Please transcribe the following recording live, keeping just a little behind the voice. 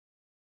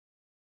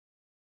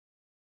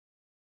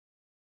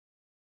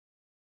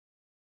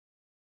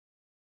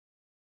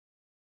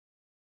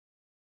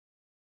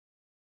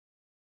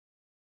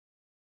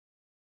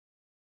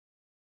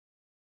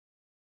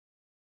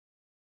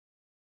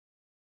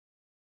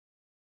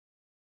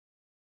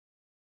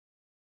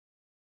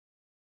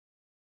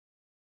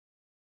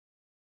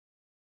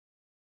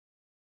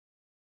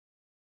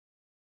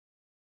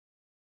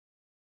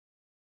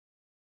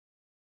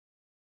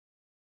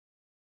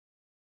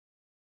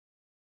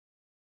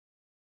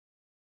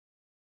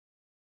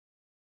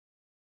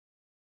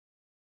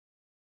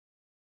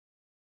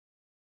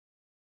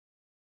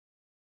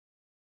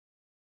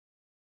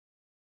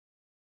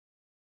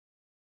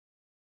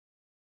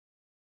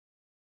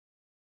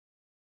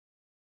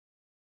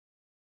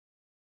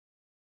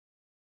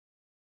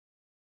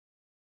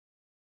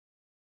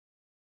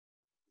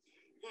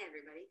Hey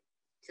everybody,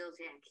 Jill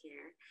Jack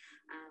here.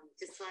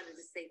 Just wanted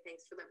to say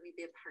thanks for letting me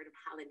be a part of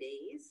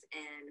Holidays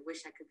and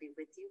wish I could be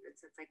with you, but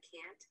since I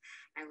can't,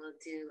 I will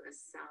do a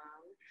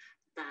song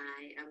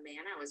by a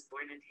man I was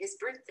born on his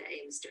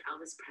birthday, Mr.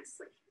 Elvis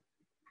Presley.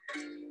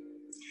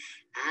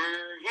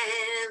 I'll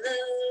have a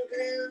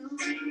blue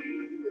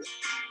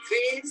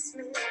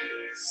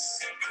Christmas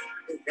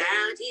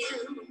without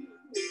you.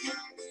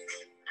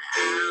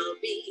 I'll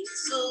be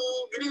so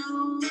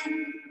blue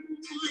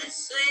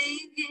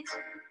singing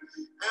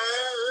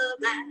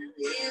about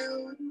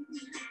you.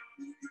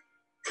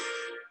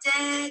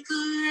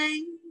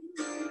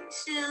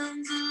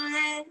 Decorations of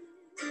red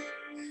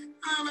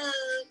on a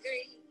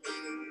green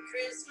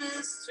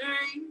Christmas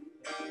tree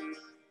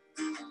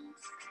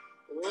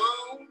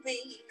won't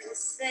be the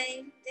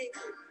same day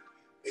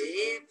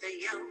if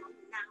you're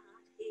not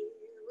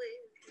here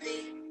with me.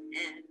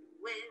 And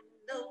when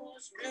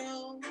those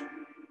blue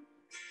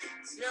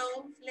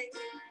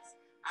snowflakes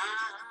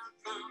are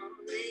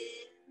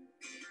falling,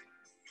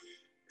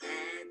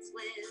 that's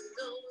when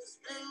those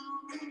blue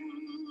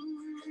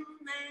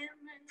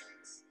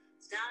memories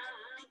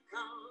start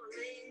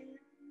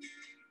calling.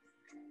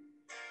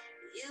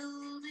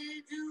 You'll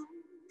be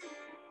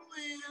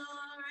doing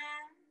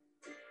alright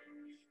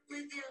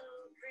with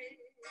your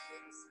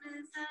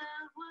Christmas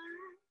of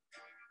white,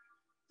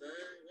 but I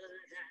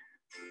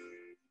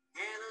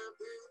have a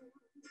blue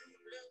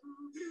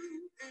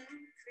Christmas.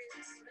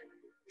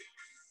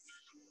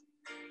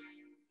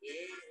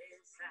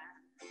 Yes, I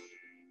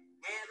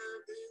have a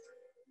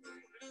blue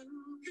Christmas.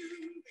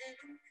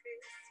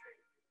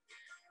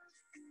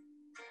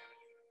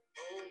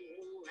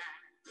 Oh, I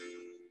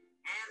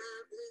have a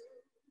blue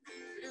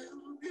Christmas.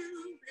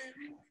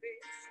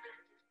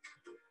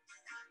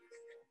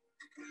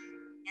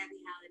 Happy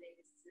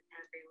holidays to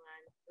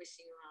everyone.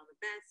 Wishing you all the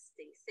best.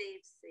 Stay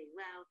safe, stay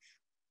well,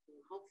 and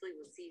hopefully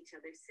we'll see each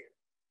other soon.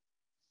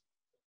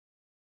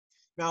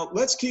 Now,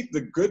 let's keep the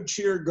good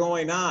cheer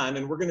going on,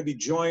 and we're going to be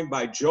joined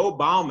by Joe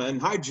Bauman.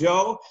 Hi,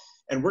 Joe.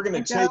 And we're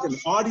going to take an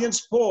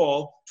audience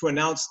poll to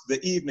announce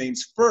the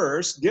evening's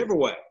first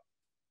giveaway.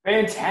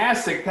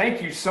 Fantastic.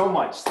 Thank you so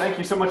much. Thank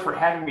you so much for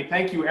having me.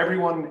 Thank you,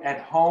 everyone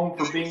at home,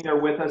 for being there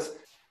with us.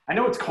 I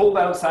know it's cold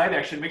outside.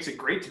 Actually, it makes it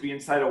great to be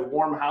inside a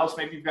warm house.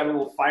 Maybe you've got a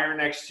little fire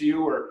next to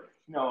you, or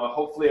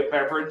hopefully a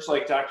beverage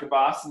like Dr.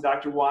 Boss and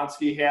Dr.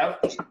 Wonski have.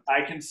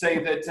 I can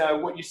say that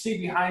what you see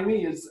behind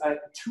me is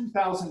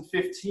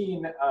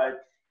 2015.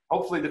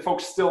 Hopefully the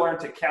folks still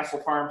aren't at Castle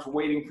Farms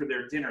waiting for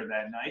their dinner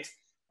that night,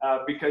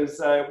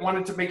 because I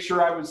wanted to make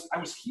sure I was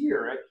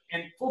here.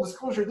 And full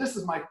disclosure, this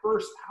is my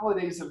first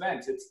holidays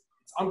event. It's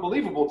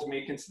unbelievable to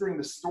me considering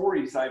the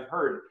stories I've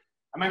heard.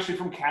 I'm actually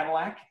from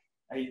Cadillac.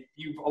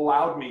 You've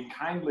allowed me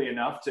kindly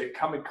enough to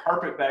come and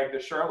carpetbag to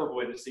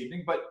Charlevoix this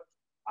evening, but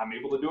I'm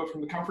able to do it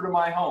from the comfort of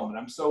my home, and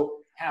I'm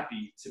so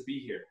happy to be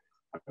here.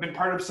 I've been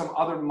part of some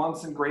other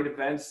Munson great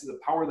events, the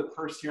Power of the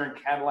Purse here in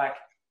Cadillac,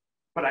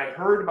 but I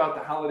heard about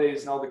the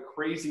holidays and all the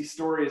crazy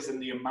stories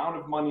and the amount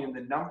of money and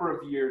the number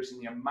of years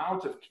and the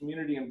amount of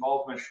community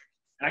involvement,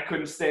 and I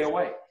couldn't stay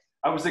away.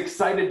 I was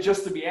excited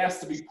just to be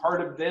asked to be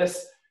part of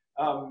this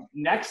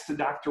next to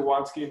Dr.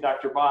 Wonski and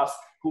Dr. Boss,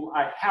 who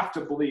I have to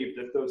believe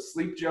that those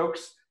sleep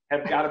jokes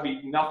have got to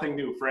be nothing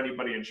new for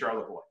anybody in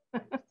Charlevoix.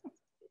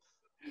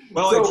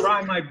 Well, I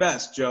try my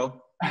best,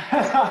 Joe.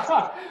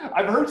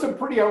 I've heard some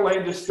pretty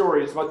outlandish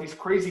stories about these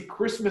crazy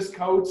Christmas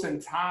coats and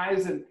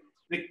ties, and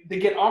they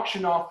get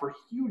auctioned off for a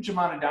huge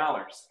amount of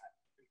dollars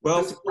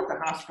to support the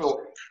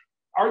hospital.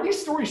 Are these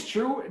stories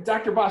true?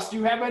 Dr. Boss, do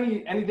you have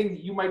anything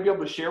that you might be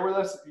able to share with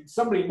us?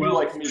 Somebody new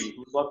like me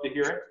would love to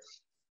hear it.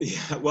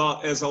 Yeah,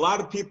 well, as a lot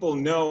of people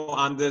know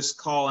on this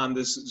call, on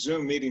this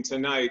Zoom meeting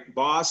tonight,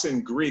 boss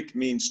in Greek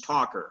means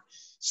talker.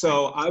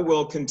 So I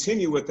will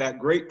continue with that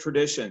great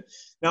tradition.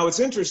 Now, it's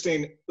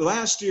interesting.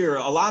 Last year,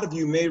 a lot of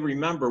you may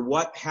remember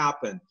what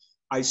happened.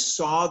 I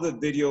saw the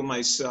video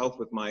myself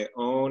with my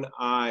own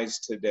eyes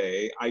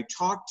today. I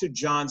talked to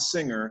John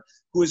Singer,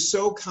 who was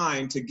so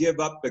kind to give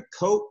up the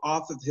coat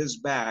off of his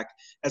back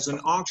as an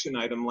auction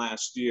item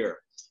last year.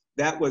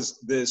 That was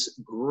this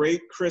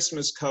great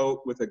Christmas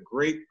coat with a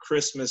great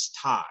Christmas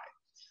tie.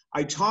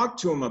 I talked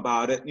to him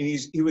about it, and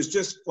he was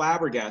just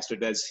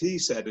flabbergasted, as he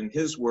said in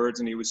his words,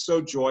 and he was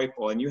so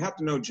joyful. And you have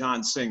to know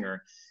John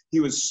Singer. He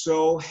was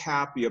so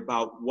happy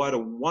about what a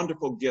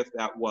wonderful gift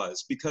that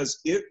was, because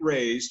it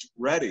raised,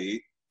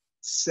 ready,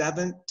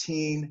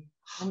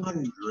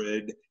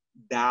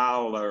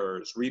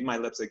 $1,700. Read my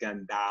lips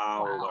again,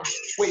 dollars. Wow.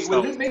 Wait,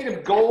 was it made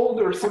of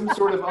gold or some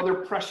sort of other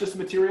precious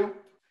material?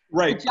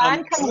 Right. Did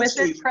John come with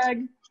it,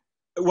 Craig?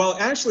 Well,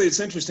 actually,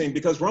 it's interesting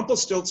because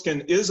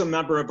Rumpelstiltskin is a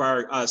member of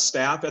our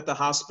staff at the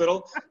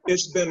hospital.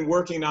 It's been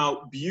working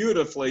out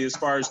beautifully as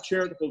far as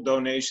charitable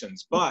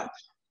donations. But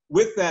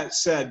with that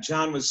said,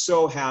 John was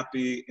so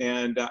happy,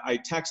 and I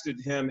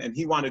texted him, and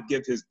he wanted to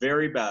give his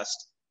very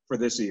best for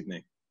this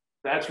evening.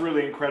 That's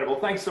really incredible.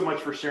 Thanks so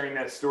much for sharing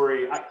that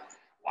story.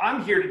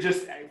 I'm here to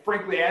just,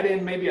 frankly, add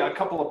in maybe a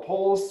couple of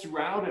polls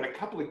throughout and a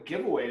couple of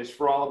giveaways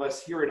for all of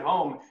us here at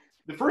home.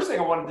 The first thing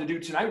I wanted to do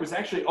tonight was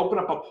actually open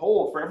up a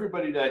poll for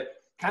everybody to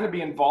kind of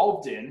be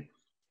involved in.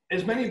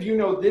 As many of you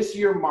know, this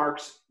year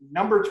marks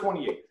number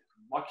 28,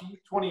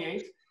 lucky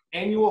 28,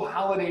 annual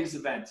holidays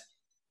event.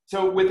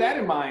 So with that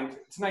in mind,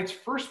 tonight's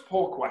first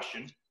poll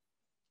question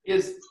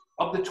is,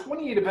 of the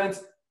 28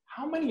 events,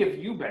 how many have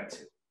you been to?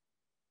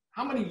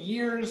 How many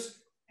years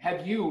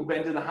have you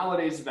been to the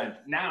holidays event?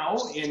 Now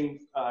in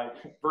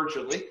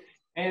virtually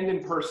and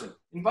in person.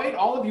 Invite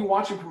all of you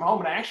watching from home,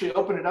 and I actually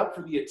open it up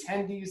for the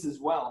attendees as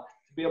well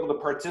to be able to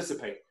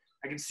participate.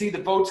 I can see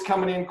the votes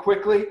coming in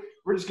quickly.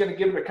 We're just going to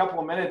give it a couple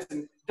of minutes.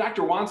 And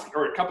Dr. Wonski,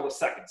 or a couple of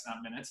seconds,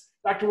 not minutes.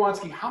 Dr.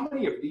 Wonski, how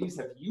many of these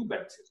have you been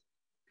to?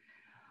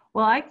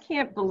 Well, I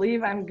can't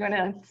believe I'm going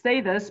to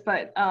say this,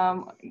 but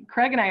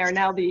Craig and I are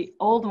now the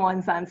old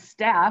ones on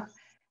staff,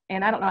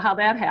 and I don't know how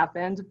that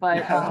happened,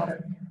 but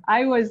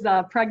I was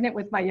pregnant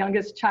with my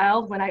youngest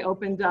child when I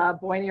opened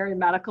Boyne Area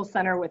Medical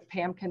Center with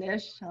Pam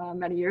Kanish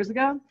many years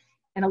ago,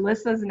 and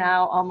Alyssa's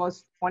now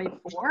almost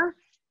 24,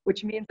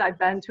 which means I've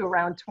been to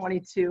around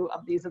 22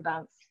 of these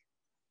events.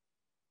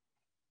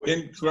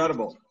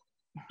 Incredible.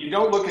 You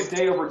don't look a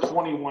day over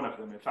 21 of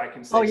them, if I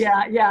can say so. Oh,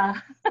 yeah, yeah.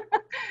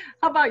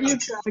 How about you,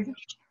 Craig?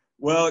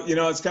 Well, you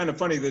know, it's kind of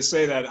funny to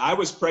say that. I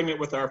was pregnant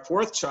with our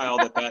fourth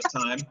child at that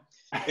time,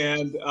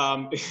 and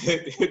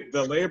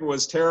the labor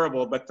was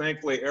terrible, but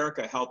thankfully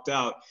Erica helped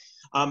out.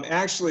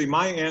 Actually,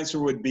 my answer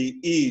would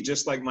be E,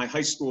 just like my high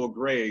school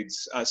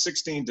grades,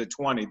 16 to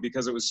 20,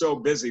 because it was so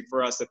busy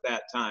for us at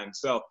that time.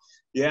 So,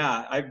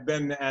 yeah, I've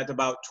been at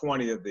about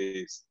 20 of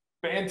these.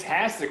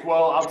 Fantastic.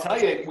 Well, I'll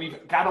tell you,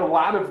 we've got a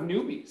lot of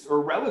newbies,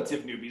 or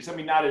relative newbies. I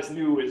mean, not as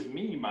new as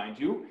me, mind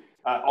you,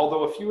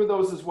 although a few of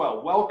those as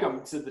well.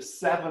 Welcome to the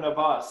 7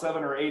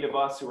 or 8 of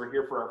us who are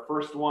here for our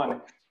first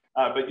one.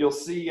 But you'll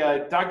see,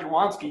 Dr.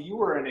 Wonski,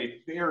 you are in a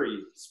very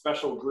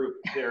special group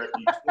there at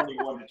the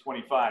 21 to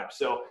 25.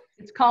 So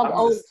it's called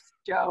Oats,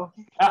 Joe.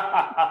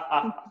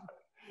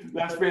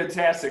 That's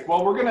fantastic.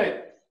 Well, we're going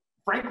to,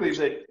 frankly,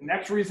 the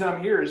next reason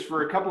I'm here is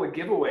for a couple of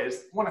giveaways.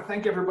 I want to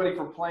thank everybody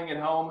for playing at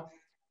home.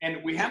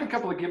 And we have a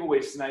couple of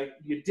giveaways tonight.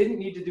 You didn't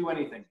need to do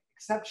anything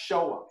except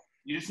show up.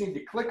 You just need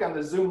to click on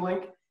the Zoom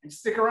link and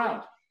stick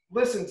around.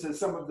 Listen to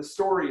some of the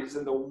stories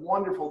and the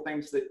wonderful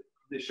things that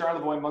the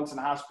Charlevoix Munson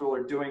Hospital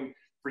are doing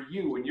for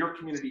you and your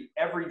community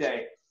every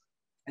day.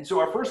 And so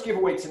our first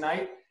giveaway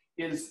tonight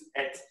is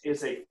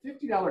a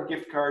 $50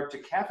 gift card to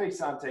Cafe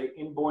Sante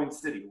in Boyne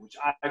City, which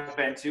I've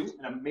been to,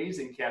 an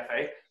amazing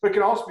cafe, but it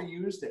can also be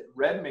used at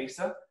Red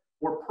Mesa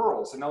or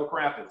Pearls in Elk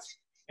Rapids.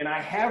 And I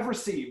have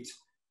received,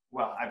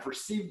 well, I've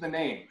received the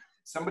name.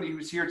 Somebody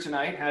who's here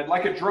tonight, and I'd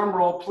like a drum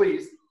roll,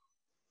 please.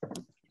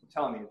 I'm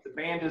telling you, the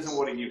band isn't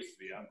what it used to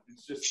be.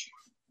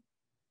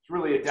 It's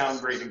really a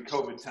downgrade in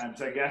COVID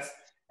times, I guess.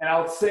 And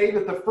I'll say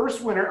that the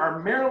first winner are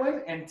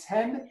Marilyn and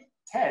Ted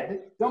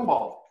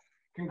Dumball.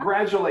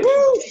 Congratulations.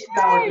 Gift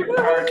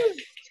card.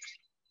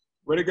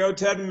 Way to go,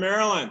 Ted and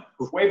Marilyn.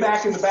 Way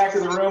back in the back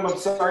of the room. I'm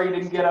sorry you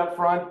didn't get up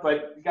front,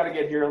 but you got to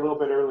get here a little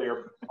bit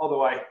earlier.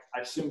 Although I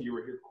assumed you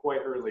were here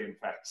quite early, in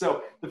fact.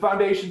 So the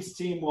Foundations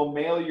team will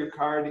mail your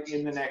card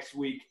in the next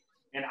week.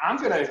 And I'm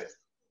going to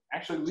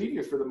actually leave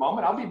you for the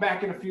moment. I'll be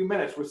back in a few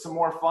minutes with some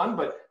more fun,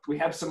 but we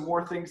have some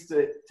more things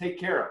to take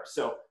care of.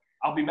 So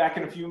I'll be back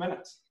in a few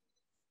minutes.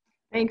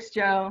 Thanks,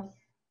 Joe.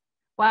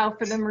 Wow,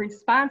 for them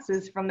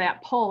responses from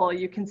that poll,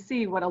 you can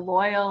see what a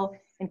loyal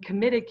and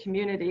committed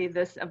community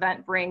this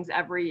event brings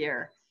every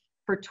year.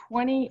 For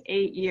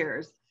 28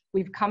 years,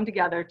 we've come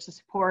together to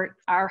support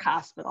our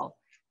hospital,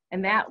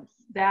 and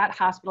that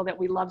hospital that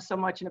we love so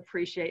much and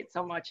appreciate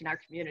so much in our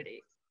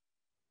community.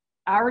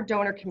 Our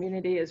donor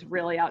community is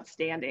really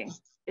outstanding.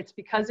 It's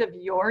because of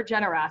your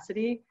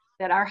generosity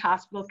that our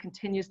hospital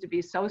continues to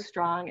be so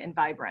strong and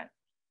vibrant.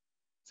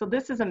 So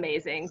this is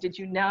amazing. Did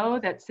you know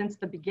that since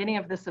the beginning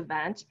of this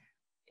event,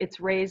 it's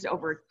raised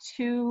over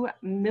 $2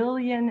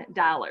 million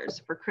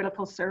for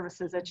critical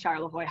services at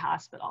Charlevoix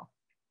Hospital.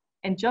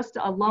 And just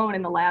alone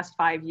in the last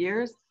 5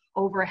 years,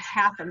 over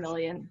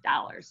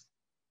 $500,000.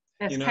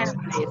 That's kind of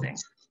amazing.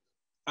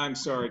 I'm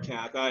sorry,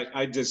 Kath.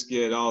 I just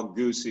get all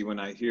goosey when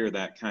I hear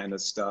that kind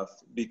of stuff,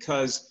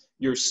 because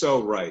you're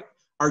so right.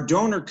 Our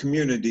donor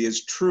community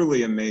is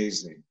truly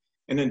amazing.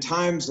 And in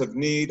times of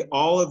need,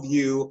 all of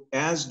you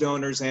as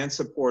donors and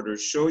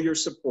supporters show your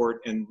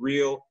support in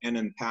real and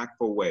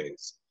impactful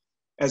ways.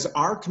 As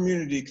our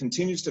community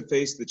continues to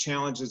face the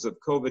challenges of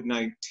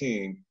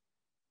COVID-19,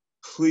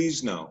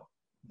 please know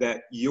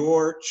that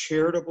your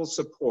charitable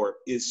support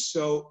is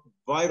so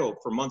vital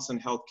for Munson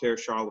Healthcare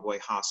Charlevoix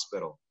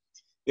Hospital.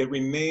 It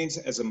remains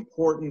as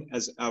important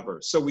as ever.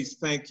 So we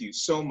thank you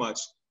so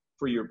much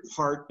for your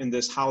part in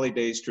this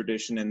holidays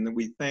tradition, and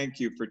we thank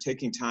you for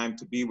taking time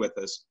to be with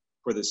us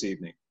for this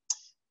evening.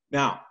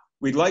 Now,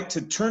 we'd like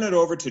to turn it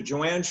over to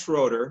Joanne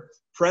Schroeder,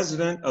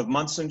 President of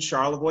Munson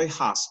Charlevoix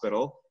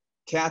Hospital.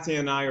 Cathy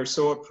and I are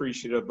so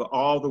appreciative of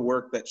all the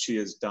work that she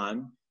has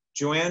done.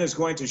 Joanne is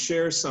going to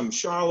share some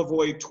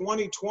Charlevoix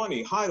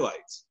 2020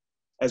 highlights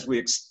as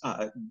we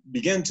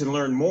begin to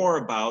learn more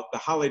about the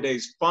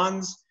holidays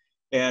funds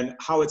and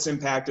how it's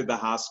impacted the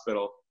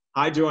hospital.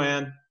 Hi,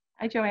 Joanne.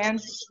 Hi, Joanne.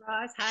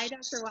 Ross. Hi,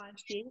 Dr.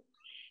 Wonski.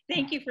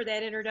 Thank you for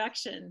that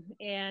introduction,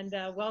 and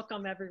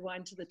welcome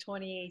everyone to the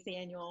 28th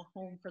annual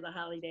Home for the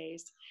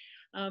Holidays.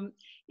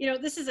 You know,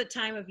 this is a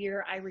time of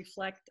year I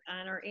reflect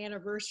on our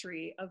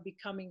anniversary of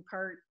becoming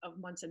part of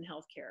Munson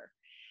Healthcare.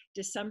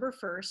 December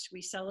 1st,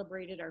 we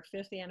celebrated our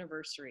 5th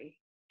anniversary.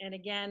 And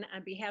again,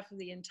 on behalf of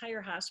the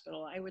entire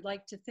hospital, I would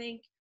like to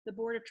thank the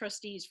Board of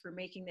Trustees for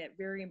making that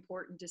very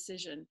important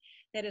decision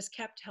that has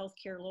kept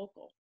healthcare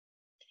local.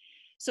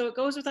 So it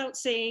goes without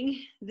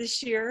saying,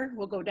 this year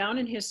will go down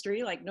in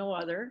history like no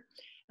other.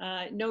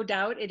 No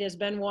doubt it has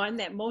been one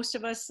that most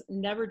of us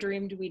never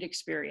dreamed we'd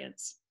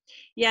experience.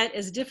 Yet,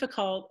 as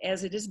difficult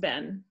as it has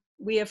been,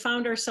 we have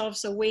found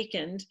ourselves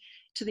awakened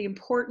to the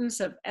importance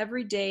of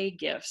everyday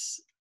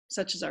gifts,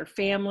 such as our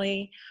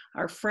family,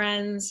 our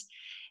friends,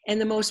 and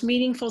the most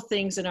meaningful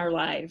things in our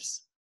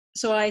lives.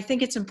 So I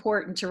think it's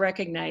important to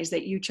recognize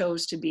that you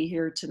chose to be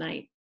here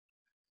tonight.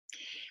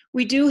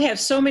 We do have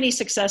so many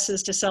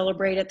successes to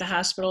celebrate at the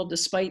hospital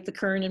despite the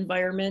current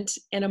environment.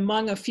 And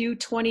among a few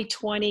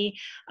 2020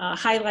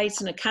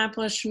 highlights and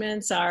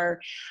accomplishments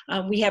are,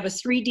 we have a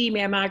 3D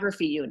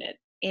mammography unit,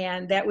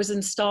 and that was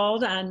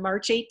installed on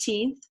March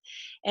 18th.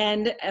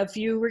 And if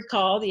you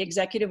recall, the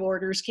executive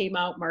orders came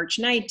out March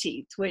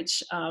 19th,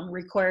 which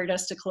required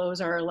us to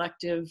close our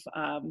elective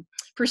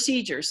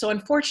procedures. So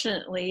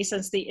unfortunately,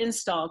 since the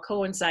install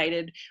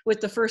coincided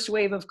with the first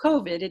wave of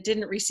COVID, it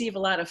didn't receive a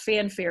lot of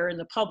fanfare in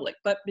the public.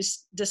 But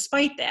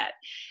despite that,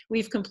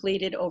 we've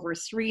completed over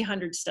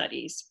 300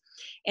 studies.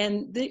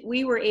 And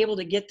we were able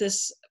to get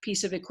this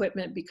piece of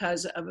equipment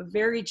because of a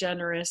very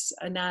generous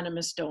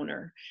anonymous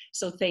donor.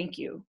 So thank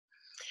you.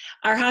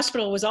 Our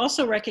hospital was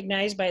also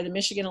recognized by the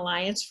Michigan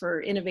Alliance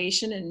for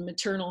Innovation in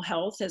Maternal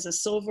Health as a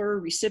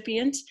silver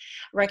recipient,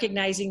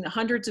 recognizing the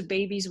hundreds of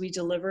babies we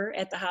deliver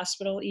at the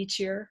hospital each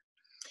year.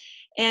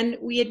 And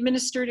we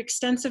administered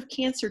extensive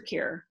cancer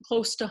care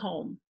close to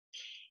home.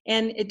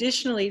 And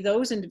additionally,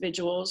 those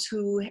individuals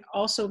who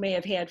also may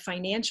have had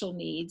financial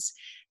needs,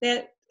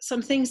 that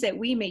some things that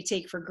we may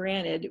take for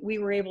granted, we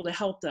were able to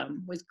help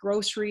them with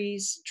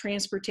groceries,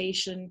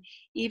 transportation,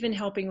 even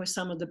helping with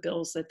some of the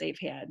bills that they've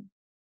had.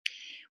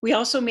 We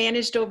also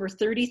managed over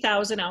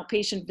 30,000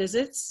 outpatient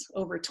visits,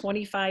 over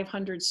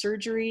 2,500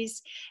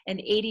 surgeries, and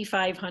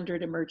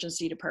 8,500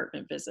 emergency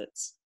department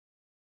visits.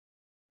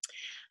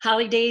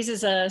 Holidays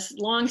is a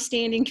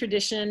long-standing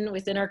tradition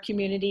within our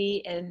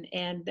community,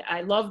 and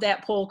I love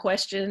that poll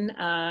question.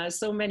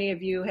 So many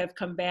of you have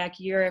come back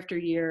year after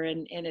year,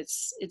 and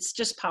it's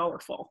just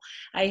powerful.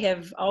 I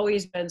have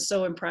always been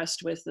so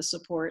impressed with the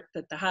support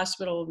that the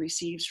hospital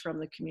receives from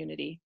the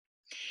community.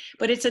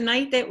 But it's a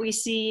night that we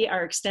see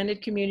our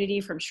extended community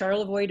from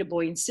Charlevoix to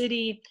Boyne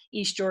City,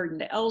 East Jordan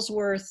to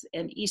Ellsworth,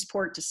 and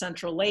Eastport to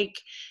Central Lake,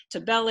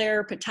 to Bel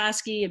Air,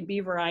 Petoskey, and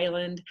Beaver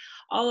Island.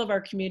 All of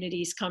our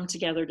communities come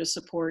together to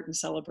support and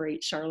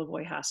celebrate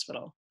Charlevoix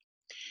Hospital.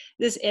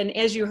 And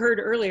as you heard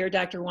earlier,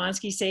 Dr.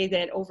 Wonski say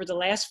that over the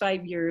last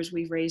 5 years,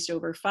 we've raised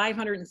over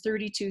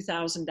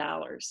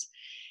 $532,000.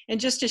 And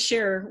just to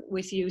share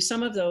with you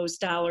some of those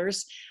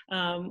dollars,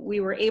 we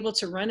were able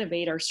to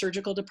renovate our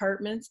surgical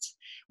departments.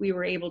 We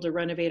were able to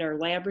renovate our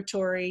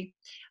laboratory.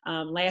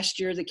 Last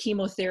year, the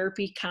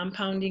chemotherapy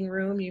compounding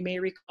room, you may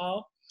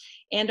recall,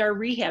 and our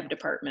rehab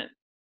department.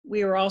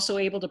 We were also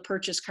able to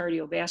purchase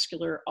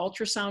cardiovascular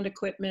ultrasound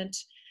equipment,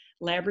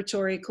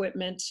 laboratory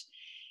equipment,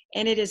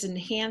 and it has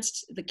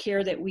enhanced the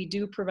care that we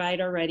do provide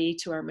already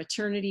to our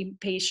maternity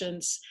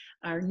patients,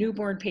 our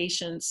newborn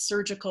patients,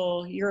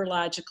 surgical,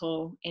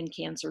 urological, and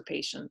cancer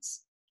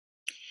patients.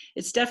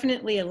 It's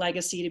definitely a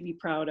legacy to be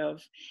proud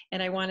of,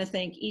 and I want to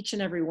thank each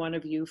and every one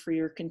of you for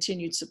your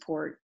continued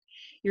support.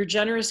 Your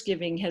generous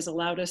giving has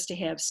allowed us to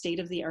have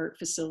state-of-the-art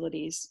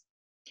facilities.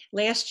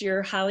 Last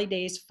year,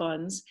 Holidays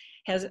funds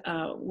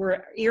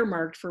were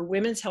earmarked for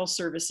women's health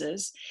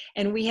services,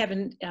 and we have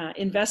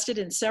invested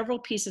in several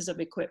pieces of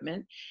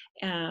equipment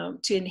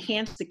to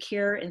enhance the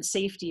care and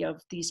safety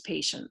of these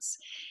patients.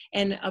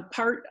 And a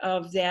part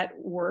of that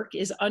work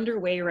is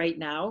underway right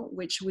now,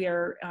 which we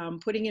are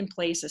putting in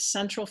place a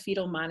central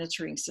fetal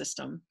monitoring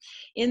system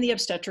in the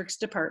obstetrics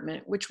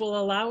department, which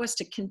will allow us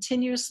to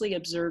continuously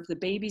observe the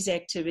baby's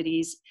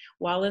activities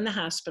while in the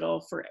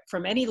hospital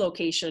from any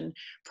location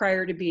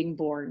prior to being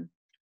born.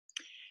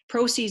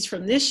 Proceeds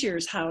from this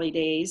year's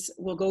Holidays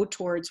will go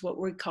towards what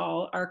we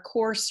call our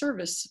core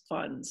service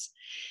funds.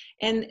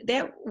 And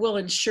that will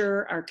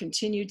ensure our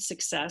continued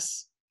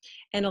success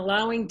and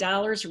allowing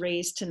dollars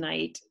raised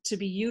tonight to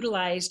be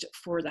utilized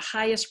for the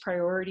highest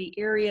priority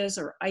areas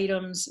or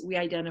items we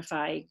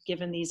identify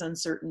given these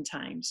uncertain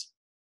times.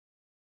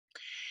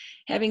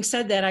 Having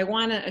said that, I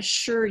want to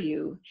assure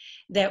you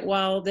that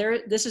while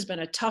this has been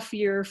a tough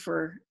year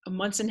for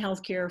Munson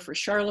Healthcare, for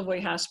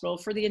Charlevoix Hospital,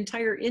 for the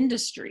entire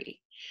industry,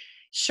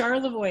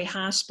 Charlevoix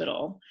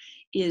Hospital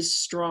is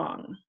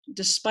strong.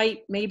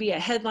 Despite maybe a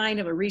headline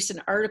of a recent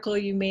article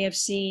you may have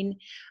seen,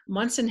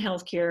 Munson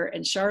Healthcare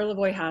and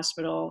Charlevoix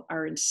Hospital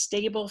are in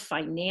stable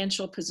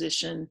financial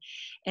position,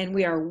 and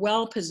we are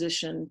well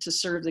positioned to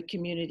serve the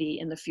community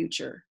in the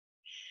future.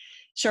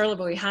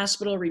 Charlevoix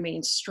Hospital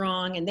remains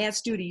strong, and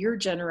that's due to your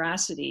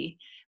generosity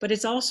but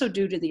it's also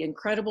due to the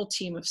incredible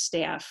team of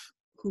staff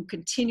who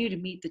continue to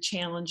meet the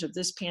challenge of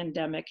this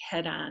pandemic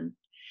head on.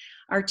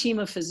 Our team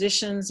of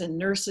physicians and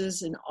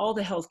nurses and all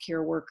the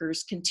healthcare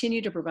workers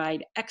continue to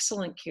provide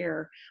excellent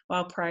care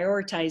while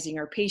prioritizing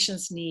our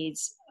patients'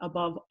 needs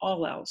above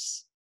all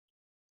else.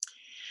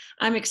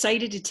 I'm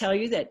excited to tell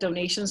you that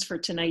donations for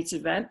tonight's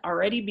event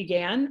already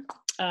began.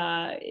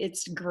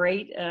 It's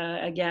great.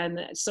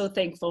 Again, so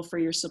thankful for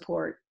your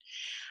support.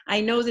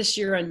 I know this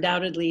year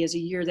undoubtedly is a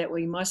year that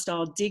we must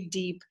all dig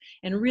deep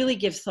and really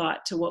give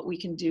thought to what we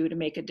can do to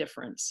make a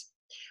difference.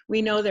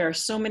 We know there are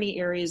so many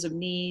areas of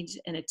need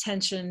and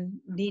attention,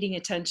 needing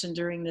attention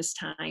during this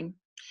time.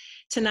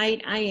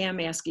 Tonight, I am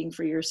asking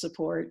for your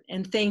support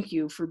and thank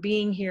you for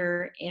being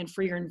here and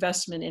for your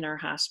investment in our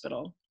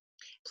hospital.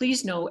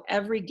 Please know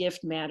every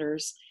gift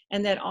matters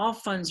and that all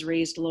funds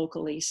raised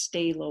locally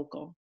stay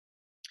local.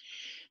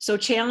 So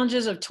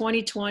challenges of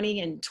 2020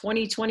 and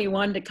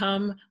 2021 to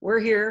come, we're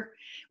here.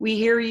 We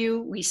hear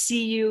you, we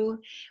see you,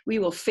 we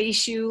will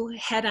face you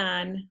head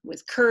on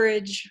with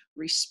courage,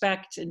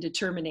 respect, and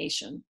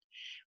determination.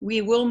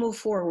 We will move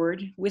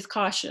forward with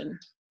caution,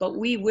 but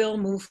we will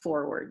move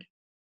forward.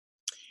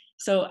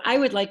 So I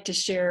would like to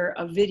share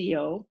a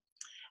video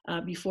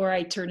before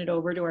I turn it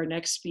over to our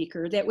next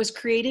speaker that was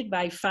created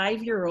by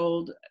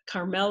 5-year-old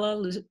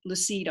Carmela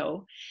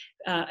Lucido,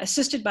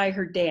 assisted by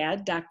her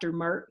dad, Dr.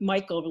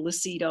 Michael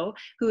Lucido,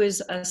 who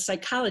is a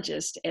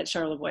psychologist at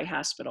Charlevoix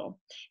Hospital,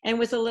 and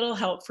with a little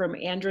help from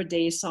Andra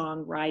Day's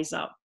song, Rise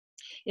Up.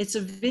 It's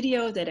a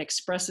video that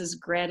expresses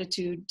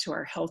gratitude to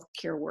our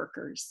healthcare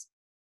workers.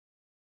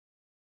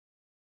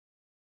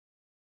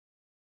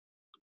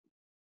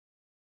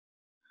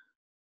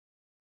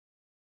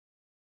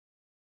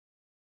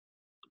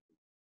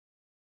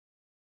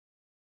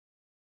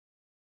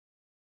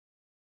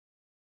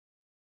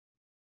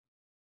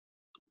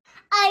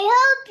 I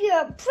hope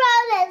you're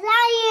proud as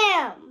I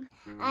am.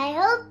 I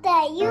hope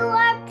that you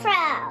are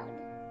proud.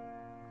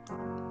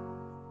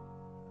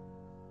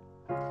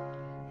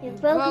 You're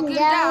broken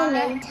down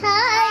and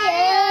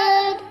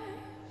tired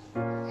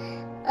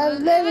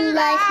of living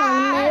life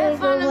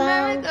on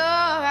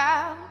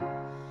merry-go-round,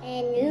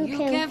 and you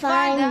can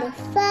find the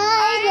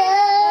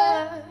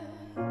fighter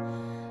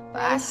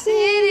by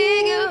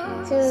seeing you,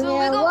 so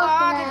we go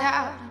walk it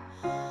out.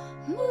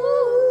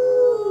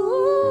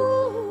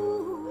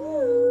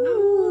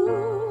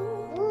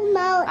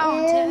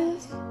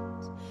 Mountains,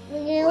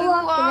 we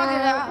walk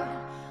it out.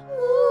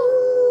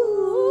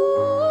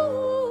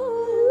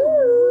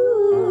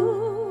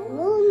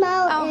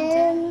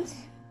 Mountains,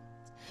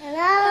 and I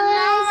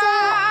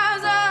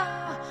rise up.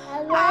 I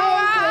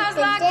rise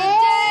like the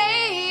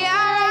day.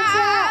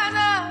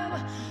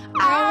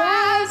 I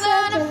rise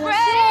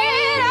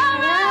unafraid. I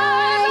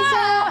rise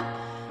up,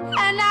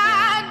 and I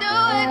do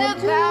it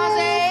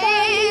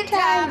 1,000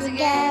 times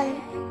again.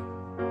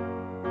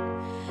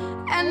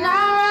 And I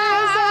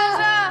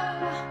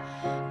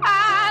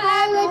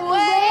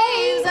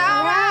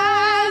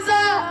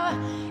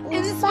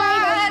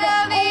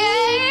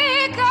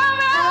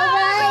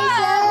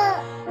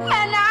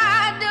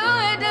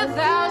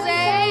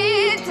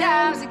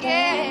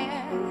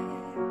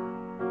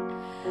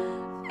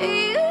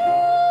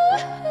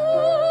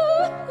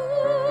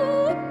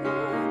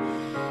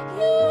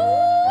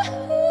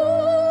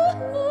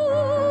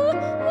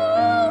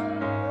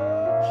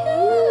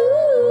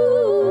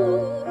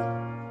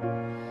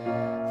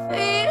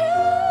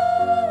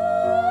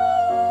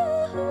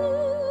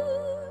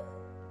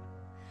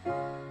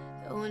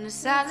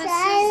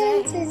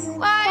silence is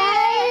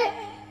quiet,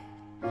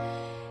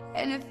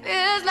 and it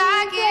feels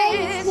like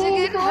it's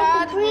getting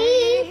hard to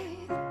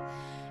breathe.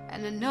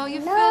 And I know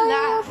you feel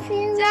like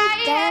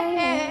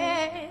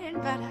dying,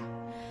 but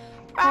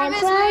I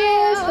promise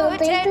we'll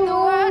take the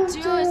world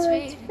to its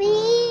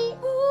feet.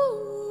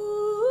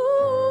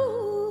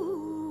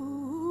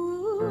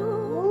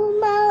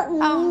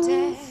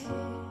 Mountains,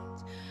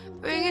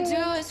 bring it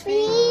to its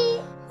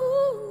feet.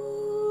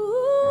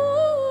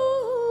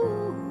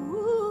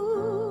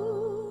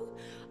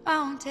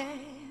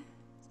 Mountains,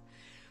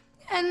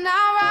 and I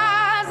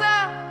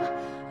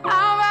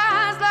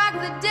rise like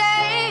the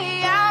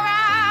day. I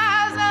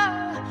rise up,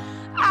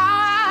 I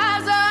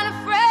rise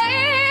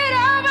unafraid.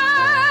 I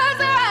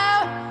rise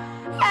up,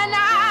 and I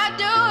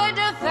do it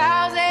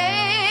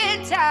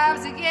 1,000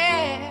 times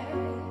again.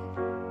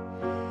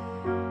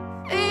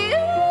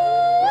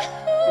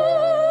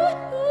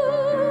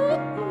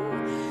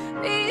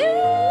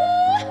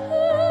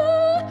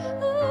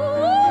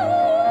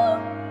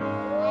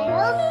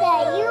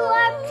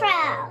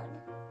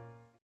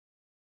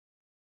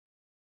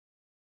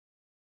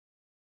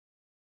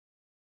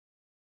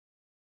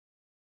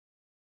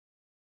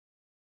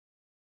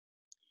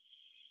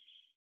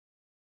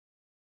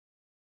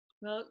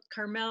 Well,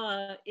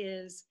 Carmela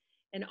is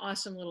an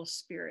awesome little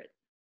spirit.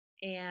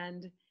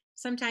 And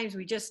sometimes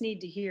we just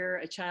need to hear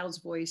a child's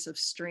voice of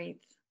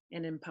strength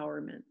and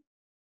empowerment.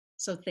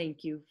 So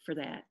thank you for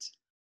that.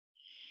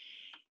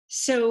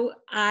 So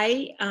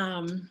I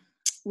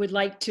would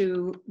like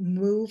to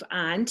move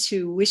on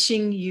to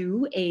wishing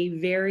you a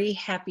very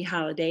happy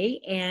holiday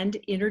and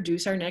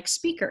introduce our next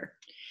speaker.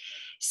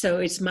 So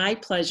it's my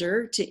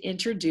pleasure to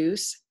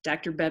introduce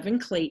Dr. Bevan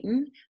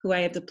Clayton, who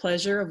I have the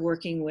pleasure of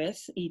working with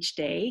each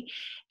day.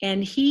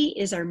 And he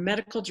is our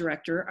medical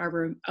director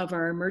of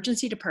our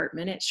emergency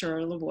department at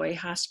Charlevoix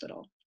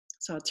Hospital.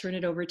 So I'll turn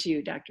it over to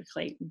you, Dr.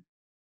 Clayton.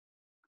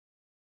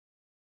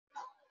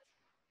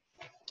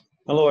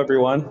 Hello,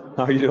 everyone.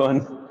 How are you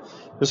doing?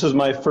 This is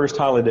my first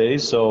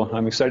holidays, so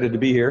I'm excited to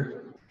be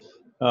here.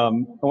 I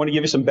want to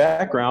give you some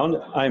background.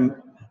 I'm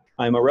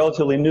a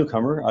relatively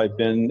newcomer. I've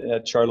been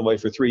at Charlevoix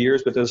for 3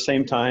 years, but at the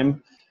same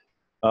time,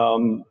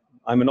 I'm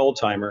an old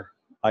timer.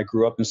 I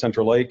grew up in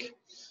Central Lake.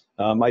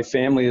 My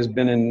family has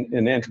been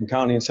in Antrim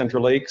County and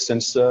Central Lake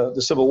since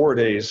the Civil War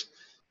days.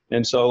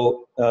 And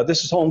so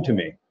this is home to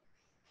me.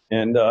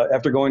 And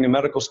after going to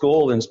medical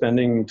school and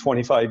spending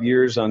 25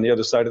 years on the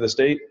other side of the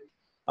state,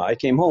 I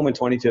came home in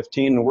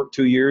 2015 and worked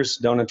 2 years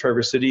down in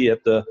Traverse City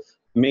at the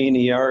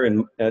main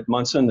ER at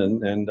Munson,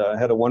 and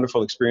had a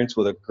wonderful experience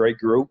with a great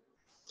group.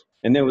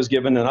 And then was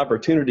given an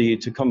opportunity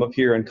to come up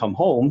here and come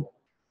home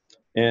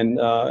and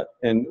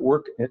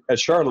work at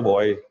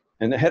Charlevoix.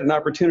 And I had an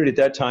opportunity at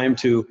that time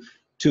to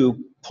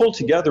pull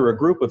together a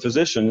group of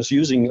physicians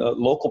using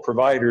local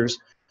providers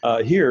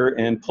here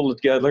and pull it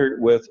together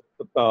with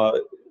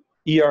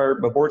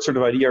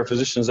board-certified ER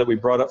physicians that we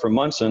brought up from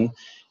Munson,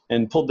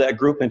 and pulled that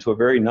group into a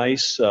very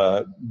nice,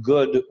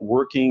 good,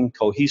 working,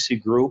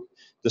 cohesive group.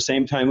 At the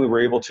same time, we were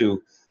able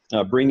to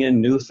bring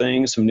in new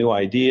things, some new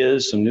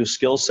ideas, some new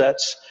skill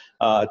sets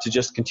to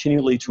just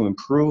continually to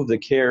improve the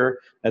care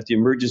at the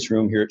emergency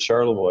room here at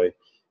Charlevoix.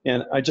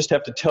 And I just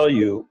have to tell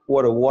you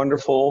what a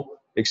wonderful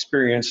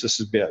experience this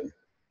has been.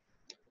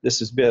 This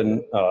has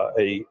been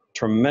a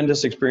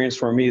tremendous experience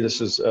for me.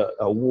 This is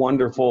a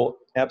wonderful,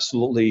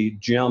 absolutely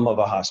gem of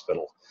a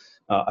hospital.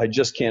 I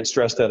just can't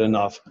stress that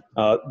enough.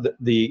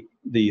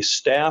 The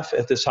staff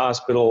at this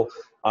hospital,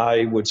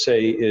 I would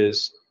say,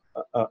 is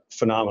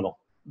phenomenal.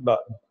 But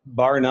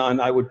bar none,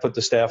 I would put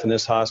the staff in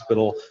this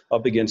hospital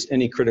up against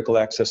any critical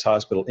access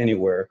hospital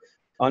anywhere.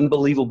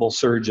 Unbelievable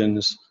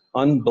surgeons,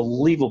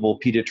 unbelievable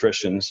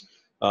pediatricians.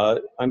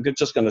 I'm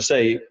just going to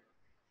say,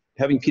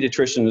 having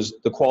pediatricians,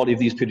 the quality of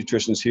these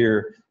pediatricians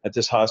here at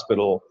this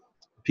hospital,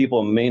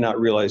 people may not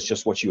realize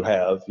just what you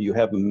have. You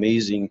have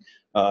amazing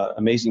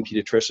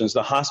pediatricians.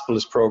 The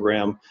hospitalist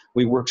program,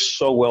 we work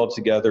so well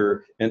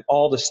together, and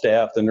all the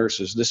staff, the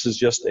nurses, this is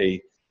just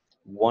a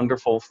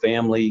wonderful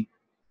family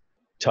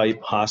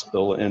type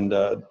hospital, and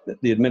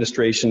the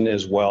administration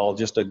as well,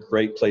 just a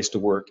great place to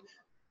work.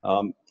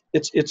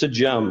 It's a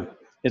gem.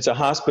 It's a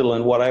hospital,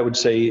 and what I would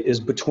say is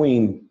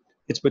between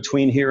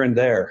here and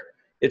there.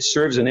 It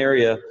serves an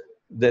area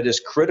that is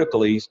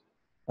critically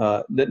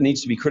that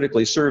needs to be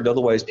critically served.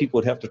 Otherwise, people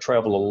would have to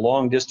travel a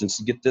long distance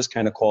to get this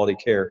kind of quality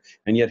care.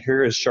 And yet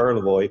here is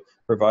Charlevoix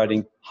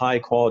providing high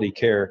quality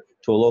care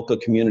to a local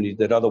community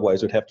that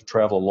otherwise would have to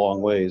travel a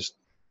long ways.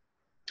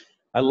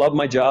 I love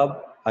my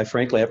job. I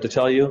frankly have to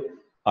tell you,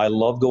 I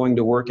love going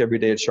to work every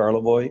day at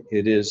Charlevoix.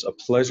 It is a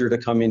pleasure to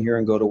come in here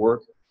and go to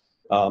work.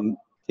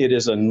 It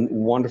is a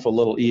wonderful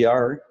little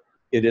ER.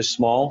 It is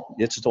small.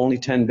 It's only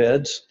 10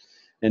 beds.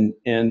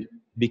 And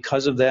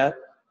because of that,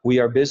 we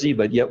are busy,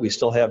 but yet we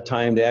still have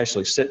time to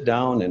actually sit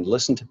down and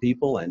listen to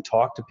people and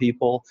talk to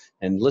people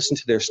and listen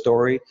to their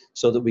story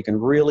so that we can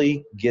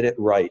really get it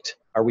right.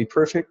 Are we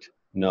perfect?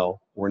 No,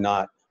 we're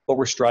not, but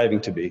we're striving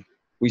to be.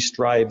 We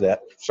strive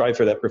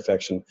for that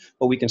perfection,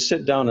 but we can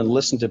sit down and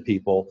listen to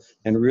people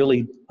and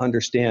really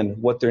understand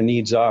what their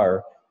needs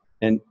are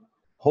and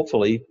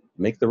hopefully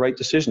make the right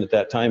decision at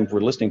that time if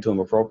we're listening to them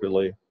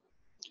appropriately.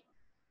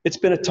 It's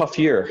been a tough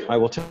year, I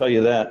will tell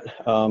you that.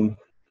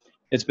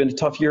 It's been a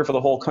tough year for the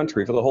whole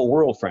country, for the whole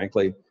world,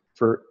 frankly,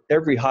 for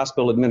every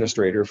hospital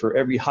administrator, for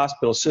every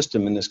hospital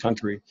system in this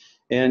country.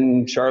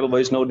 And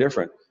Charlevoix is no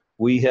different.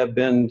 We have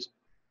been,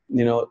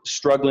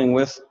 struggling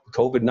with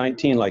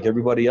COVID-19 like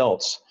everybody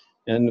else.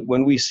 And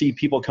when we see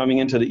people coming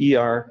into the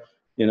ER,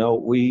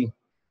 we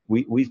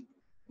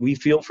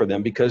feel for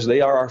them because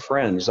they are our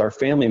friends, our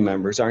family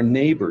members, our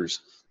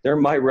neighbors. They're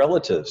my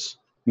relatives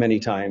many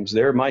times.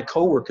 They're my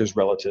coworkers'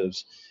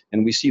 relatives.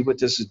 And we see what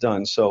this has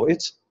done. So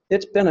it's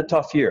been a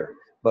tough year.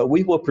 But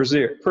we will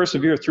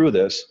persevere through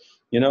this.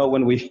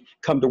 When we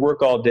come to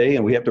work all day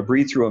and we have to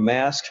breathe through a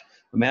mask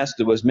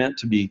that was meant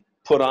to be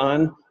put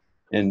on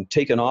and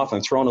taken off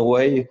and thrown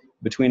away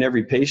between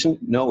every patient,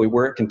 no, we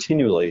wear it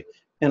continually.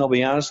 And I'll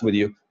be honest with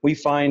you, we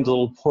find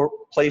little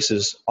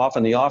places off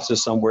in the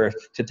offices somewhere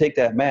to take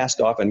that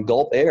mask off and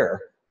gulp air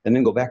and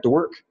then go back to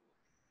work.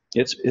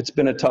 It's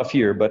been a tough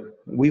year, but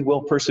we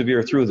will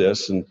persevere through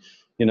this. And,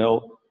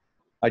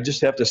 I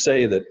just have to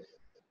say that,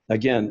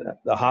 again,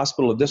 the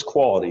hospital of this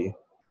quality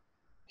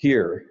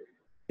here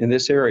in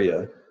this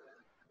area,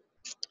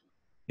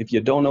 if you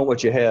don't know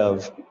what you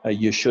have,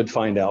 you should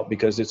find out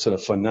because it's a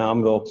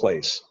phenomenal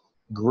place.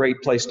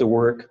 Great place to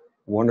work,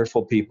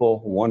 wonderful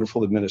people,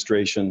 wonderful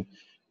administration,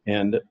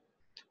 and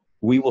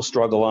we will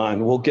struggle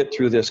on. We'll get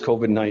through this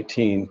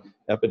COVID-19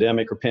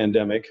 epidemic or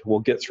pandemic. We'll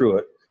get through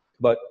it.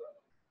 But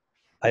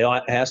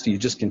I ask you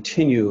just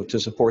continue to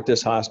support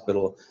this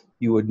hospital.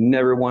 You would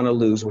never want to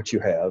lose what you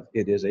have.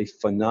 It is a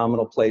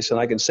phenomenal place. And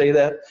I can say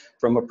that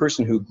from a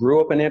person who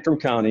grew up in Antrim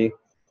County,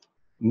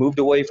 moved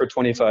away for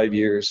 25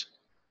 years,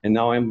 and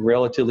now I'm a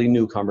relatively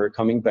newcomer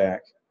coming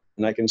back.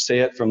 And I can say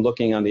it from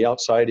looking on the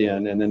outside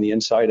in and then the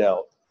inside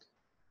out.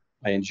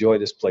 I enjoy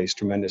this place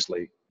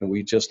tremendously. And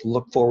we just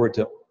look forward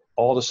to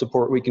all the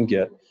support we can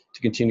get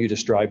to continue to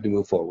strive to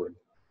move forward.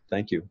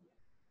 Thank you.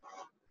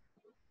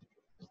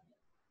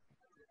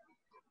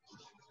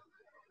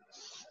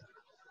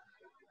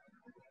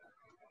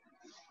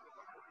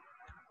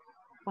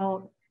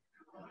 Well,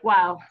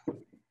 wow.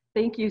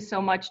 Thank you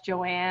so much,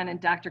 Joanne and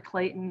Dr.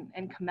 Clayton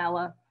and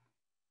Camilla.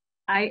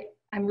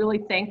 I'm really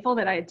thankful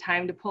that I had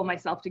time to pull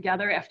myself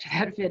together after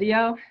that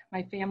video.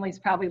 My family's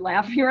probably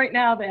laughing right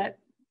now that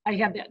I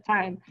had that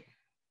time.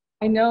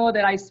 I know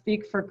that I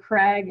speak for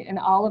Craig and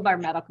all of our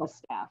medical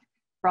staff,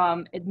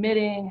 from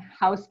admitting,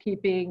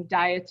 housekeeping,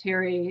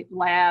 dietary,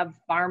 lab,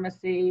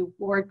 pharmacy,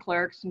 ward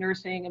clerks,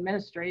 nursing,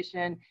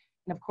 administration,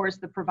 and of course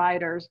the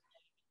providers.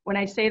 When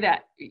I say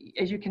that,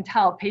 as you can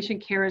tell,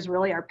 patient care is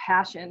really our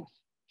passion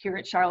here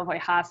at Charlevoix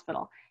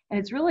Hospital. And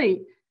it's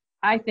really,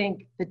 I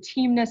think, the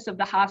teamness of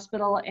the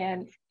hospital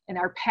and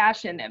our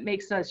passion that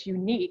makes us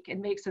unique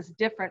and makes us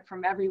different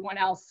from everyone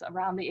else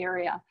around the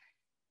area.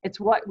 It's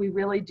what we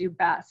really do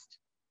best.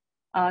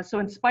 So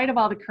in spite of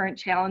all the current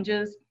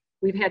challenges,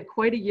 we've had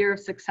quite a year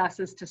of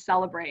successes to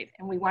celebrate,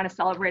 and we want to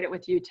celebrate it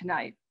with you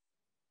tonight.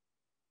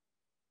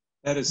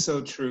 That is so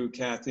true,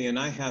 Cathy, and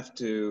I have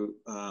to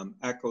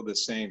echo the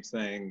same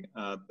thing.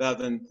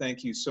 Bevan,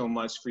 thank you so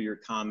much for your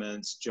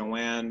comments.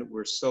 Joanne,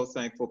 we're so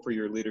thankful for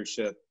your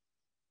leadership,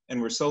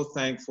 and we're so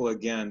thankful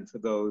again for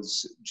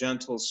those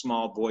gentle,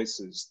 small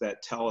voices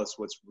that tell us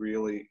what's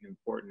really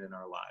important in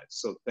our lives.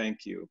 So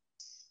thank you.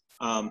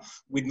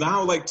 We'd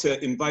now like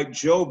to invite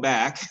Joe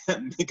back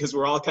because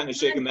we're all kind of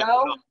shaking that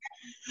up.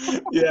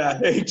 Yeah,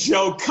 hey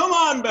Joe, come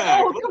on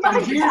back. Oh, come on.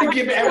 I'm here to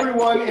give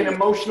everyone an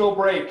emotional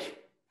break.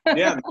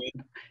 Yeah,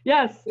 man.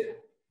 Yes.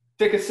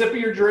 Take a sip of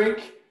your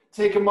drink,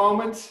 take a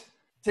moment,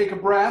 take a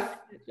breath,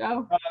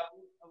 Joe.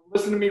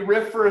 listen to me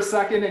riff for a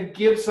second and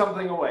give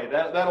something away.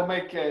 That'll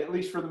make, at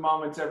least for the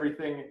moment,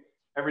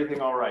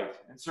 everything all right.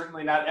 And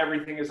certainly not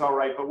everything is all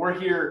right, but we're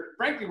here,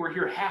 frankly, we're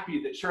here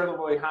happy that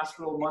Charlevoix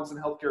Hospital, Munson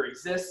Healthcare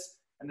exists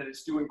and that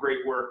it's doing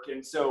great work.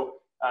 And so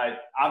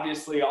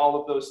obviously all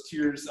of those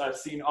tears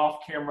seen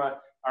off camera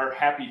are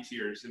happy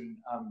tears, and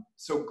I'm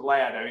so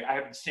glad. I mean, I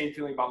have the same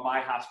feeling about my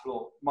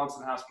hospital,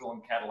 Munson Hospital in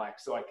Cadillac,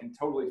 so I can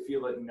totally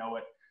feel it and know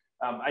it.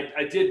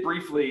 I did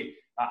briefly,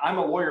 I'm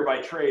a lawyer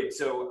by trade,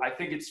 so I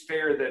think it's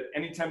fair that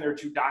anytime there are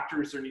two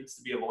doctors, there needs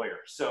to be a lawyer.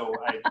 So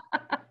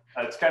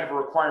it's kind of a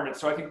requirement.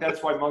 So I think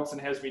that's why Munson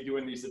has me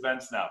doing these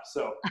events now.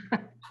 So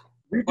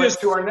we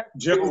just run.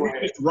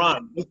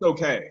 It's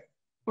okay.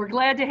 We're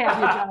glad to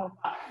have you, Joe.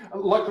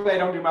 Luckily, I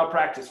don't do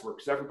malpractice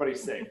work, so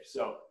everybody's safe.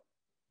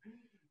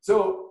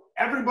 So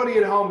everybody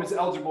at home is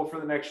eligible for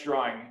the next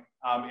drawing.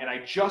 And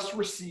I just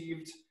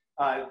received,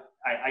 I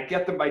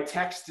get them by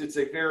text. It's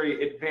a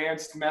very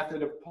advanced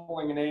method of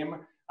pulling a name.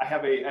 I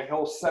have a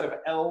whole set of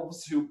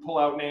elves who pull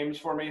out names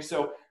for me.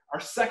 So our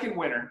second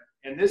winner,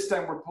 and this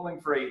time we're pulling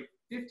for a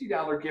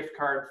 $50 gift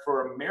card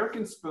for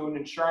American Spoon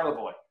in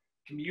Charlevoix.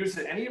 Can be used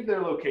at any of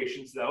their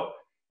locations though.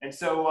 And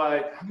so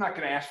I'm not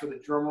going to ask for the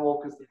drum roll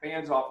because the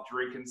band's off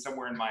drinking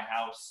somewhere in my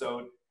house,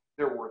 so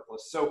they're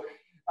worthless. So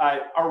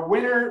our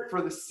winner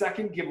for the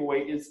second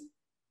giveaway is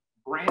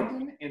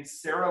Brandon and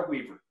Sarah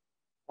Weaver.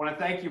 I want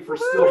to thank you for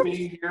still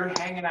being here,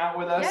 hanging out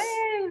with us.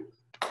 Yay!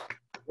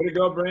 Way to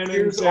go, Brandon.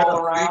 Cheers Sarah. all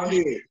around.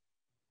 Thank you.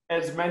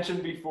 As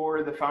mentioned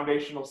before, the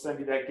foundation will send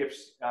you that gift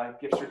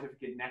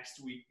certificate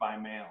next week by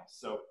mail.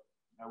 So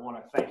I want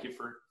to thank you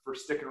for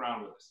sticking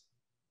around with us.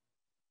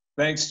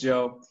 Thanks,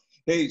 Joe.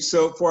 Hey,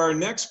 so for our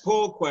next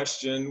poll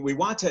question, we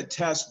want to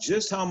test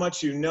just how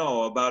much you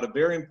know about a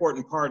very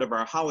important part of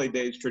our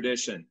holidays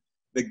tradition,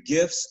 the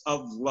gifts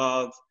of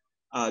love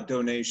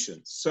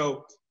donations.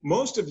 So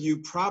most of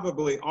you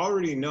probably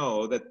already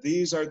know that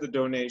these are the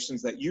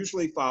donations that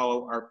usually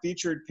follow our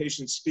featured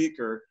patient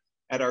speaker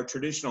at our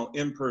traditional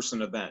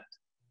in-person event.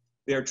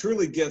 They are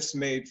truly gifts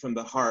made from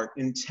the heart,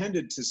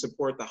 intended to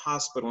support the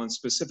hospital in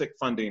specific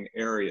funding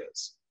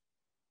areas.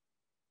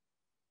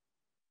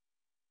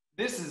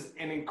 This is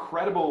an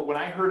incredible, when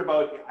I heard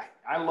about,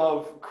 I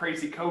love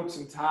crazy coats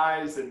and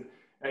ties and,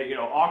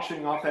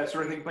 auctioning off that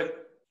sort of thing.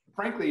 But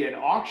frankly, an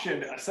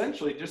auction,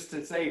 essentially just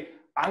to say,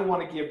 I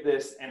want to give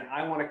this and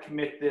I want to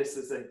commit this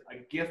as a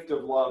gift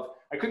of love.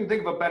 I couldn't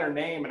think of a better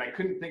name and I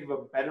couldn't think of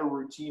a better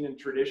routine and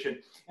tradition.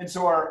 And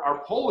so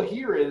our poll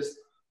here is,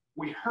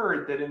 we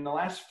heard that in the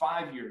last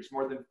 5 years,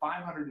 more than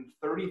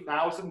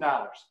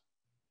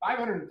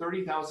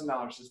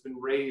 $530,000 has been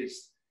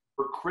raised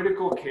for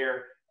critical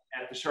care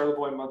at the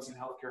Charlevoix Munson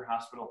Healthcare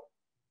Hospital.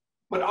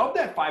 But of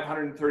that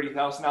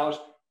 $530,000,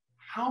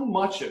 how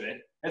much of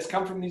it has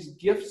come from these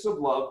gifts of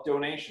love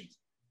donations?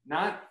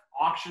 Not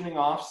auctioning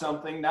off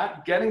something,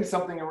 not getting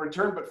something in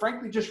return, but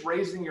frankly, just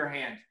raising your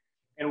hand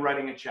and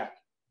writing a check.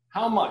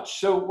 How much?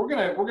 So we're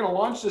gonna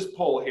launch this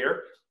poll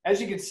here.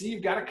 as you can see,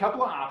 you've got a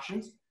couple of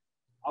options.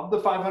 Of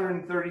the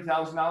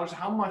 $530,000,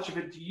 how much of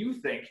it do you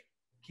think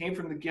came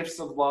from the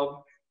Gifts of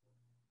Love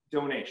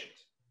donations?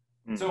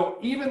 Mm-hmm. So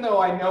even though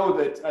I know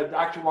that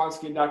Dr.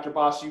 Wonski and Dr.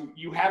 Boss,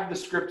 you have the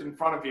script in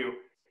front of you,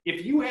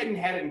 if you hadn't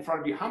had it in front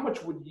of you, how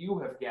much would you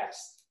have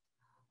guessed?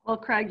 Well,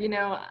 Craig, you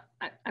know,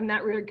 I'm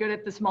not really good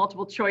at this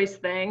multiple choice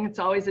thing. It's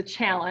always a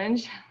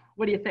challenge.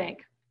 What do you think?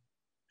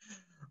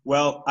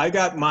 Well, I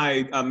got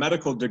my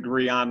medical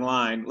degree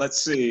online. Let's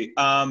see.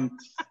 And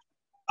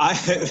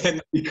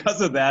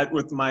because of that,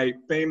 with my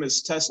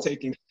famous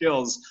test-taking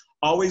skills,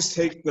 always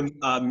take the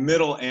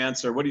middle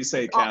answer. What do you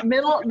say, Cathy?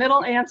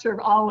 Middle answer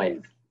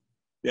always.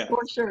 Yeah,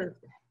 for sure.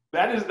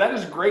 That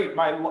is great.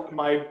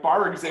 My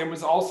bar exam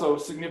was also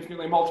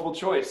significantly multiple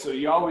choice, so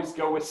you always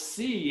go with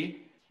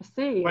C.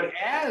 C. But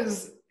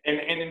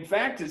and in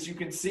fact, as you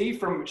can see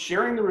from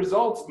sharing the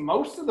results,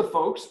 most of the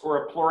folks,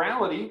 or a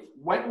plurality,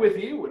 went with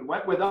you and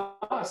went with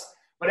us.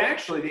 But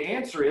actually, the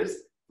answer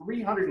is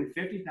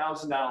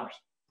 $350,000.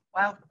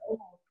 Wow.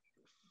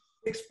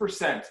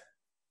 6%.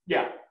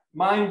 Yeah,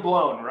 mind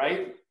blown,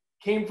 right?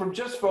 Came from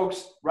just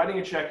folks writing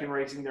a check and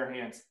raising their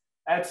hands.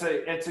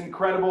 It's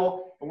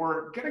incredible. And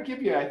we're going to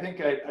give you, I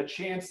think, a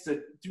chance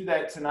to do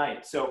that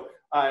tonight. So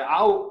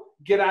I'll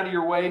get out of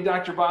your way,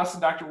 Dr. Voss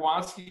and Dr.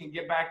 Wonski, and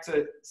get back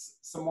to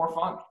some more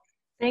fun.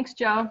 Thanks,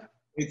 Joe.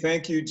 Hey,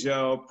 thank you,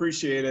 Joe.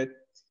 Appreciate it.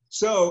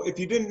 So if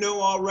you didn't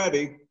know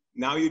already,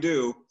 now you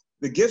do.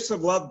 The Gifts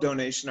of Love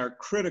donation are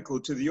critical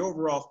to the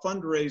overall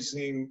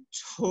fundraising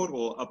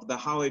total of the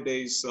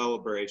holidays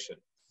celebration.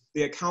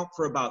 They account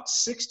for about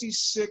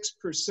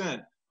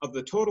 66% of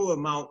the total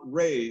amount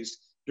raised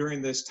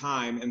during this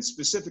time, and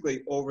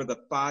specifically over the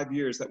 5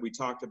 years that we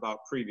talked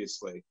about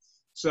previously.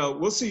 So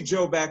we'll see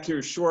Joe back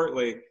here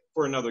shortly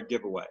for another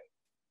giveaway.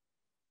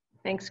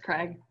 Thanks,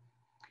 Craig.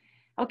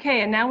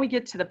 Okay, and now we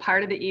get to the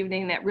part of the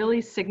evening that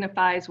really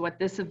signifies what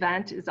this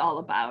event is all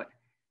about.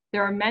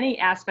 There are many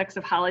aspects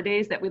of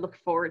holidays that we look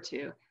forward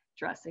to: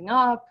 dressing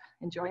up,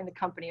 enjoying the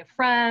company of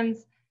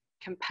friends,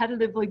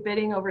 competitively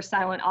bidding over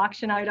silent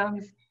auction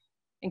items,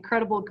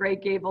 incredible Grey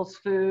Gables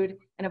food,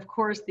 and of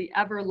course the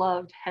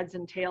ever-loved heads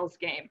and tails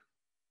game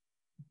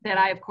that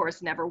I, of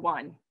course, never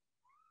won.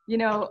 You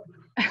know,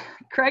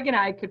 Craig and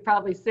I could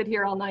probably sit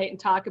here all night and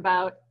talk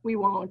about, we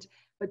won't,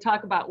 but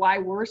talk about why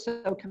we're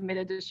so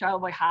committed to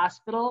Charlevoix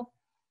Hospital.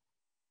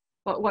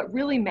 But what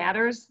really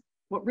matters,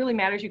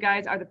 you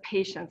guys, are the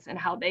patients and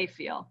how they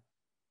feel.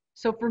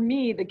 So for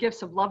me, the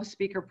Gifts of Love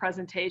speaker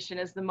presentation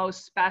is the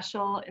most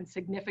special and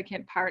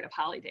significant part of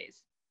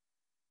holidays.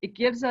 It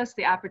gives us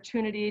the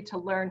opportunity to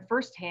learn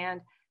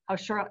firsthand how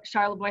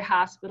Charlevoix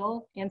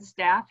Hospital and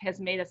staff has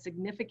made a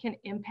significant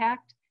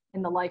impact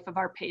in the life of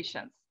our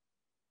patients.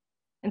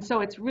 And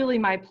so it's really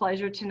my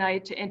pleasure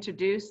tonight to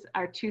introduce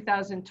our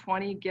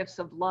 2020 Gifts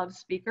of Love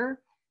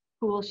speaker,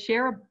 who will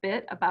share a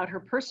bit about her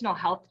personal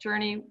health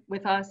journey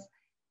with us,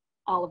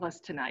 all of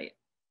us tonight.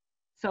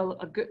 So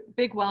a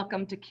big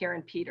welcome to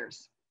Karen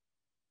Peters.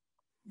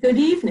 Good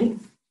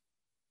evening.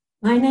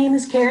 My name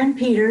is Karen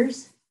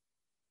Peters.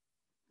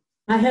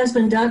 My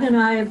husband Doug and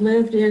I have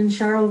lived in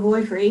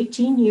Charlevoix for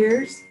 18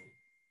 years,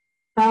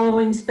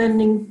 following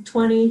spending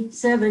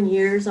 27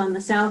 years on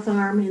the South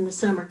Arm in the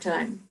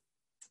summertime.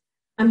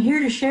 I'm here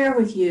to share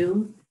with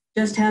you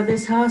just how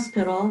this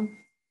hospital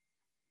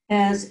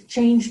has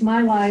changed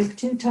my life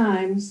 2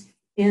 times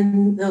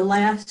in the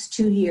last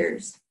 2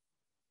 years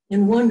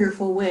in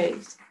wonderful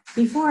ways.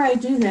 Before I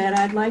do that,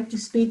 I'd like to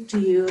speak to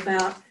you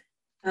about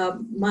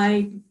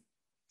my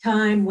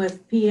time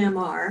with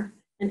PMR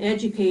and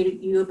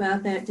educate you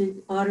about that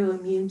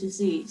autoimmune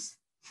disease.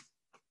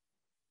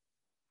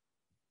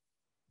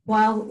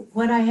 While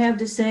what I have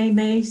to say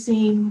may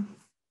seem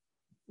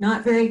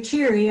not very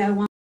cheery, I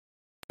want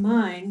to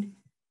remind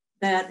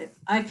that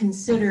I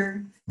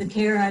consider the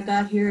care I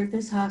got here at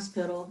this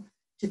hospital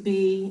to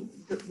be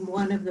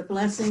one of the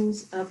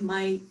blessings of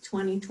my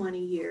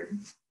 2020 year.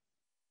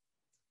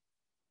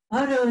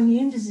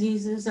 Autoimmune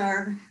diseases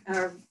are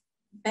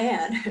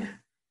bad.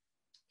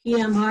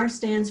 PMR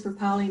stands for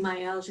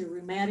polymyalgia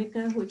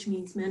rheumatica, which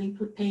means many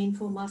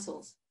painful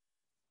muscles.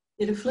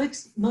 It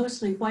afflicts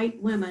mostly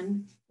white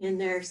women in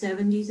their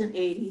 70s and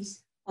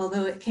 80s,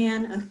 although it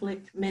can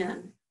afflict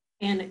men,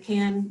 and it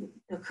can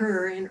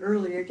occur in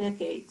earlier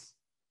decades.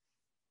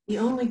 The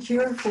only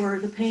cure for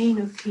the pain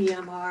of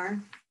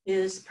PMR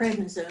is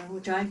prednisone,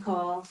 which I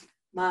call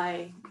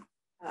my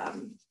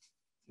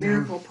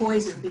miracle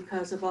poison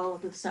because of all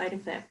of the side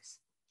effects.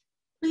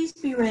 Please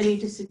be ready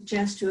to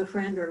suggest to a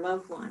friend or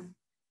loved one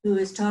who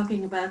is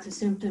talking about the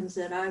symptoms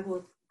that I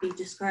will be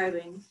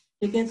describing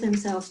to get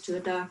themselves to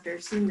a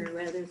doctor sooner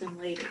rather than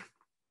later.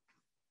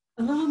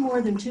 A little more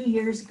than 2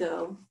 years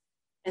ago,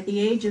 at the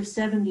age of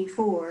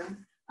 74,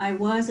 I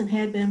was and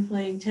had been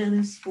playing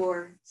tennis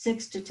for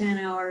 6 to 10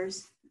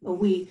 hours a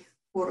week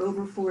for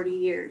over 40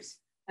 years.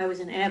 I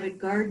was an avid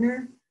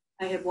gardener.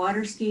 I had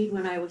water skied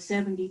when I was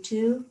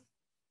 72,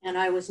 and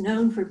I was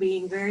known for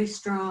being very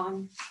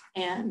strong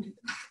and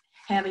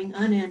having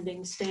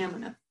unending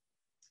stamina.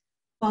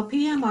 While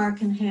PMR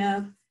can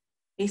have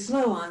a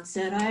slow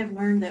onset. I have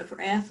learned that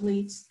for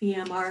athletes,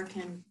 PMR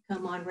can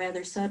come on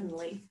rather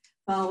suddenly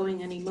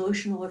following an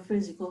emotional or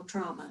physical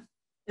trauma.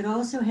 It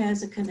also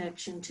has a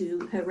connection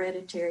to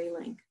hereditary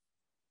link.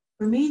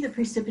 For me, the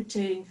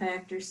precipitating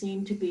factor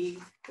seemed to be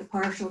the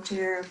partial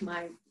tear of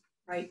my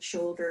right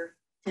shoulder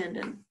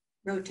tendon,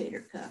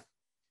 rotator cuff.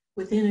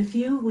 Within a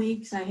few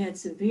weeks, I had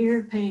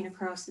severe pain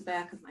across the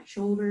back of my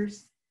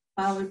shoulders,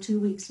 followed 2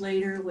 weeks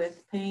later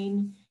with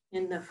pain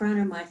in the front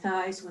of my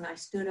thighs when I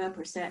stood up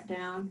or sat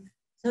down,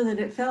 so that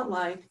it felt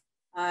like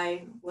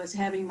I was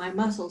having my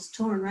muscles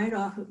torn right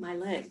off of my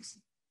legs.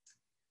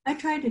 I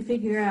tried to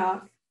figure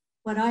out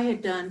what I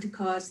had done to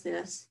cause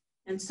this,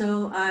 and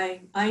so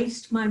I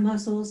iced my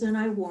muscles and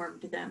I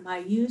warmed them. I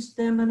used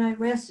them and I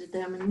rested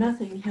them, and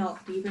nothing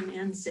helped, even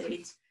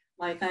NSAIDs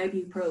like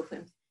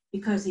ibuprofen,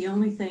 because the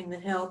only thing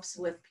that helps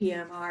with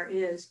PMR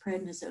is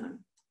prednisone.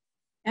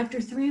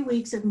 After 3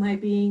 weeks of my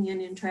being in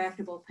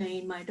intractable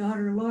pain, my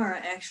daughter Laura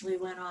actually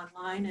went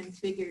online and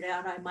figured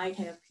out I might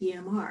have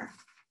PMR.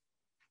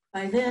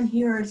 By then,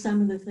 here are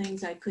some of the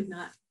things I could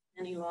not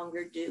any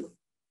longer do.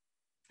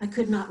 I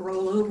could not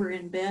roll over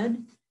in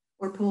bed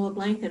or pull a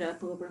blanket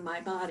up over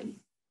my body.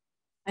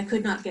 I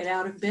could not get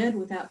out of bed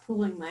without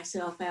pulling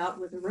myself out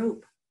with a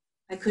rope.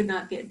 I could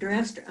not get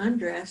dressed or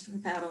undressed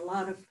without a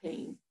lot of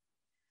pain.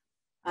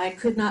 I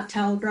could not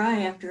towel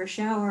dry after a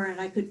shower,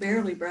 and I could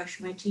barely brush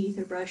my teeth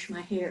or brush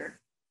my hair.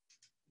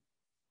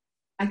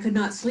 I could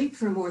not sleep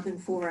for more than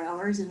 4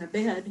 hours in a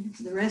bed.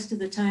 The rest of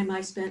the time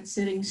I spent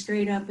sitting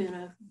straight up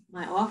in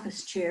my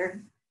office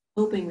chair,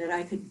 hoping that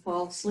I could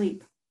fall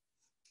asleep.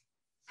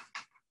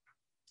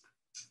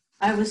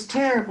 I was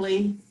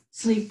terribly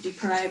sleep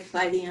deprived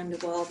by the end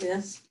of all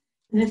this.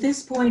 And at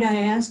this point, I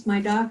asked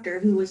my doctor,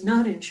 who was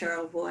not in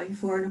Charlevoix,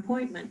 for an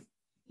appointment.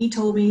 He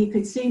told me he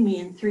could see me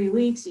in 3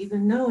 weeks,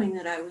 even knowing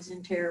that I was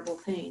in terrible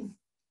pain.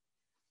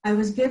 I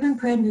was given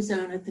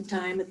prednisone at the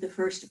time at the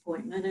first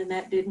appointment, and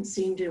that didn't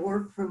seem to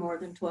work for more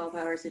than 12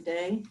 hours a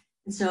day.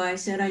 And so I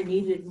said I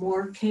needed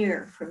more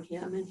care from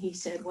him. And he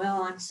said,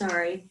 well, I'm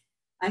sorry,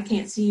 I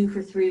can't see you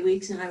for 3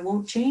 weeks, and I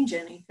won't change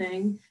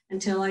anything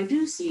until I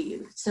do see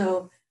you.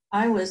 So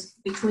I was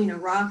between a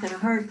rock and a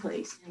hard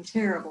place in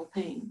terrible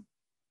pain.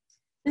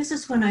 This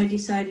is when I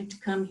decided to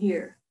come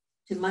here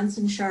to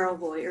Munson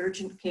Charlevoix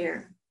Urgent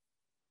Care.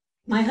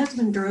 My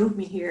husband drove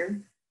me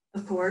here,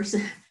 of course,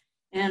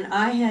 and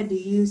I had to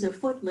use a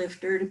foot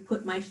lifter to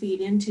put my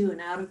feet into and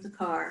out of the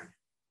car.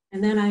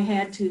 And then I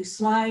had to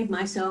slide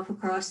myself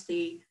across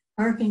the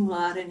parking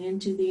lot and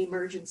into the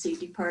emergency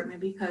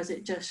department because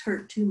it just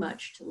hurt too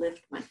much to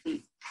lift my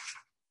feet.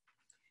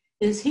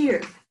 It is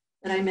here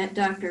that I met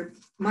Dr.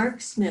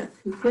 Mark Smith,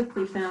 who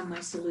quickly found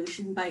my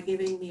solution by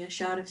giving me a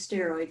shot of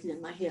steroids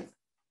in my hip.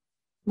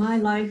 My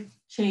life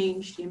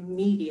changed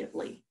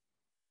immediately,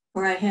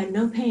 for I had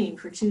no pain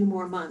for 2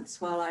 more months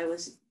while I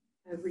was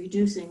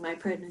reducing my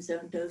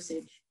prednisone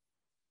dosage.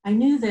 I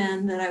knew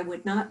then that I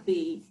would not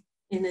be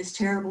in this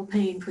terrible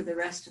pain for the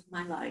rest of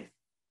my life,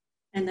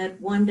 and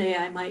that one day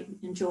I might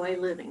enjoy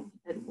living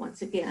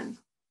once again.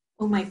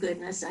 Oh my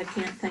goodness, I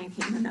can't thank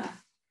him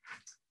enough.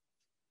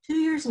 2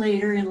 years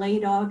later, in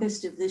late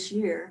August of this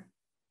year,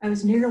 I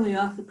was nearly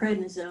off the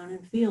prednisone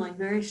and feeling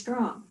very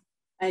strong.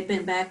 I had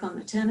been back on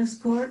the tennis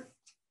court,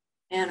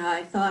 and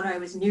I thought I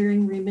was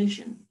nearing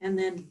remission. And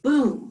then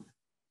boom,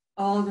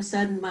 all of a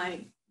sudden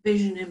my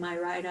vision in my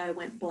right eye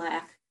went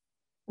black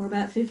for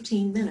about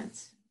 15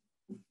 minutes.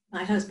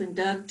 My husband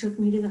Doug took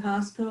me to the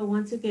hospital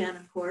once again,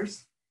 of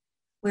course,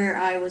 where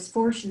I was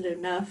fortunate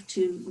enough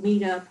to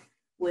meet up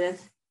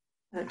with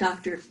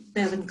Dr.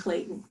 Bevan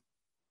Clayton.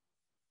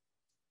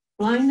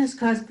 Blindness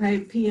caused by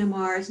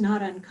PMR is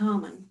not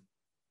uncommon,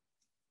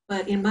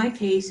 but in my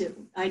case,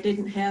 I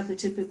didn't have the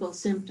typical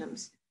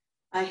symptoms.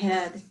 I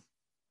had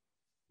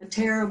a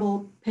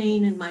terrible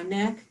pain in my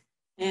neck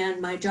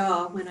and my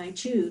jaw when I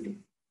chewed.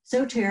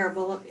 So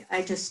terrible,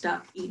 I just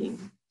stopped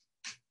eating.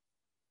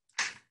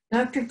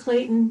 Dr.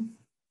 Clayton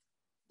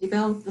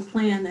developed the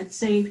plan that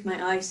saved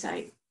my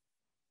eyesight,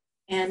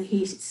 and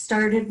he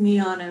started me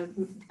on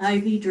an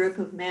IV drip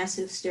of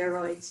massive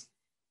steroids.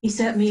 He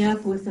set me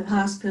up with the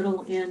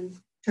hospital in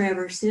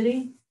Traverse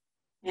City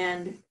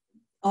and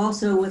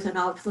also with an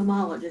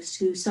ophthalmologist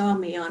who saw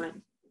me on a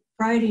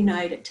Friday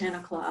night at 10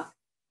 o'clock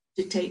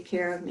to take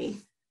care of me.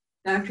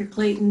 Dr.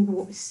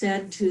 Clayton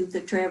said to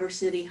the Traverse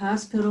City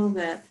Hospital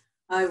that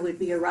I would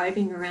be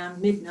arriving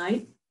around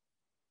midnight,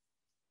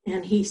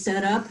 and he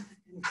set up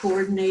and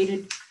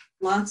coordinated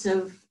lots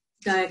of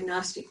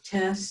diagnostic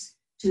tests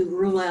to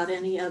rule out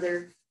any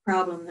other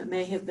problem that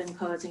may have been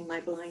causing my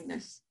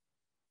blindness.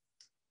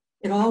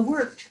 It all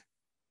worked.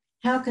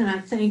 How can I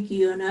thank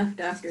you enough,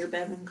 Dr.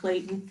 Bevan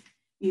Clayton?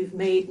 You've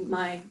made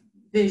my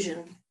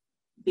vision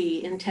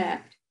be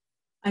intact.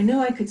 I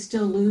know I could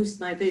still lose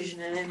my vision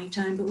at any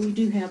time, but we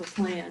do have a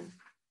plan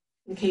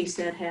in case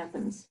that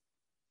happens.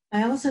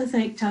 I also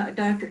thank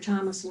Dr.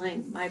 Thomas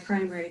Ling, my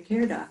primary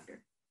care doctor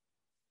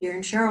here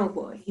in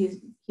Charlevoix. He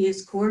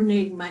is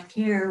coordinating my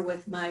care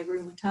with my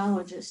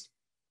rheumatologist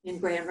in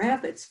Grand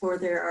Rapids, for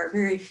there are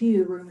very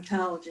few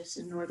rheumatologists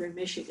in northern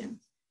Michigan.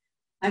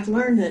 I've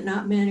learned that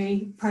not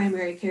many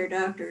primary care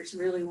doctors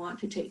really want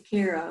to take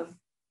care of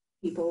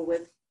people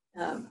with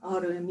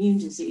autoimmune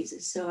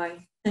diseases. So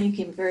I thank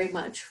him very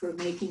much for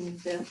making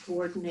the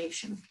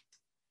coordination.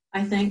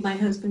 I thank my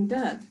husband,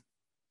 Doug,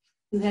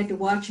 who had to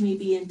watch me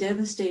be in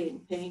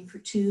devastating pain for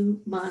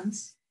 2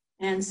 months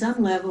and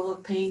some level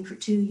of pain for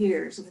 2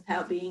 years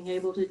without being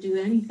able to do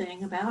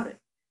anything about it.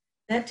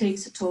 That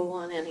takes a toll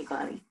on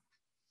anybody.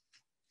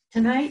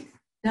 Tonight,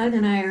 Doug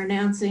and I are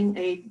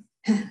announcing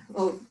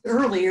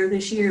earlier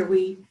this year,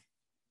 we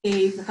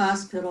gave the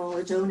hospital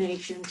a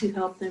donation to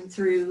help them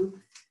through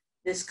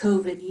this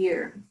COVID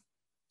year.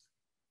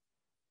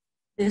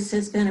 This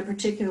has been a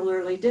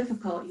particularly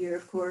difficult year,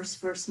 of course,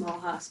 for small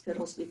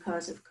hospitals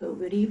because of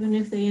COVID, even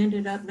if they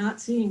ended up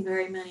not seeing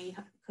very many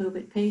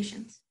COVID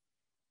patients.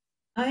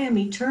 I am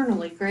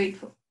eternally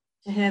grateful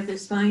to have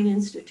this fine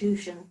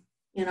institution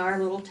in our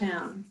little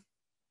town.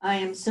 I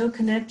am so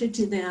connected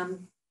to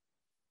them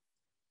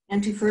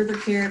and to further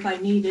care if I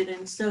need it,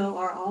 and so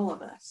are all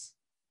of us.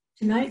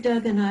 Tonight,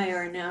 Doug and I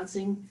are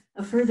announcing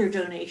a further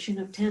donation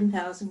of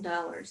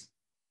 $10,000.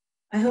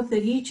 I hope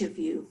that each of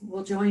you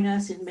will join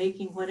us in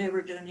making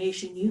whatever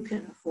donation you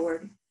can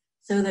afford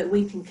so that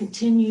we can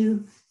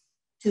continue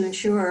to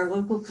ensure our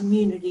local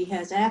community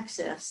has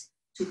access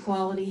to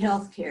quality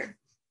health care.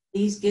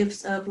 These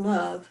gifts of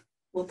love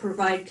will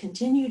provide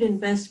continued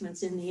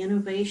investments in the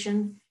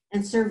innovation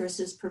and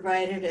services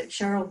provided at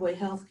Charlevoix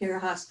Healthcare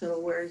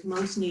Hospital where it's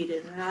most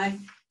needed. And I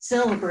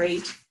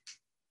celebrate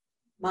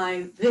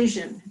my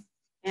vision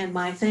and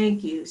my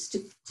thank yous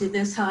to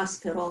this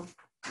hospital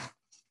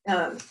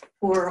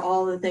for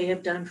all that they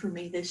have done for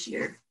me this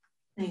year.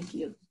 Thank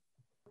you.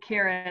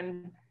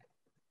 Karen,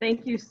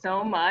 thank you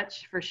so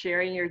much for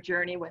sharing your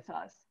journey with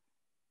us.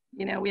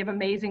 You know, we have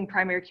amazing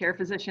primary care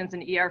physicians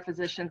and ER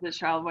physicians at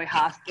Charlevoix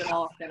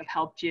Hospital that have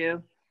helped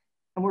you.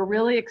 And we're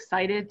really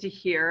excited to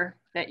hear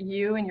that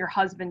you and your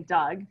husband,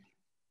 Doug,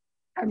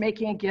 are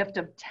making a gift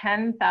of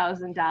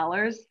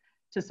 $10,000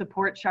 to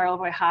support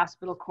Charlevoix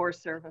Hospital core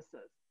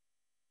services.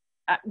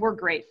 We're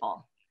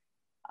grateful.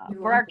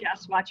 For our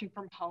guests watching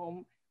from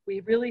home,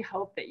 we really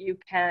hope that you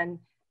can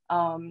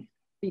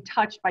be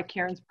touched by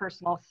Karen's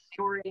personal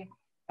story.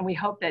 And we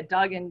hope that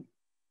Doug and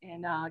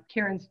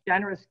Karen's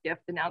generous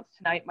gift announced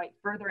tonight might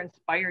further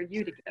inspire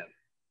you to give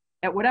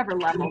at whatever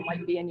level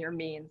might be in your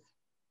means.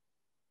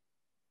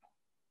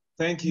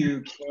 Thank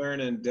you,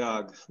 Karen and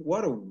Doug.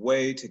 What a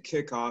way to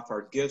kick off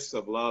our Gifts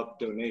of Love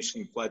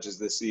donation pledges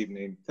this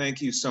evening.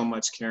 Thank you so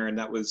much, Karen.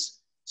 That was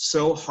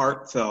so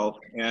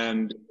heartfelt,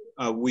 and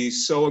we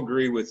so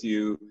agree with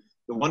you.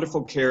 The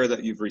wonderful care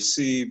that you've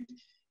received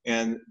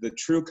and the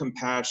true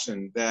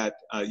compassion that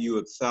you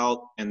have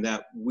felt and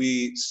that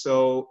we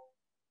so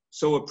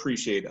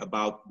appreciate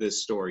about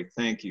this story.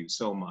 Thank you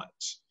so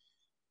much.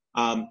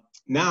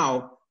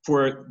 Now,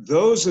 for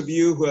those of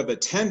you who have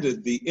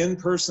attended the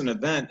in-person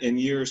event in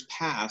years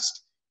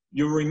past,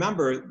 you'll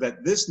remember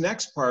that this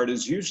next part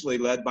is usually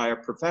led by a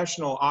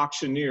professional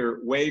auctioneer,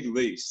 Wade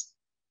Lease.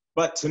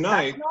 But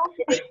tonight,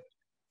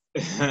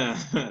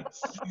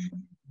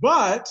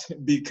 but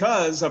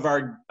because of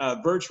our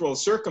virtual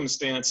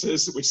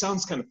circumstances, which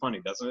sounds kind of funny,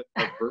 doesn't it?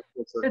 Like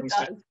virtual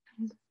circumstances.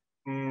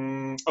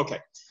 Okay,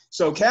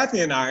 so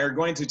Cathy and I are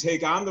going to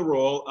take on the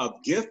role of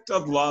Gift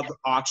of Love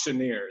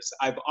auctioneers.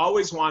 I've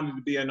always wanted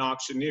to be an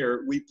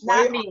auctioneer. We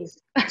play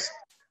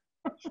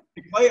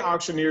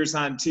auctioneers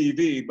on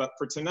TV, but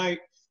for tonight,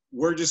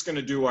 we're just going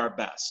to do our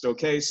best,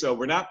 okay? So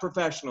we're not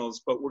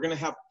professionals, but we're going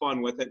to have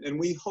fun with it, and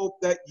we hope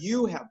that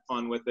you have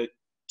fun with it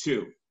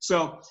too.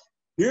 So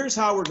here's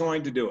how we're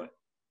going to do it.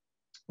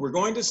 We're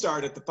going to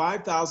start at the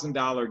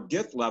 $5,000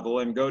 gift level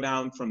and go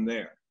down from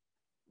there.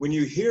 When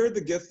you hear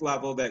the gift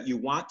level that you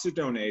want to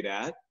donate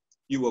at,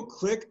 you will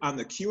click on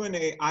the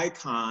Q&A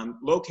icon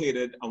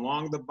located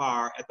along the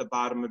bar at the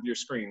bottom of your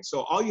screen.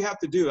 So all you have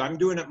to do, I'm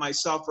doing it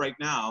myself right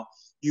now,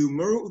 you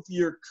move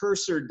your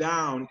cursor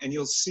down and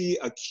you'll see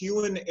a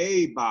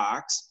Q&A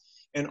box,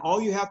 and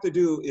all you have to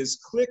do is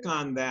click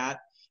on that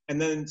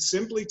and then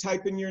simply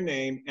type in your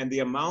name and the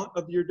amount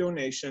of your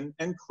donation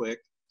and click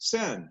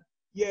send.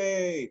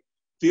 Yay!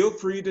 Feel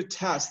free to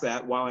test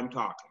that while I'm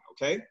talking,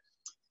 okay?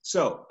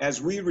 So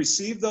as we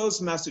receive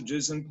those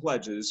messages and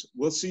pledges,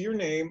 we'll see your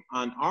name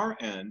on our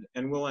end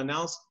and we'll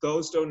announce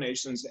those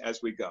donations as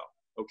we go,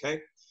 okay?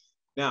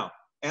 Now,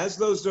 as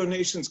those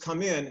donations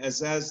come in,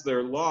 as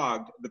they're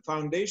logged, the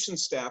foundation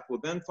staff will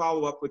then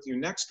follow up with you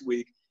next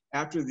week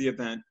after the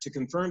event to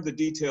confirm the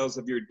details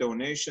of your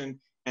donation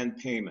and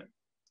payment.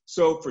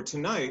 So for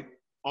tonight,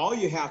 all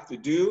you have to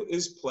do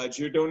is pledge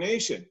your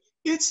donation.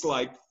 It's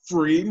like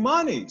free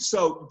money.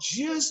 So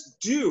just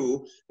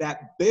do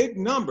that big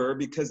number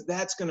because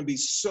that's going to be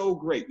so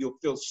great. You'll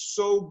feel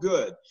so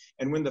good.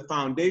 And when the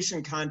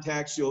foundation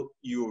contacts you,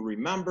 you'll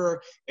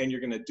remember and you're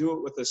going to do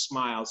it with a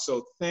smile.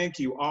 So thank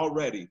you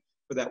already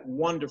for that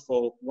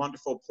wonderful,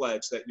 wonderful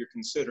pledge that you're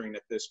considering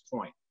at this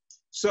point.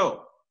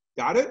 So,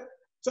 got it?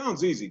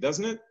 Sounds easy,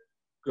 doesn't it?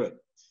 Good.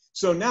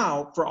 So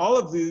now, for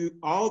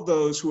all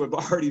those who have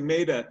already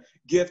made a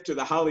gift to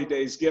the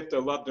Holidays Gift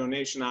of Love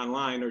donation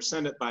online or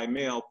send it by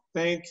mail,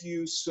 thank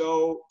you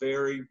so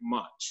very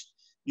much.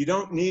 You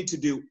don't need to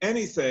do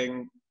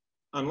anything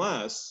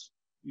unless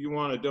you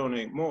want to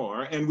donate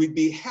more, and we'd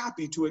be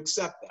happy to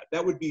accept that.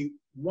 That would be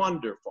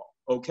wonderful,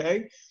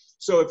 okay?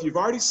 So if you've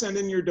already sent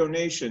in your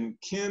donation,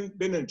 Kim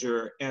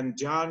Binninger and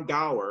John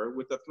Gower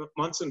with the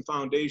Munson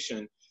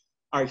Foundation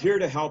are here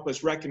to help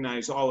us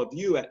recognize all of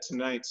you at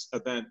tonight's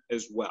event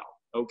as well,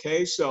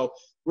 okay? So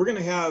we're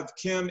gonna have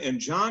Kim and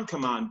John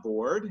come on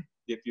board,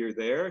 if you're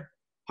there.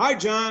 Hi,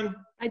 John.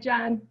 Hi,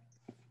 John.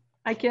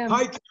 Hi, Kim.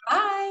 Hi, Kim.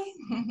 Hi.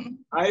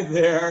 Hi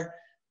there.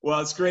 Well,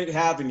 it's great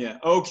having you.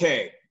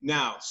 Okay,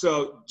 now,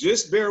 so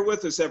just bear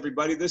with us,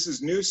 everybody. This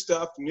is new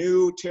stuff,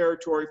 new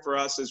territory for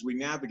us as we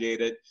navigate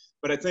it,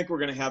 but I think we're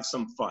gonna have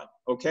some fun,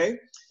 okay?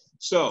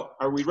 So,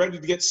 are we ready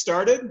to get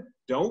started?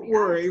 Don't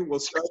worry, we'll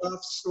start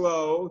off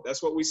slow.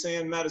 That's what we say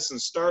in medicine,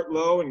 start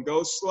low and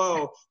go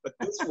slow. But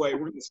this way,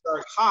 we're gonna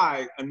start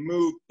high and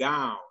move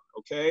down,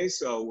 okay?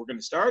 So we're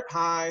gonna start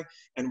high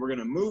and we're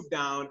gonna move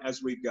down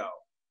as we go.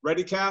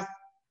 Ready, Kath?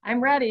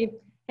 I'm ready.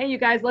 Hey, you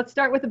guys, let's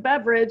start with a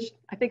beverage.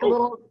 I think a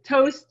little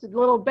toast, a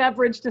little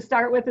beverage to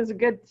start with is a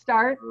good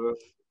start.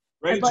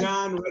 Ready,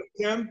 John? Ready,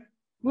 Kim?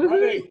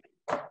 Woohoo!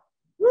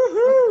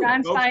 Woohoo!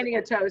 John's finding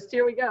a toast.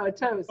 Here we go, a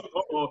toast.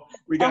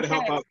 We got to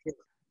help out.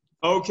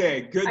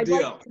 Okay, good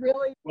deal.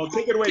 Really, well,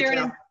 take it away,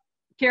 Kath.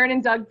 Karen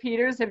and Doug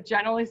Peters have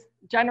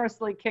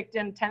generously kicked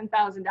in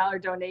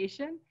 $10,000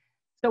 donation.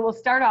 So we'll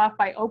start off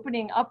by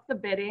opening up the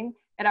bidding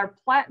at our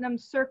Platinum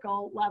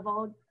Circle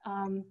level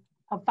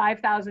of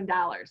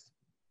 $5,000.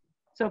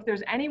 So if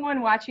there's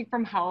anyone watching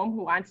from home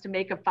who wants to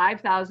make a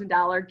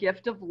 $5,000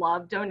 gift of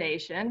love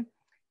donation,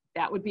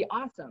 that would be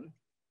awesome.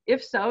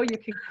 If so, you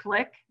can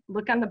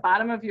look on the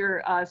bottom of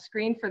your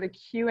screen for the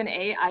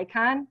Q&A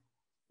icon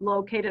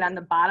located on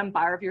the bottom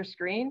bar of your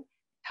screen.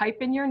 Type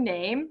in your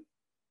name,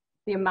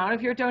 the amount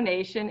of your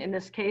donation, in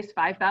this case,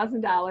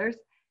 $5,000,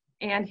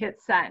 and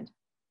hit send.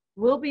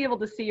 We'll be able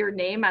to see your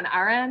name on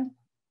our end.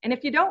 And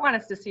if you don't want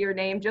us to see your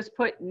name, just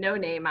put no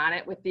name on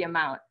it with the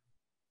amount.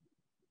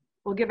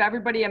 We'll give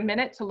everybody a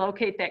minute to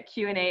locate that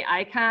Q&A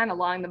icon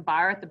along the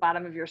bar at the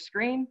bottom of your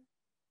screen.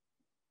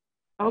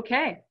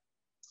 Okay.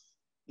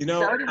 You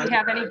know, so, do we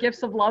have any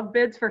gifts of love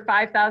bids for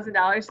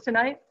 $5,000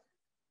 tonight?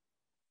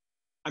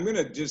 I'm going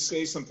to just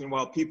say something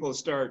while people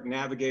start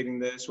navigating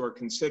this or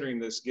considering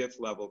this gift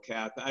level,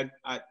 Kath.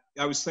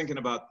 I was thinking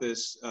about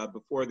this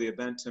before the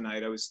event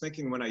tonight. I was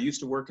thinking when I used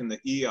to work in the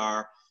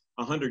ER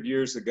 100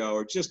 years ago,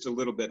 or just a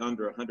little bit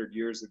under 100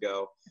 years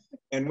ago,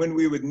 and when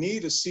we would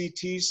need a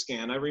CT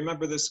scan, I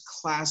remember this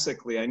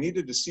classically. I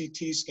needed a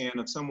CT scan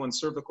of someone's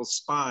cervical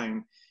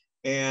spine,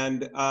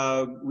 and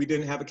we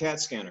didn't have a CAT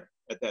scanner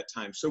at that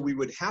time. So we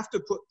would have to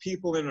put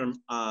people in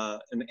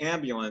an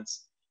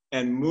ambulance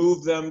and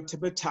move them to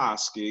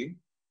Petoskey.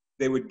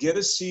 They would get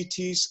a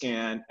CT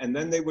scan, and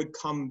then they would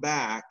come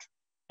back,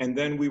 and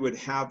then we would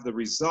have the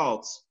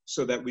results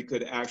so that we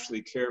could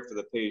actually care for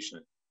the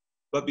patient.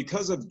 But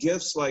because of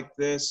gifts like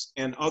this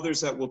and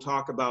others that we'll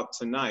talk about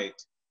tonight,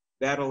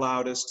 that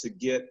allowed us to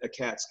get a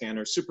CAT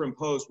scanner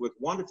superimposed with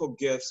wonderful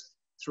gifts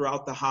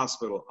throughout the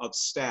hospital of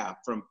staff,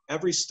 from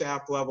every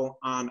staff level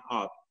on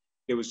up.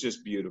 It was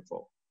just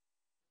beautiful.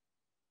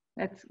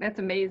 That's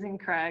amazing,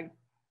 Craig.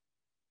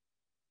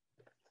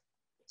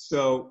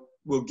 So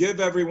we'll give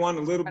everyone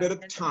a little bit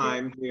of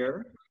time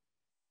here.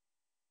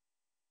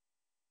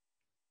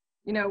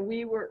 You know,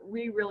 we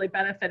really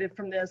benefited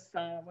from this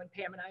when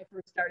Pam and I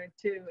first started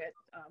too at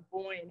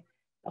Boyne.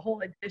 The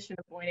whole addition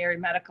of Boyne Area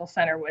Medical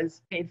Center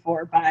was paid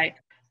for by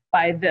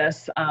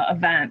this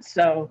event.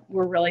 So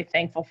we're really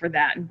thankful for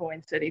that in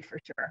Boyne City for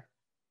sure.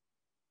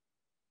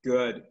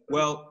 Good.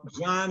 Well,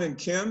 John and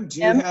Kim,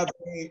 do you have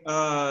any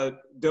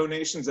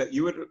donations that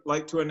you would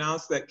like to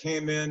announce that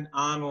came in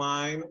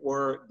online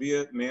or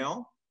via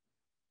mail?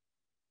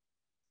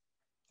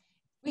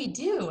 We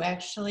do,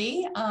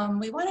 actually.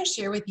 We want to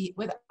share with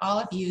all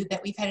of you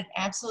that we've had an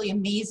absolutely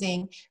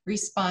amazing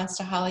response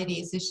to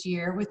holidays this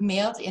year with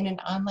mailed in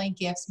and online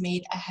gifts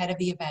made ahead of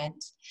the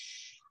event.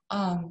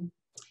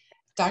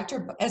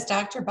 As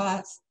Dr.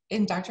 Boss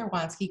and Dr.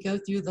 Wonski go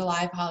through the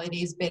live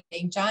holidays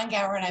bidding, John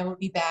Gower and I will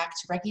be back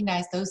to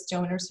recognize those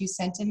donors who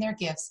sent in their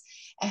gifts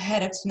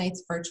ahead of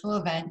tonight's virtual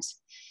event.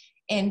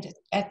 And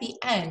at the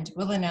end,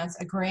 we'll announce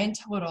a grand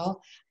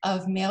total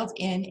of mailed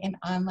in and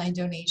online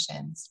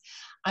donations.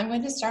 I'm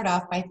going to start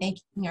off by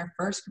thanking our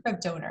first group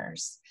of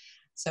donors.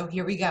 So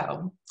here we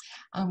go.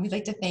 We'd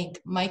like to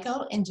thank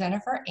Michael and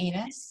Jennifer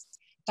Anus,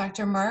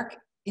 Dr. Mark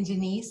and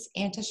Denise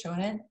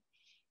Antishonen,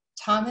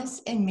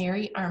 Thomas and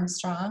Mary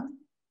Armstrong,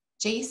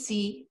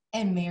 JC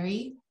and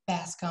Mary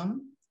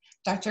Bascom,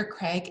 Dr.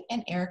 Craig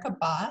and Erica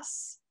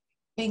Boss,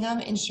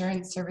 Bingham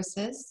Insurance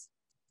Services,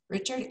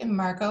 Richard and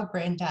Margot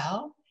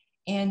Brandell,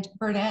 and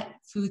Burnett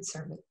Foods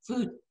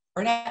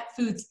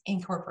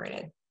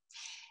Incorporated.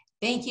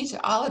 Thank you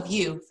to all of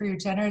you for your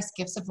generous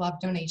gifts of love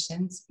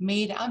donations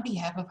made on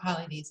behalf of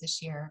holidays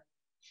this year.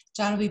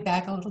 John will be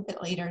back a little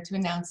bit later to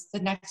announce the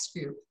next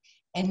group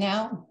And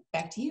now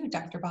back to you,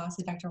 Dr. Boss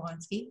and Dr.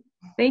 Wonski.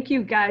 Thank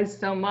you guys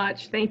so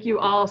much. Thank you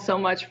all so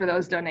much for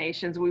those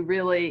donations. We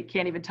really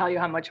can't even tell you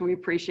how much we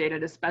appreciate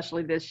it,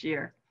 especially this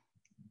year.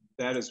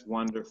 That is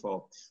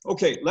wonderful.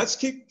 Okay, let's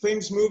keep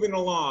things moving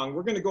along.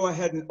 We're going to go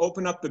ahead and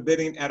open up the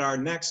bidding at our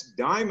next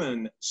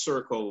Diamond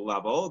Circle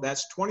level.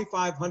 That's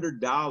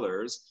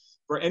 $2,500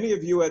 for any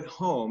of you at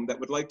home that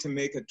would like to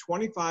make a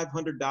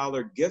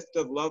 $2,500 gift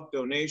of love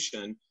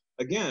donation.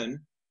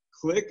 Again,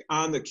 click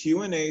on the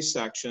Q&A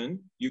section.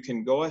 You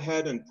can go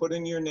ahead and put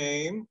in your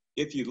name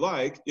if you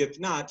like. If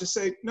not, just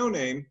say no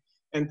name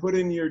and put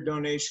in your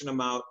donation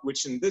amount,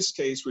 which in this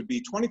case would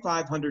be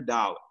 $2,500.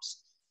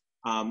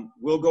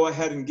 We'll go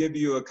ahead and give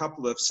you a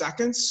couple of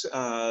seconds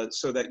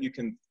so that you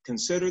can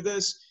consider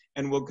this,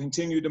 and we'll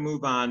continue to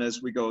move on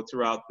as we go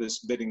throughout this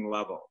bidding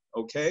level,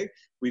 okay?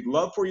 We'd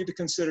love for you to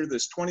consider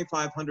this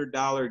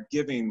 $2,500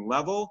 giving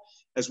level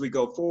as we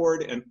go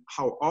forward, and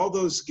how all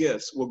those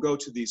gifts will go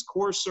to these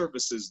core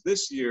services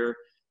this year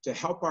to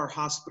help our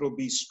hospital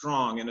be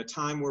strong in a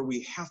time where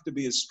we have to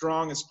be as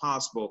strong as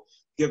possible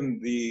given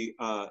the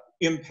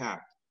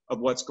impact of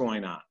what's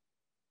going on.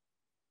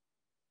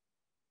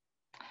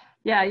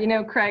 Yeah, you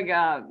know, Craig,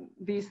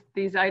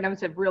 these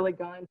items have really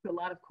gone to a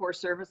lot of core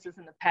services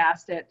in the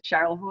past at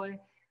Charlevoix.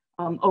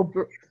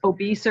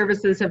 OB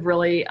services have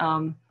really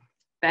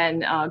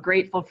been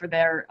grateful for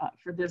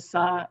this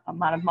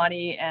amount of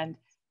money, and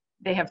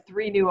they have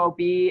 3 new OB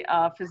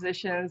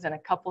physicians and a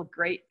couple of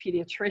great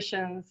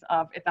pediatricians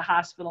at the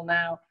hospital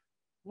now.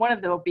 One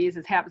of the OBs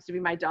happens to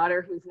be my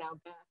daughter, who's now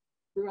back,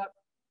 grew up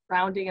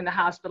rounding in the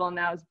hospital, and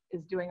now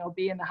is doing OB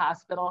in the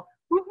hospital.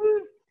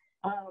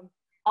 Woohoo!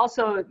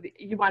 Also,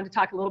 you wanted to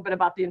talk a little bit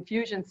about the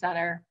infusion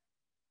center,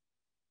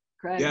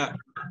 Craig. Yeah,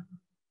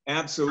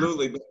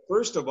 absolutely. But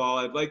first of all,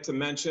 I'd like to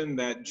mention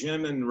that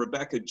Jim and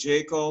Rebecca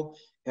Jekyll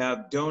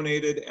have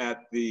donated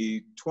at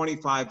the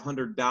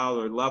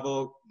 $2,500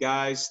 level.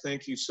 Guys,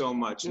 thank you so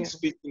much. And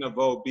speaking of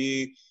OB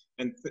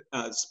and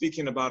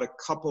speaking about a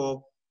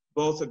couple,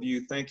 both of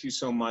you, thank you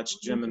so much,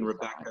 Jim and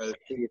Rebecca,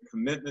 for your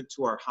commitment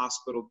to our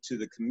hospital, to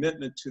the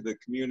commitment to the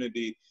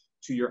community,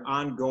 to your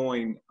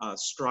ongoing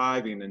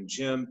striving. And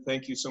Jim,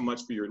 thank you so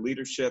much for your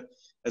leadership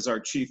as our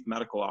Chief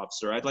Medical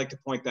Officer. I'd like to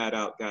point that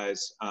out,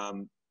 guys.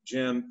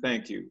 Jim,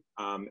 thank you.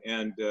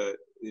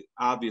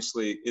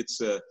 Obviously,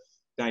 it's a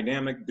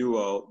dynamic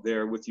duo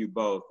there with you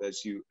both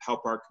as you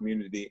help our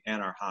community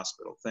and our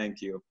hospital.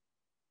 Thank you.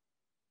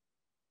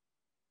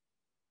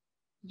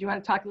 Do you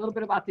want to talk a little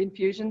bit about the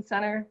infusion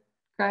center,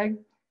 Craig?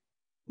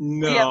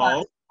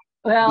 No.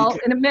 Well,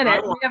 in a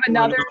minute, we have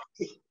another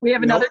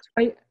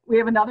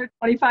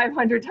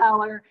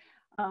 $2,500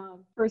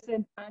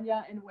 person,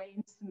 Tanya and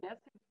Wayne Smith,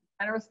 who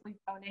generously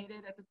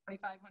donated at the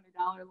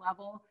 $2,500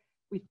 level.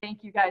 We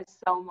thank you guys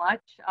so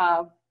much.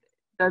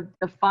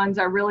 The funds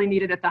are really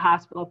needed at the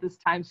hospital at this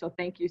time, so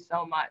thank you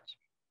so much.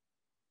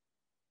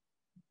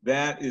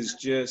 That is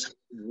just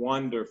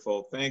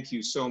wonderful. Thank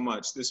you so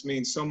much. This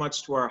means so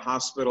much to our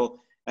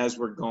hospital as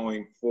we're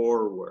going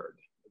forward.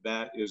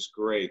 That is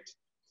great.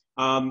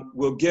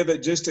 We'll give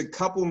it just a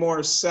couple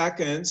more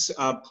seconds.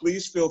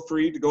 Please feel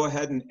free to go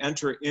ahead and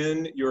enter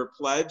in your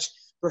pledge.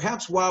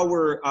 Perhaps while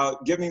we're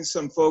giving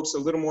some folks a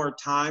little more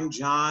time,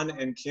 John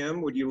and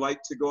Kim, would you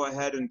like to go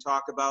ahead and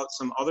talk about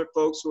some other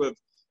folks who have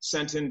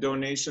sent in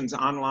donations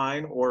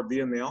online or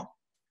via mail?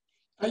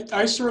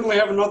 I certainly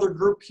have another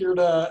group here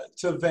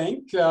to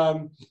thank.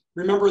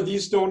 Remember,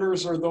 these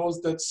donors are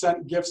those that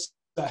sent gifts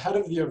ahead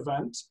of the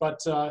event, but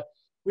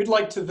we'd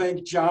like to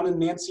thank John and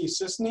Nancy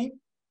Sisney,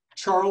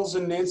 Charles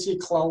and Nancy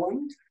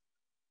Cleland,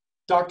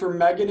 Dr.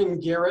 Megan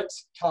and Garrett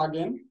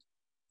Coggin,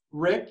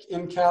 Rick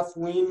and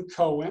Kathleen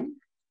Cohen,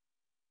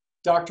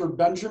 Dr.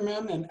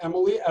 Benjamin and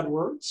Emily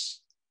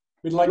Edwards.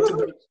 We'd like to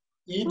thank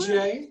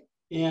EJ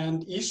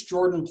and East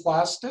Jordan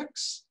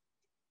Plastics,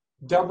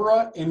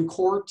 Deborah and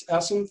Court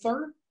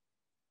Essenther,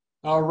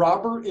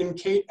 Robert and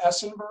Kate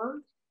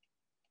Essenberg.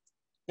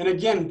 And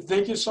again,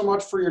 thank you so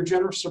much for your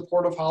generous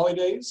support of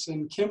Holidays.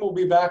 And Kim will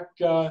be back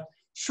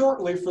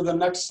shortly for the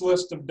next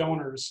list of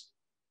donors.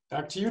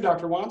 Back to you,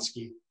 Dr.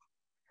 Wonski.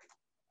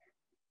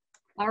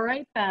 All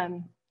right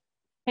then.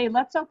 Hey,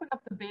 let's open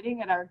up the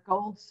bidding at our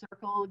Gold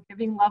Circle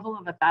giving level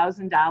of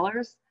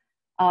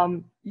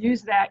 $1,000.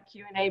 Use that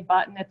Q&A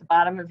button at the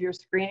bottom of your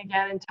screen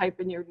again and type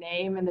in your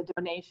name and the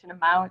donation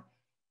amount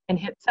and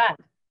hit send.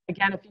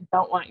 Again, if you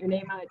don't want your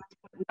name on it, just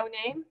put no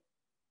name.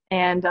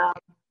 And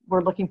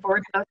we're looking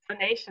forward to those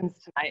donations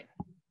tonight.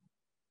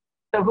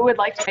 So who would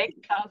like to make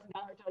a $1,000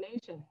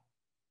 donation?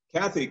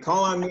 Cathy,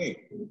 call on me.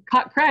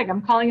 Craig,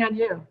 I'm calling on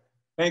you.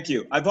 Thank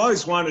you. I've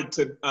always wanted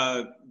to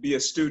be a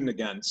student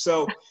again.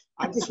 So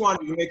I just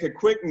wanted to make a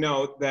quick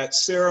note that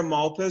Sarah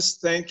Malpas,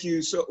 thank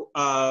you. So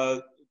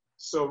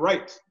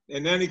right,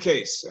 in any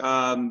case,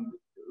 right,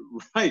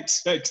 I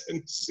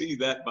didn't see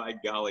that, by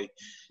golly.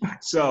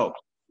 So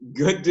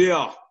good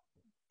deal,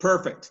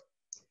 perfect.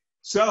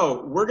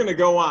 So we're gonna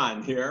go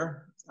on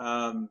here.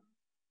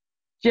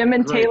 Jim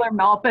and great. Taylor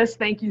Malpas,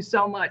 thank you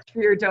so much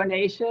for your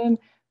donation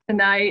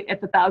tonight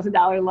at the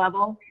 $1,000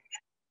 level.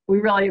 We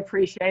really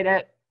appreciate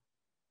it.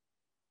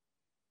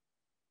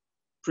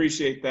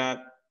 Appreciate that.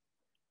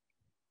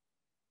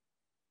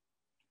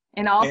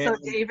 And also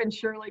Dave and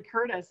Shirley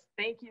Curtis,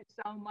 thank you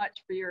so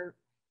much for your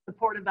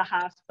support of the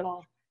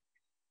hospital.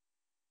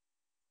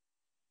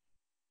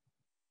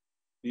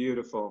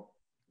 Beautiful.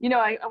 You know,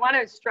 I want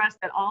to stress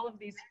that all of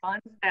these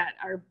funds that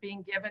are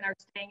being given are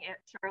staying at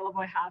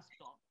Charlevoix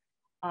Hospital.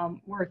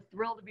 We're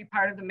thrilled to be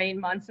part of the main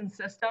Munson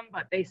system,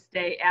 but they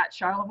stay at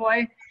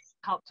Charlevoix,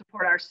 help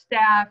support our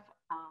staff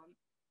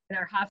and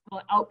our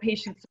hospital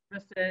outpatient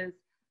services.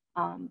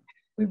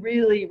 We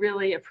really,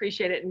 really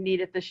appreciate it and need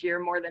it this year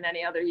more than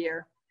any other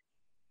year.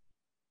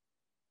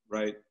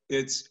 Right.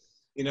 It's,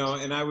 you know,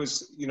 and I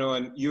was, you know,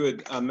 and you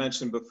had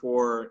mentioned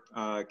before,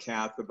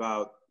 Kath,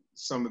 about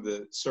some of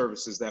the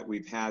services that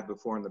we've had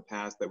before in the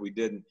past that we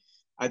didn't.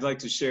 I'd like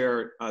to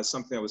share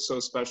something that was so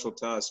special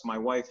to us. My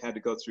wife had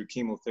to go through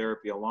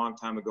chemotherapy a long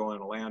time ago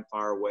in a land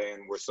far away,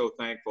 and we're so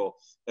thankful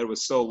that it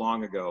was so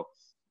long ago.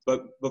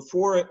 But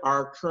before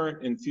our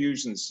current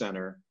infusion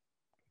center,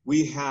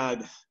 we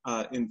had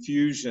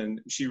infusion.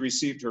 She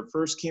received her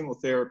first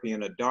chemotherapy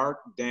in a dark,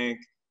 dank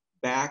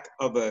back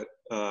of a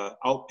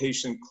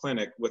outpatient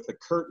clinic with a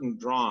curtain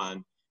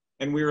drawn.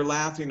 And we were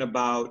laughing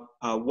about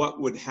what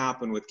would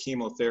happen with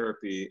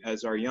chemotherapy,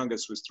 as our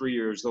youngest was 3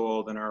 years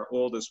old and our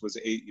oldest was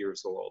 8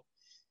 years old.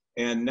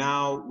 And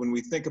now when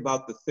we think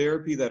about the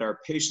therapy that our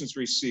patients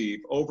receive,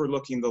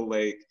 overlooking the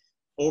lake,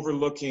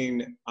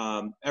 overlooking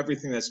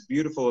everything that's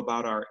beautiful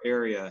about our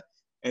area,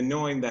 and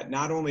knowing that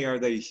not only are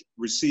they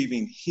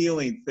receiving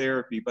healing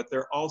therapy, but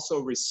they're also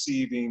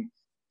receiving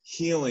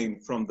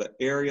healing from the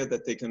area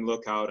that they can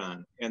look out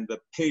on. And the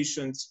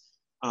patients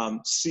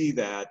see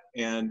that,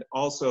 and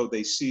also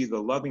they see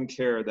the loving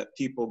care that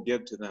people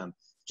give to them,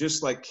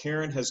 just like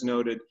Karen has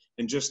noted,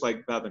 and just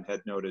like Bevan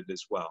had noted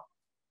as well.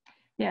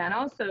 Yeah, and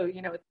also,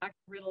 you know, with Dr.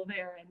 Riddle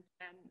there and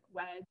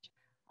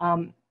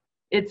Wedge,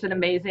 it's an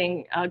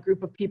amazing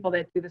group of people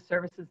that do the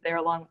services there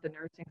along with the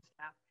nursing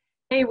staff.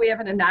 Hey, we have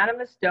an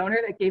anonymous donor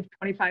that gave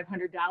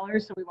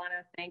 $2,500, so we want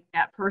to thank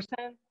that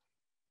person.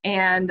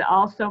 And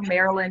also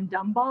Marilyn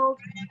Dumbald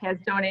has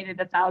donated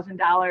 $1,000,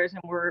 and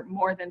we're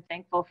more than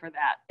thankful for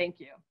that. Thank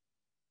you.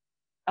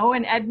 Oh,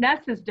 and Ed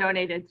Ness has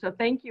donated. So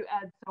thank you,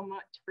 Ed, so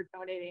much for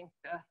donating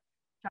to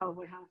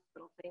Charlevoix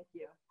Hospital. Thank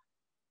you.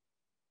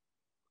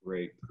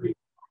 Great.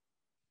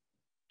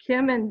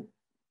 Kim and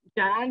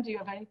John, do you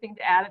have anything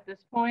to add at this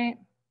point?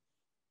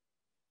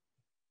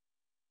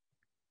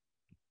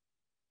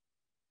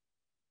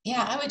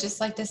 Yeah, I would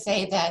just like to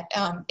say that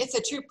it's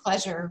a true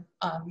pleasure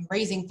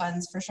raising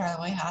funds for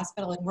Charlevoix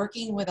Hospital and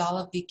working with all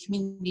of the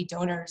community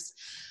donors,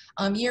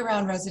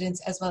 year-round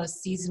residents, as well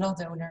as seasonal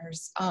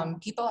donors.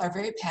 People are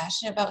very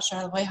passionate about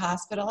Charlevoix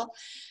Hospital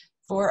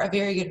for a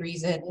very good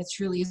reason. It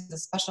truly is a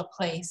special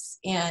place.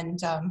 And,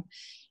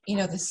 you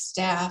know, the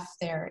staff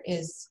there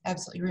is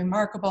absolutely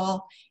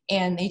remarkable,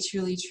 and they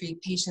truly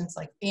treat patients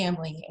like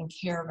family and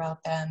care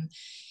about them.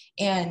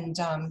 And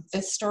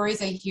the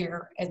stories I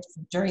hear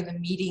during the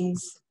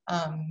meetings,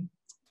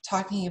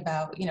 talking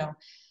about,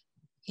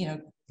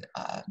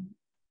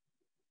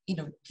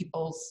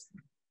 people's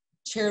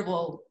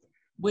charitable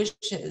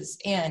wishes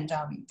and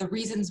the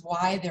reasons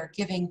why they're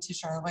giving to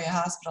Charlevoix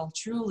Hospital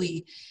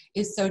truly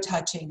is so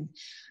touching.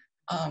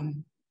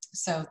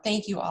 So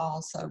thank you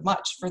all so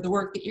much for the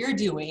work that you're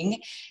doing,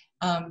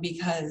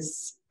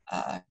 because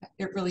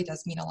it really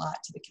does mean a lot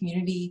to the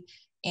community.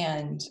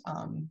 And,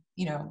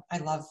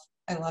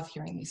 I love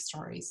hearing these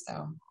stories.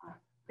 So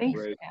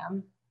thanks,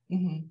 Pam.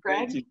 Mm-hmm.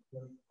 Greg?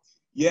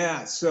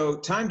 Yeah, so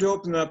time to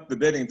open up the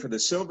bidding for the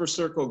Silver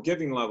Circle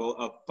giving level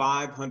of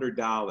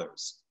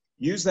 $500.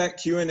 Use that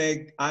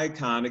Q&A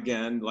icon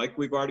again, like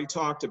we've already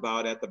talked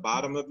about, at the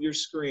bottom of your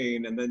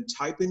screen, and then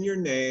type in your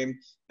name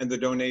and the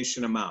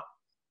donation amount.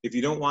 If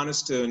you don't want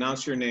us to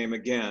announce your name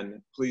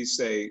again, please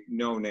say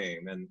no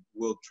name, and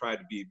we'll try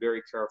to be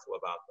very careful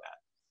about that.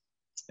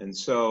 And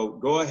so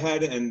go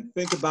ahead and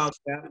think about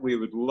that. We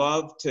would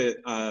love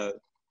to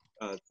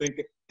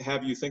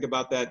have you think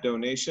about that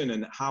donation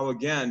and how,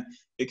 again,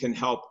 it can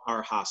help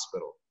our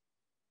hospital.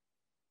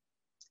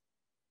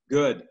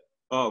 Good.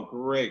 Oh,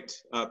 great.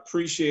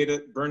 Appreciate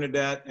it,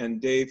 Bernadette and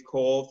Dave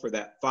Cole, for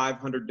that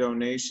 500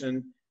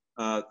 donation.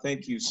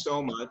 Thank you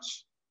so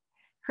much.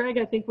 Craig,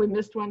 I think we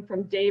missed one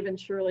from Dave and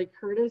Shirley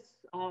Curtis,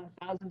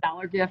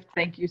 $1,000 gift.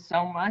 Thank you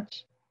so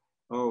much.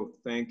 Oh,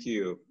 thank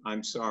you.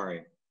 I'm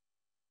sorry.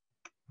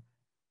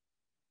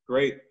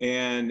 Great.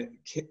 And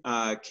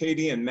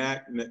Katie and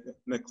Matt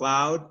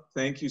McLeod,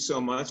 thank you so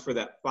much for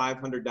that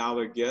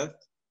 $500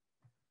 gift.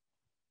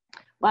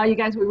 Wow, you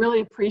guys, we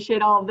really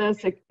appreciate all of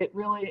this. It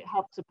really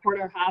helps support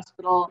our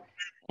hospital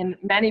in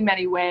many,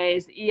 many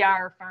ways.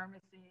 ER,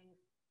 pharmacy,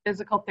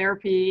 physical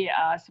therapy,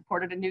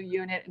 supported a new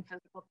unit in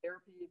physical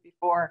therapy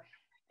before,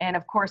 and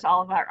of course,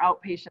 all of our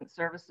outpatient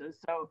services.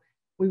 So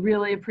we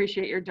really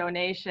appreciate your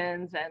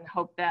donations and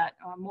hope that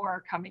more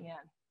are coming in.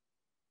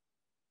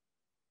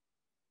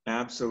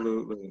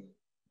 Absolutely.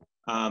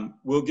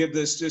 We'll give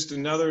this just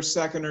another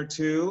second or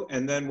two,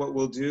 and then what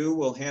we'll do,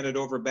 we'll hand it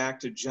over back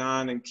to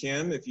John and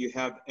Kim. If you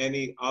have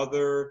any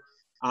other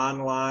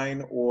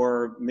online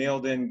or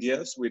mailed in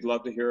gifts, we'd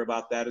love to hear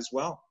about that as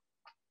well.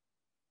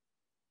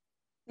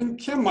 And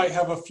Kim might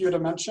have a few to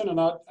mention, and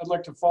I'd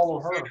like to follow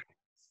her.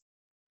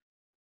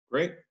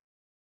 Great.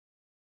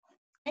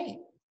 Great.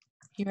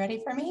 You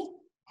ready for me?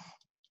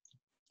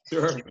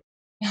 Sure.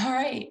 All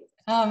right.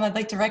 I'd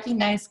like to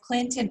recognize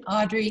Clint and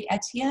Audrey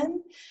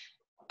Etienne,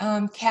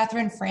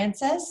 Catherine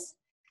Francis,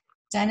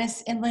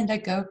 Dennis and Linda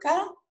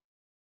Goka,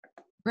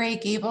 Gray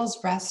Gables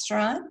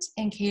Restaurant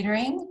and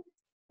Catering,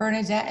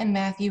 Bernadette and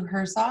Matthew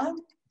Herzog,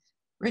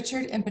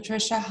 Richard and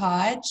Patricia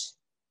Hodge,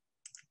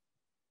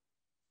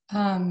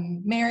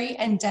 Mary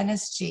and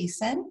Dennis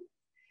Jason,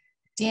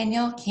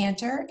 Daniel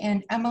Cantor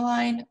and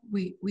Emmeline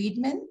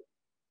Weedman,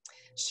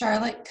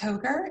 Charlotte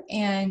Koger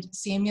and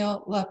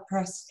Samuel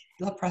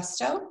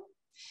LaPresto.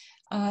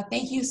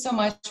 Thank you so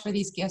much for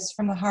these gifts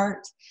from the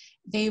heart.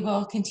 They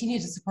will continue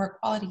to support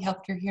quality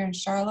healthcare here in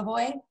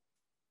Charlevoix.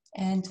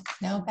 And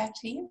now back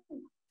to you.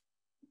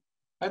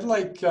 I'd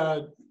like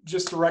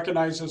just to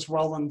recognize as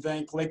well and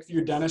thank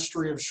Lakeview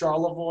Dentistry of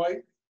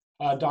Charlevoix,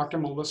 Dr.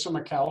 Melissa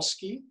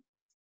Mikowski,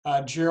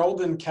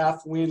 Gerald and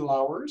Kathleen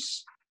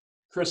Lowers,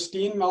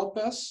 Christine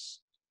Melpis,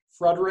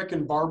 Frederick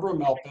and Barbara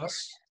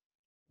Melpis,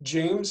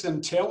 James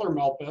and Taylor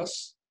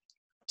Melpis,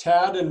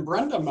 Tad and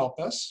Brenda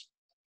Melpis,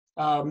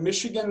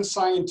 Michigan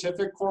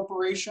Scientific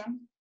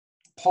Corporation,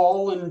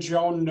 Paul and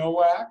Joan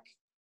Nowak,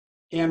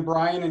 and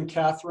Brian and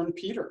Catherine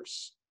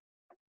Peters.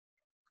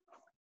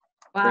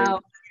 Wow.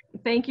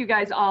 Thank you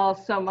guys all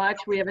so much.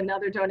 We have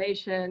another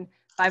donation,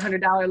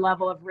 $500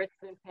 level of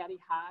Richard and Patty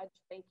Hodge.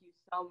 Thank you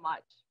so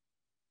much.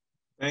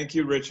 Thank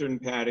you, Richard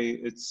and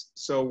Patty. It's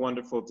so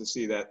wonderful to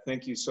see that.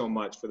 Thank you so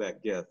much for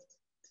that gift.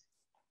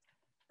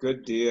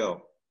 Good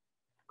deal.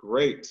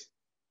 Great.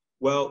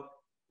 Well,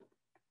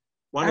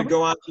 want to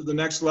go on to the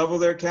next level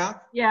there,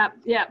 Kath? Yeah.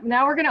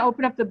 Now we're going to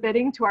open up the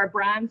bidding to our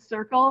bronze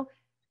circle,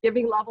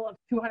 giving level of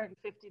 $250.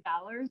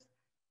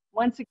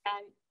 Once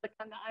again, click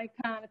on the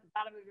icon at the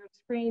bottom of your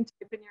screen,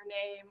 type in your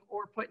name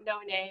or put no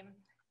name.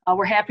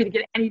 We're happy to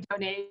get any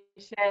donation,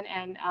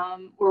 and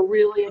we're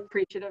really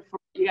appreciative for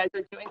what you guys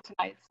are doing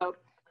tonight. So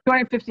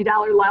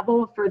 $250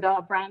 level for the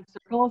bronze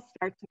circle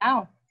starts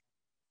now.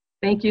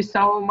 Thank you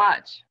so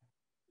much.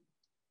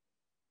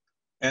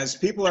 As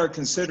people are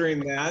considering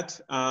that,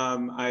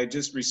 I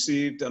just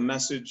received a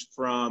message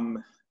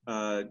from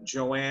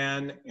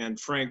Joanne and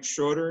Frank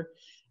Schroeder.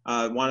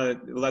 I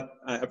want to let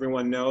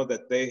everyone know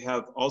that they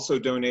have also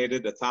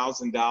donated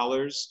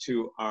 $1,000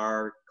 to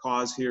our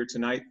cause here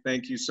tonight.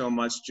 Thank you so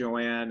much,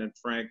 Joanne and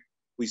Frank.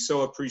 We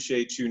so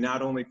appreciate you,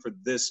 not only for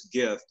this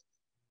gift,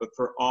 but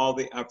for all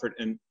the effort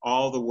and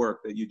all the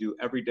work that you do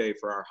every day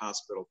for our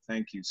hospital.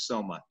 Thank you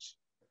so much.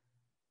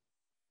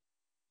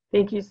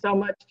 Thank you so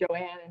much,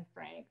 Joanne and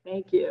Frank.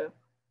 Thank you.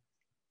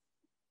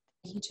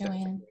 Thank you,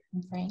 Joanne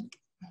and Frank.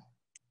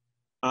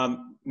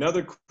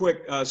 Another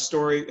quick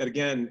story.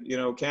 Again, you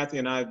know, Kathy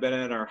and I have been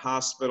at our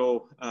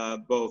hospital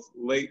both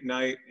late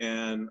night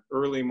and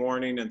early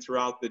morning and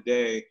throughout the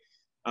day.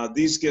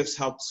 These gifts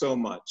help so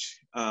much.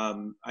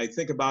 I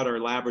think about our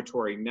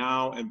laboratory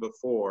now and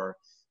before.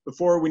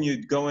 Before, when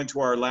you'd go into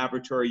our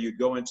laboratory, you'd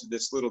go into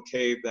this little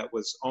cave that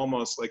was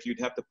almost like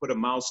you'd have to put a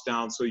mouse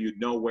down so you'd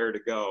know where to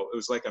go. It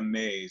was like a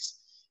maze.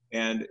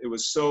 And it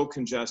was so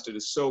congested,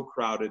 it's so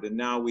crowded. And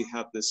now we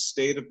have this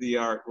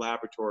state-of-the-art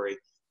laboratory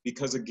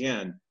because,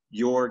 again,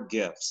 your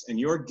gifts. And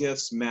your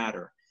gifts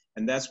matter.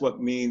 And that's what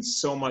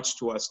means so much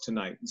to us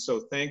tonight. And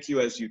so thank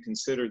you as you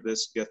consider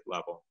this gift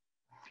level.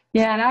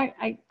 Yeah,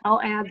 and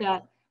I'll add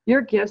that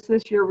your gifts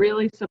this year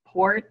really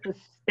support the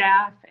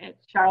staff at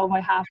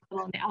Charlevoix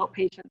Hospital and the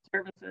outpatient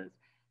services.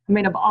 I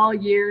mean, of all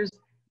years,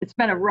 it's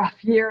been a rough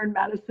year in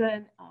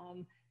medicine.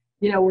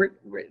 You know,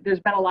 there's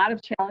been a lot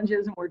of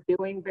challenges and we're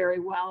doing very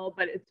well,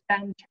 but it's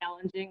been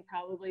challenging,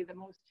 probably the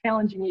most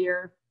challenging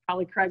year,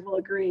 probably Craig will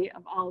agree,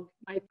 of all of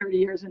my 30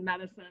 years in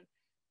medicine.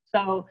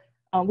 So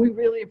we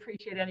really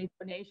appreciate any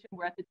donation.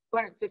 We're at the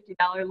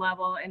 $250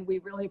 level, and we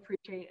really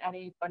appreciate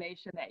any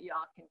donation that y'all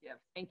can give.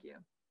 Thank you.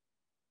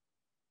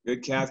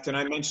 Good, Kath. Can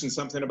I mention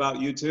something about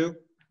you too?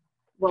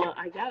 Well,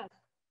 I guess.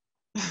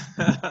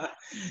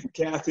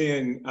 Cathy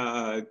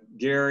and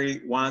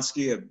Gary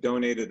Wonski have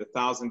donated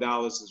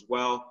 $1,000 as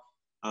well.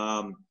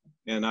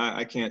 And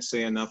I can't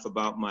say enough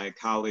about my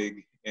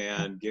colleague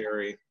and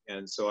Gary.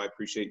 And so I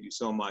appreciate you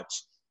so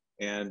much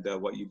and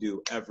what you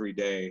do every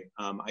day.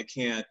 I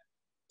can't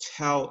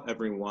tell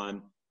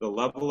everyone the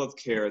level of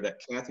care that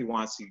Cathy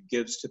Wonski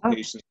gives to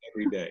patients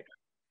every day.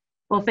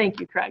 Well, thank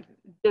you, Craig.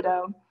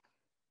 Ditto.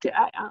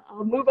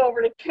 I'll move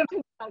over to Kim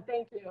and John.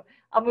 Thank you.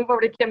 I'll move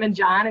over to Kim and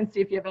John and see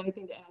if you have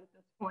anything to add at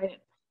this point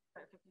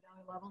at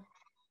 $50 level.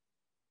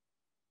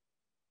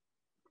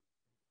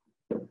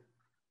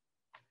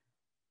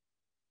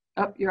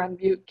 Oh, you're on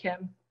mute,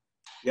 Kim.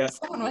 Yeah.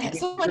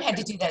 Someone had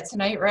to do that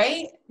tonight,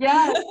 right?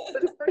 Yeah.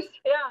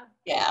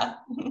 Yeah.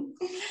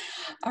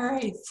 All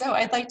right. So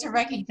I'd like to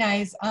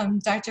recognize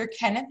Dr.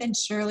 Kenneth and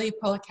Shirley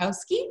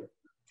Polakowski,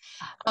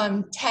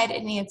 Ted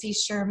and Nancy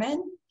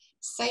Sherman,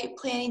 Site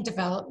Planning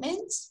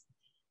Development,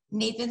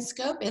 Nathan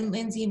Scope and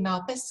Lindsay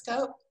Malpus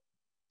Scope,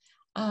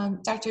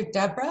 Dr.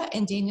 Deborah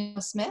and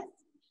Daniel Smith,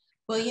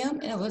 William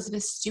and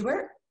Elizabeth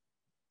Stewart,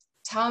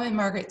 Tom and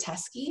Margaret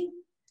Teskey,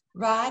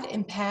 Rod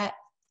and Pat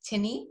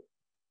Tinney,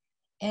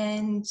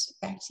 and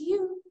back to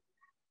you,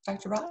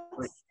 Dr. Ross.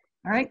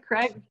 All right,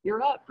 Craig,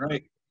 you're up.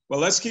 Right. Well,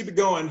 let's keep it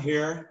going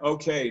here.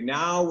 Okay,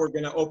 now we're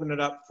going to open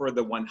it up for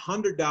the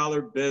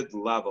 $100 bid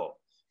level.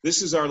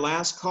 This is our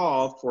last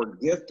call for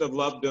gift of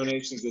love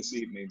donations this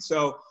evening.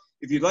 So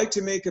if you'd like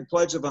to make a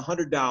pledge of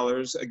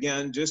 $100,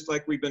 again, just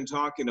like we've been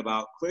talking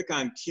about, click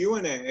on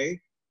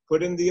Q&A,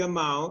 put in the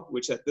amount,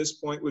 which at this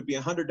point would be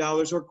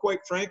 $100, or quite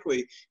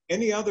frankly,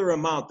 any other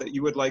amount that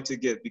you would like to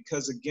give,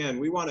 because again,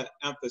 we want to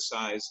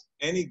emphasize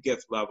any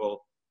gift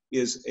level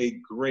is a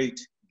great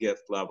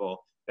gift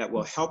level that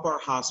will help our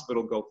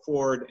hospital go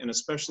forward, and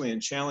especially in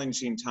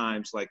challenging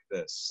times like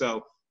this.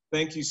 So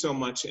thank you so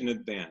much in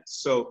advance.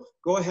 So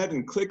go ahead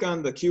and click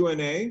on the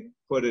Q&A,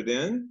 put it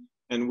in,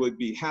 and we'd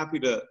be happy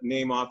to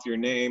name off your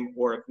name,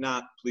 or if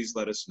not, please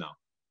let us know.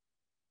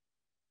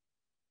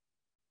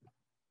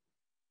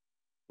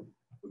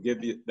 We'll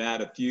give you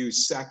that a few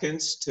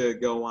seconds to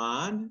go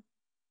on.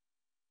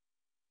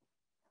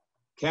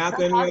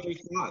 Kath, any other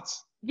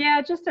thoughts?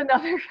 Yeah, just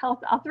another,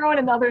 I'll throw in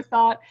another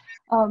thought.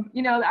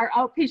 You know, our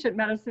outpatient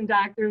medicine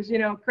doctors, you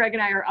know, Craig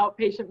and I are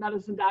outpatient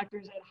medicine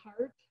doctors at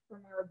heart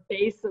from our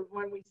base of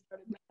when we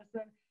started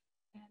medicine.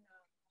 And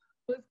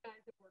those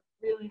guys have worked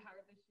really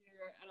hard this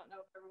year. I don't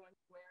know if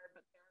everyone's aware,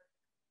 but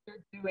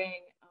they're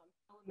doing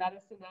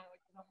telemedicine now,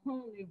 which is a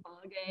whole new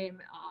ballgame.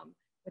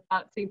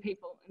 Without seeing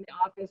people in the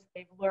office,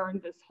 they've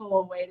learned this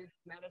whole way to do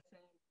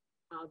medicine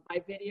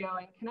by video.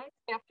 And can I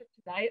say, after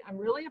tonight, I'm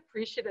really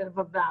appreciative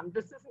of them.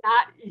 This is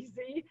not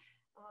easy.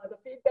 The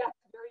feedback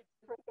is very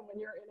different than when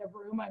you're in a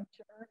room, I'm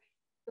sure.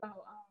 So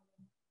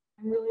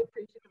I'm really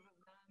appreciative of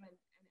them, and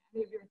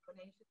any of your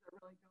donations are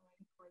really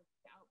going towards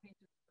the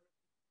outpatient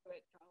services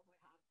at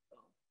Charlevoix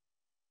Hospital.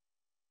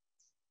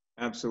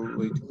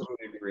 Absolutely,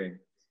 totally agree.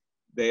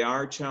 They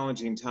are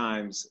challenging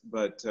times,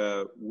 but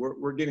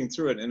we're getting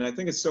through it. And I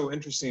think it's so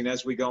interesting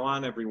as we go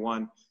on,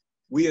 everyone.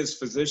 We as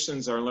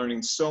physicians are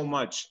learning so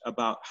much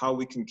about how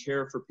we can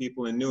care for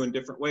people in new and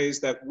different ways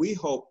that we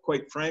hope,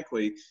 quite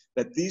frankly,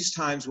 that these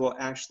times will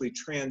actually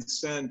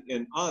transcend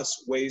in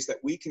us ways that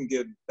we can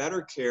give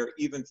better care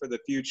even for the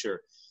future.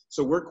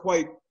 So we're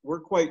quite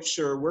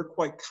sure, we're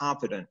quite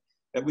confident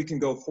that we can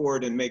go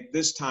forward and make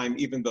this time,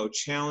 even though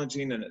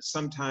challenging, and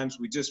sometimes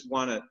we just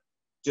want to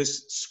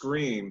just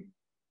scream,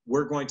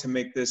 we're going to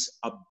make this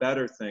a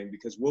better thing,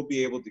 because we'll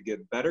be able to give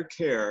better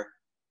care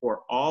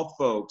for all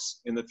folks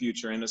in the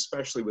future, and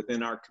especially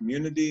within our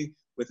community,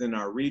 within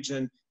our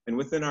region, and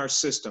within our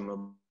system of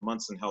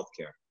Munson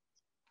Healthcare.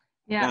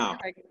 Yeah, now,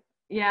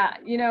 yeah.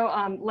 You know,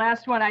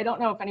 last one, I don't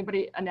know if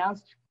anybody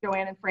announced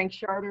Joanne and Frank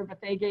Charter, but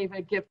they gave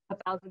a gift of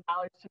 $1,000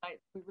 tonight.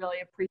 We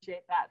really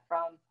appreciate that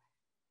from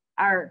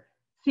our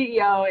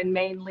CEO and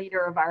main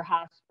leader of our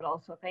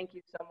hospital. So thank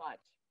you so much.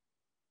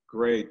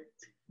 Great.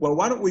 Well,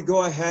 why don't we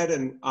go ahead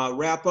and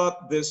wrap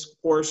up this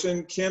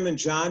portion. Kim and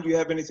John, do you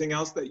have anything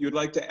else that you'd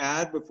like to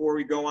add before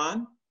we go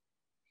on?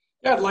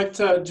 Yeah, I'd like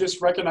to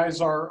just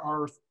recognize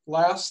our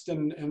last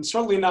and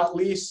certainly not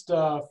least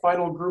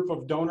final group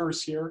of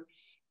donors here.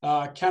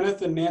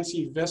 Kenneth and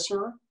Nancy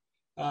Visser,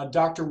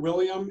 Dr.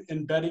 William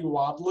and Betty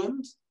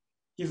Wadland,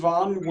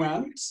 Yvonne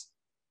Wentz,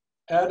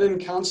 Ed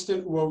and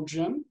Constance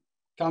Wojan,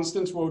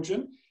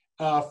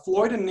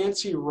 Floyd and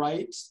Nancy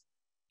Wright,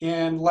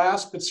 and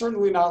last but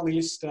certainly not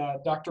least,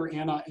 Dr.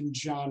 Anna and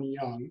John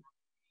Young.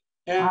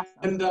 And,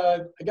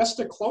 awesome. I guess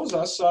to close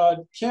us,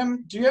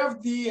 Kim, do you have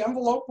the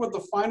envelope with the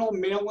final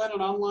mail-in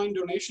and online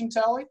donation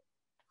tally?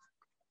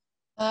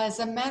 As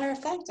a matter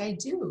of fact, I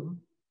do.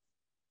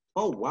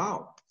 Oh,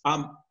 wow.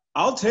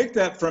 I'll take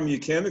that from you,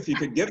 Kim, if you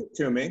could give it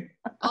to me.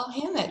 I'll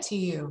hand that to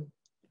you.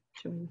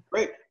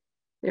 Great.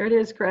 There it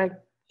is, Craig.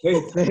 Hey,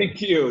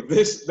 thank you.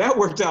 That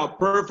worked out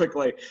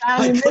perfectly.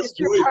 I missed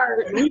your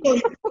part.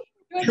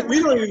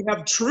 We don't even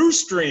have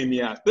TrueStream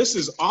yet. This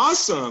is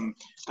awesome.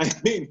 I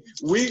mean,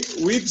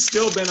 we've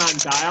still been on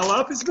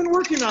dial-up. It's been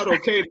working out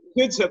okay. The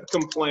kids have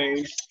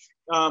complained,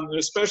 and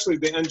especially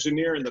the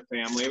engineer in the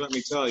family, let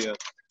me tell you.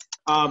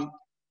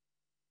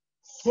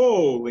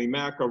 Holy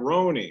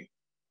macaroni.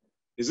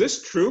 Is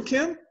this true,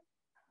 Kim?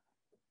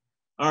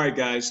 All right,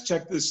 guys,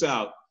 check this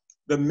out.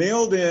 The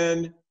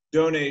mailed-in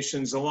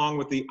donations along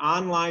with the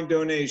online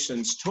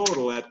donations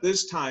total at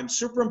this time,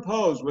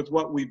 superimposed with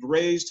what we've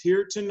raised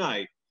here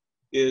tonight,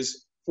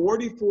 is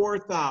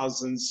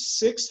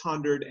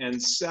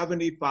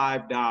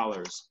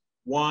 $44,675.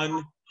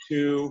 1,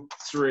 2,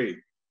 3.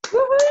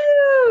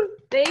 Woohoo!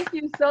 Thank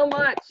you so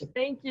much.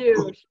 Thank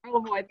you,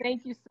 Charlevoix.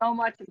 Thank you so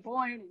much, and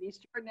Boyne and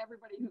East Jordan,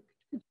 everybody who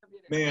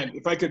contributed. Man,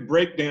 if I could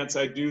break dance,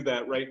 I'd do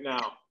that right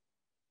now.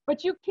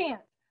 But you can't.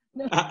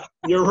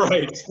 You're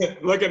right.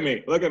 Look at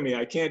me. Look at me.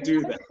 I can't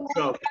do that.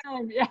 So.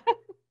 Yeah.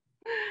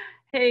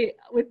 Hey,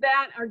 with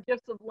that, our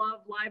Gifts of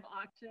Love live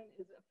auction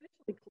is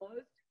officially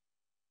closed.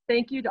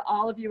 Thank you to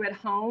all of you at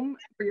home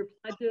for your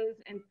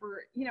pledges and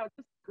for,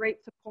 just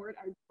great support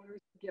our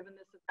donors have given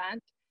this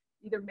event,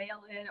 either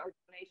mail in or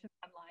donations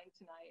online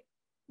tonight.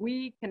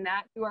 We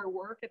cannot do our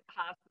work at the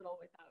hospital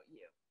without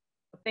you.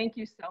 So thank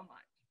you so much.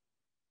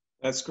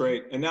 That's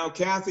great. And now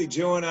Kathy,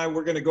 Joe, and I,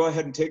 we're going to go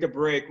ahead and take a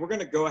break. We're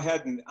going to go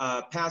ahead and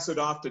pass it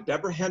off to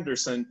Deborah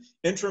Henderson,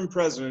 interim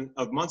president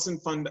of Munson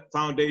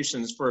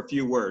Foundations, for a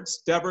few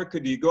words. Deborah,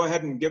 could you go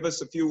ahead and give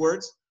us a few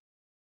words?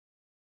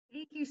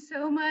 Thank you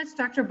so much,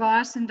 Dr.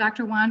 Boss and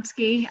Dr.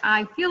 Wonski.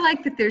 I feel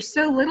like that there's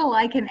so little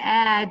I can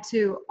add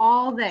to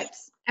all that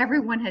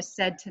everyone has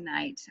said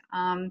tonight.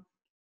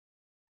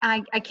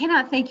 I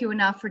cannot thank you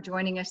enough for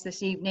joining us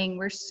this evening.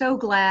 We're so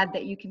glad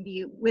that you can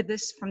be with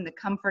us from the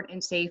comfort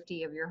and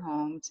safety of your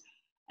homes.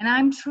 And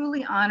I'm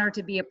truly honored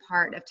to be a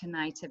part of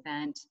tonight's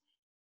event.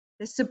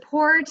 The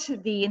support,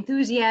 the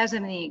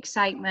enthusiasm, and the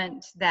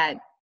excitement that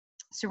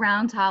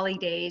surrounds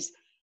holidays,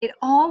 it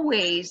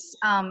always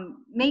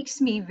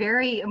makes me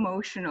very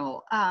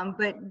emotional.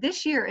 But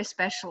this year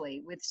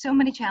especially, with so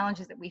many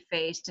challenges that we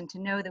faced, and to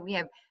know that we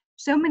have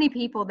so many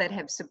people that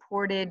have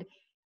supported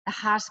the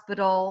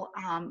hospital,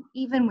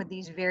 even with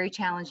these very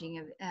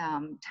challenging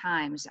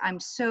times. I'm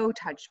so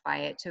touched by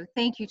it. So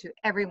thank you to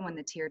everyone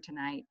that's here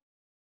tonight.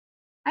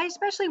 I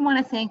especially want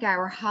to thank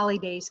our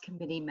Holidays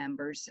Committee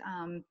members.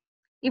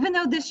 Even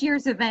though this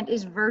year's event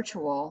is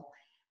virtual,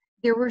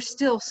 there were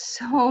still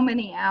so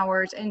many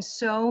hours and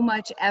so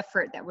much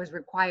effort that was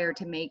required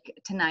to make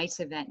tonight's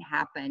event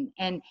happen.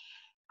 And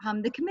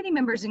the committee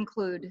members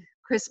include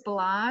Chris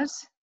Balaz,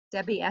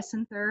 Debbie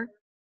Essenther,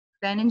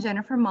 Ben and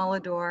Jennifer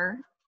Mullador,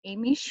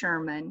 Amy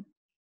Sherman,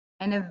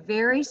 and a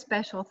very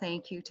special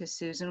thank you to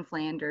Susan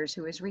Flanders,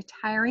 who is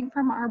retiring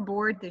from our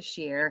board this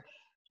year.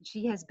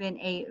 She has been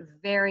a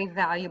very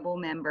valuable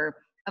member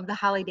of the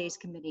Holidays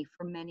Committee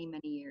for many,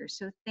 many years.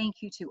 So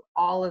thank you to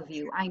all of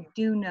you. I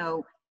do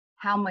know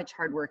how much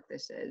hard work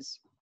this is.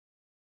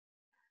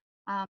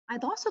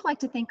 I'd also like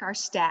to thank our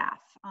staff.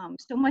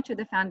 So much of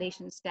the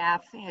foundation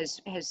staff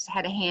has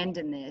had a hand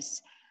in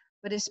this,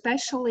 but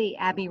especially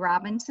Abby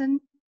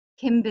Robinson,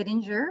 Kim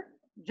Bittinger,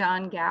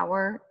 John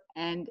Gower,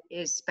 and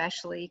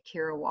especially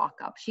Kira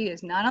Walkup. She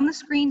is not on the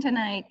screen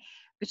tonight,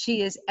 but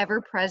she is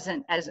ever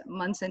present as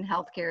Munson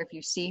Healthcare if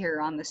you see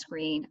her on the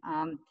screen.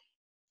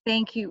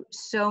 Thank you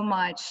so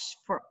much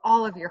for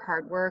all of your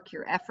hard work,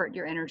 your effort,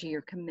 your energy,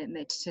 your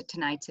commitment to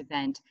tonight's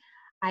event.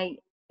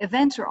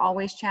 Events are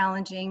always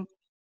challenging,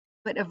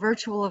 but a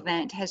virtual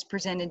event has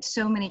presented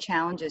so many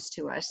challenges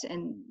to us,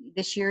 and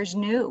this year's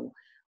new.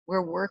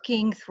 We're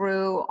working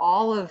through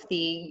all of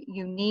the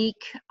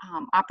unique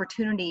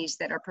opportunities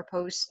that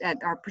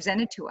are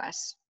presented to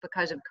us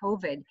because of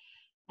COVID.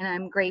 And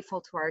I'm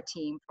grateful to our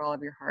team for all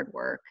of your hard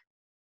work.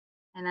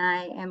 And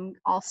I am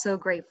also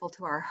grateful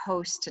to our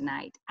host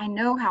tonight. I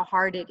know how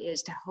hard it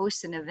is to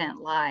host an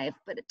event live,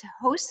 but to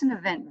host an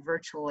event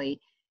virtually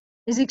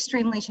is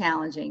extremely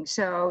challenging.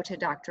 So to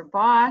Dr.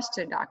 Boss,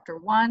 to Dr.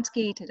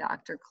 Wonski, to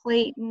Dr.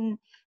 Clayton,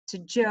 to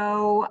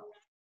Joe,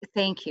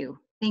 thank you.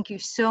 Thank you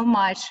so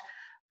much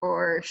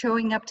for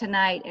showing up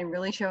tonight and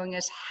really showing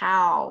us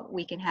how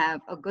we can have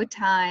a good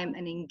time,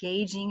 an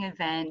engaging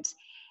event,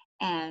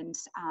 and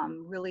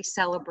really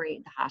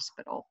celebrate the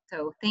hospital.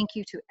 So thank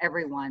you to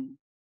everyone.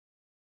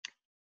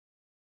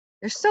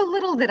 There's so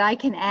little that I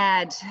can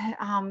add.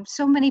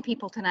 So many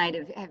people tonight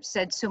have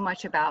said so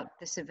much about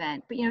this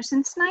event. But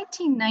since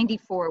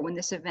 1994, when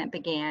this event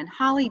began,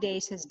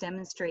 Holidays has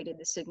demonstrated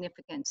the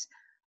significance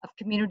of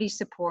community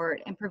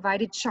support and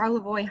provided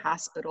Charlevoix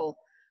Hospital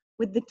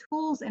with the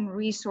tools and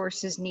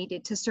resources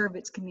needed to serve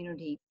its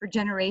community for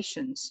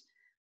generations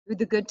through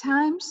the good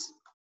times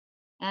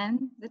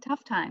and the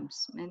tough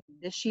times. And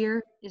this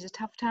year is a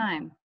tough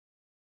time.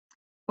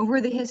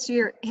 Over the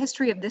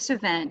history of this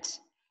event,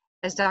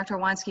 as Dr.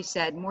 Wonski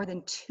said, more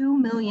than $2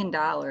 million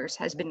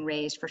has been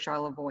raised for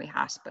Charlevoix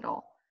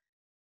Hospital.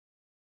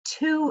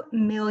 $2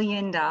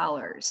 million.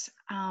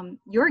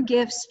 Your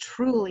gifts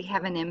truly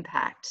have an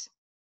impact.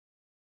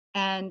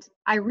 And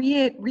I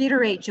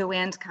reiterate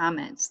Joanne's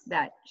comments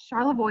that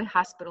Charlevoix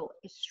Hospital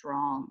is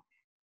strong.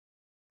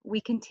 We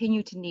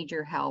continue to need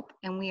your help,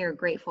 and we are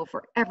grateful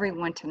for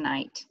everyone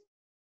tonight.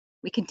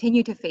 We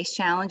continue to face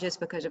challenges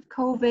because of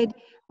COVID,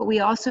 but we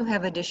also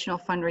have additional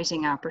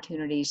fundraising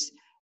opportunities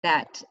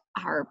that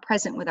are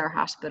present with our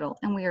hospital,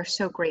 and we are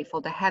so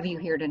grateful to have you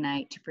here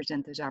tonight to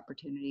present those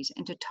opportunities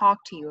and to talk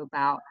to you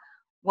about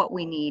what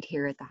we need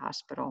here at the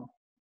hospital.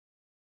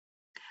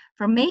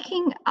 From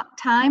making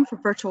time for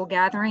virtual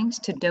gatherings,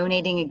 to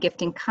donating a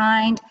gift in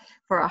kind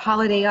for a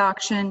holiday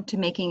auction, to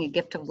making a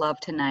gift of love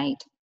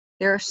tonight,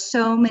 there are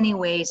so many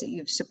ways that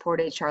you've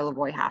supported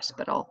Charlevoix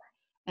Hospital.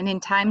 And in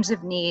times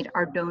of need,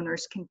 our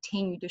donors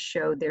continue to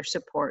show their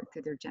support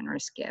through their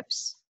generous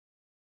gifts.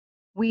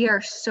 We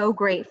are so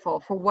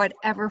grateful for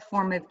whatever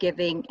form of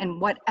giving and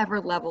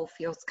whatever level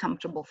feels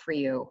comfortable for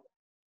you.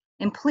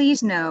 And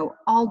please know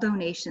all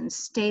donations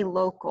stay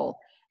local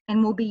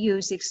and will be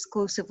used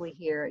exclusively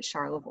here at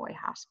Charlevoix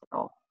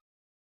Hospital.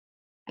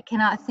 I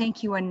cannot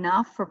thank you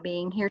enough for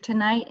being here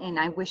tonight, and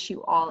I wish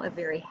you all a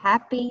very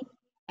happy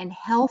and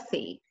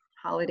healthy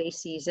holiday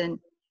season.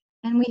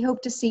 And we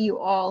hope to see you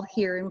all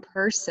here in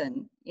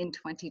person in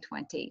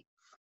 2020.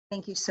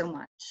 Thank you so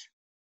much.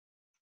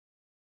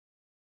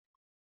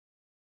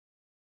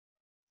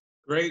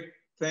 Great.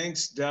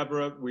 Thanks,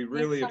 Deborah. We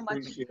really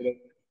appreciate it.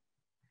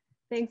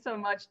 Thanks so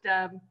much,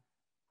 Deb.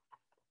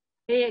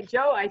 Hey,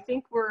 Joe, I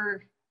think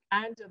we're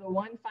on to the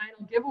one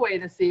final giveaway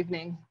this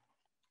evening.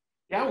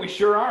 Yeah, we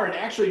sure are. And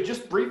actually,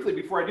 just briefly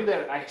before I do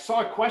that, I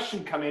saw a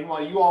question come in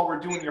while you all were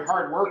doing your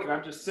hard work, and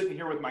I'm just sitting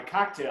here with my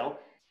cocktail.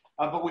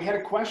 But we had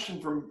a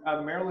question from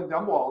Marilyn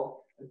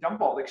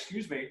Dumbald,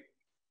 excuse me,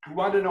 who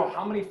wanted to know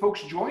how many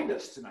folks joined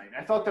us tonight.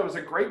 I thought that was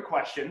a great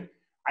question.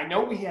 I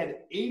know we had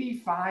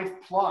 85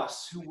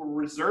 plus who were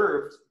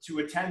reserved to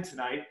attend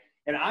tonight.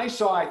 And I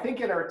saw, I think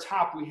at our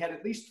top, we had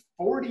at least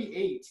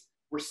 48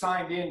 were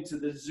signed in to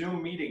the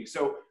Zoom meeting.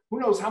 So who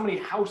knows how many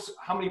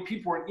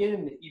people are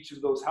in each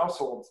of those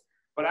households.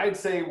 But I'd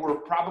say we're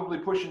probably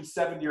pushing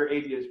 70 or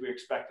 80 as we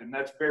expected. And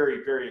that's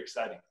very, very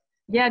exciting.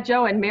 Yeah,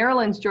 Joe, and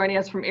Marilyn's joining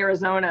us from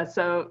Arizona.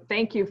 So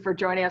thank you for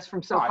joining us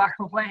from so far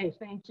away.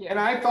 Thank you. And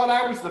I thought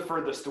I was the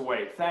furthest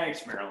away.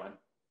 Thanks, Marilyn.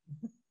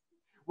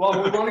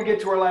 Well, we want to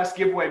get to our last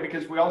giveaway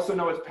because we also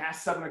know it's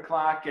past 7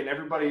 o'clock and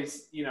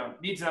everybody's,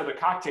 needs another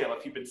cocktail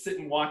if you've been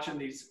sitting watching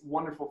these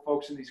wonderful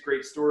folks and these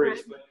great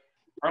stories. But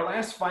our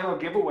last final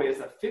giveaway is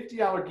a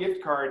 $50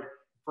 gift card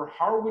for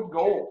Harwood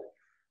Gold.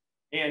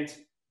 And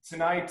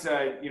tonight,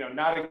 I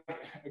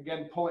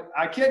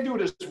can't do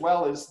it as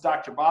well as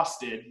Dr. Boss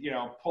did,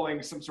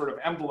 pulling some sort of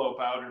envelope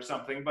out or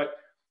something. But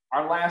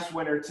our last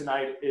winner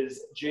tonight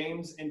is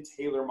James and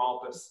Taylor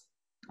Malpas.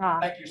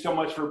 Thank you so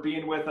much for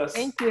being with us.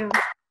 Thank you.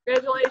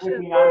 Congratulations.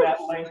 Clicking on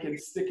that link and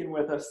sticking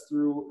with us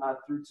through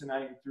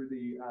tonight and through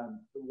the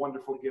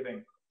wonderful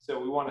giving. So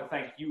we want to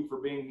thank you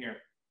for being here.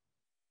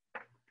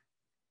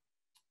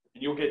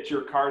 And you'll get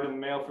your card in the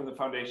mail from the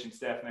foundation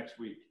staff next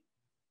week.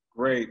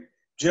 Great.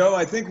 Joe,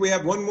 I think we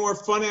have one more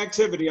fun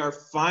activity, our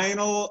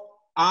final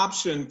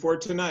option for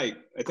tonight.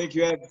 I think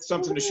you have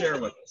something to share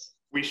with us.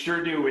 We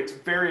sure do. It's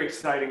very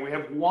exciting. We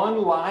have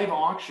one live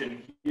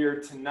auction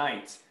here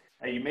tonight.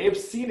 You may have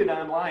seen it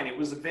online. It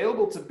was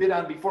available to bid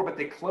on before, but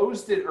they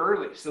closed it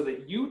early so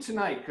that you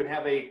tonight could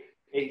have a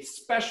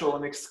special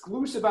and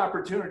exclusive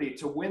opportunity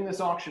to win this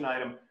auction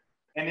item,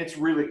 and it's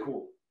really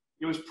cool.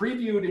 It was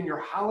previewed in your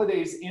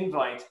holidays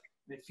invite,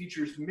 and it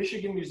features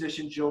Michigan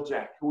musician Jill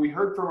Jack, who we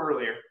heard from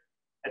earlier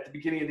at the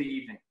beginning of the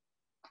evening.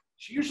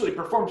 She usually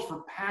performs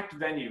for packed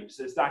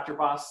venues. As Dr.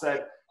 Boss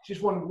said,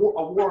 she's won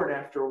award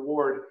after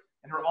award,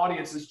 and her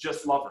audiences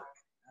just love her.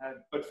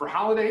 But for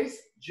holidays,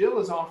 Jill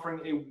is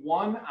offering a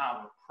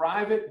 1-hour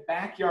private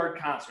backyard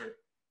concert.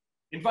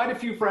 Invite a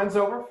few friends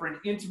over for an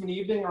intimate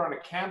evening or on a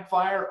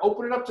campfire.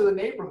 Open it up to the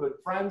neighborhood,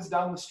 friends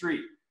down the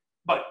street.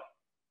 But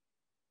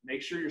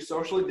make sure you're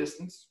socially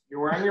distanced,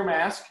 you're wearing your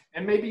mask,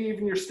 and maybe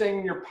even you're staying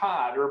in your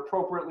pod or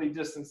appropriately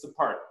distanced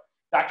apart.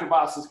 Dr.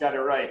 Boss has got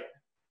it right.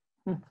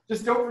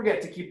 Just don't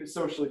forget to keep it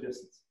socially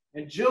distanced.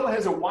 And Jill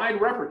has a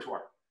wide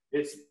repertoire.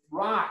 It's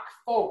rock,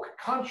 folk,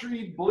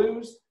 country,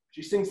 blues.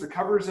 She sings the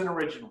covers and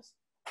originals.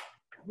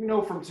 You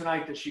know from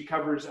tonight that she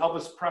covers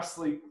Elvis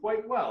Presley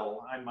quite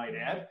well, I might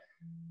add.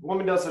 The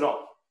woman does it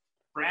all.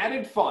 For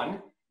added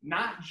fun,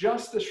 not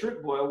just the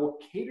shrimp boil will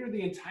cater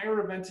the entire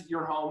event at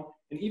your home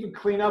and even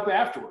clean up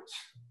afterwards.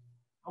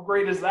 How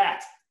great is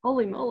that?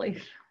 Holy moly.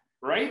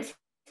 Right?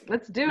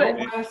 Let's do it.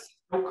 No mess,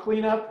 no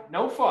cleanup,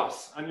 no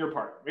fuss on your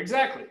part.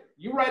 Exactly.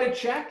 You write a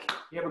check,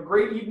 you have a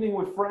great evening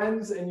with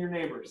friends and your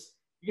neighbors.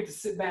 You get to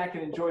sit back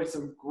and enjoy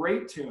some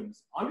great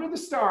tunes under the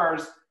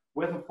stars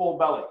with a full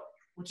belly,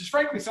 which is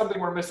frankly something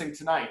we're missing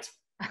tonight.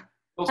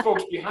 Those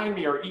folks behind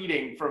me are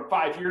eating from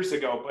 5 years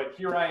ago, but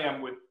here I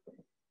am with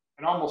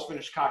an almost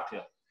finished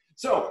cocktail.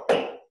 So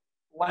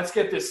let's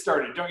get this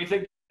started. Don't you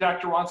think,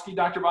 Dr. Wonski,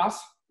 Dr.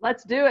 Boss?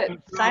 Let's do it.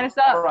 Sign us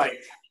up. All right.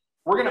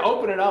 We're going to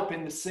open it up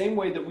in the same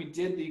way that we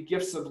did the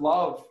Gifts of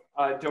Love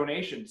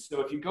donations.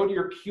 So if you go to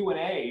your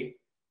Q&A,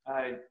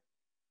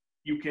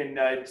 you can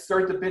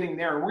start the bidding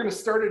there. And we're going to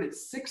start it at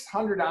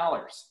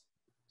 $600.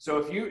 So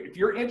if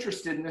you're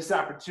interested in this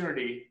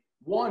opportunity,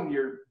 one,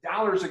 your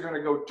dollars are going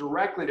to go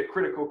directly to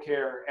critical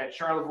care at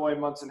Charlevoix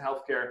Munson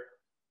Healthcare,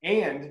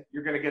 and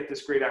you're going to get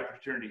this great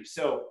opportunity.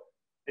 So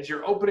as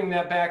you're opening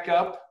that back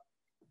up,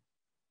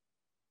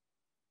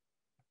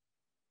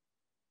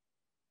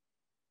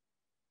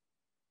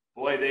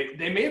 boy,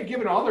 they may have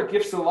given all their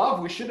gifts of love.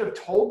 We should have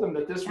told them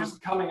that this was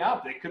coming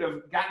up. They could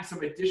have gotten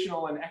some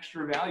additional and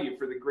extra value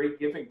for the great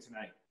giving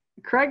tonight.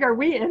 Craig, are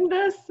we in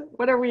this?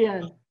 What are we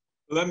in?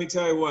 Let me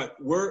tell you what,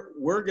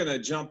 we're going to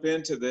jump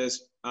into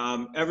this.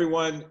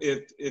 Everyone,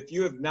 if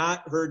you have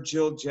not heard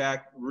Jill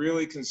Jack,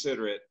 really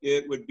consider it.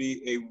 It would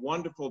be a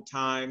wonderful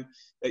time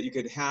that you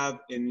could have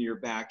in your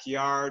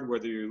backyard,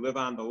 whether you live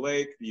on the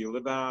lake, you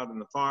live out on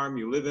the farm,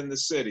 you live in the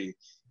city.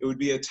 It would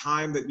be a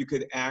time that you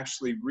could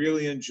actually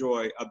really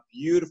enjoy, a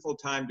beautiful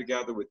time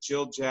together with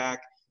Jill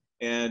Jack,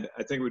 and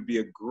I think it would be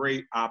a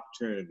great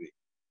opportunity.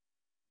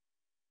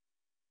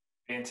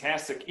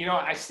 Fantastic. You know,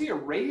 I see a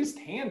raised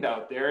hand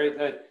out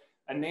there.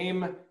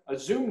 A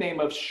Zoom name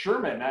of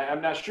Sherman.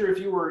 I'm not sure if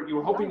you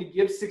were hoping to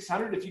give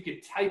 600. If you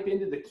could type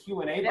into the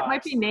Q&A box. That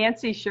might be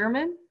Nancy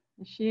Sherman.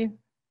 Is she?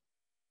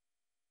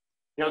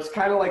 You know, it's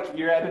kind of like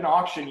you're at an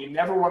auction. You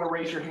never want to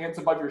raise your hands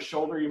above your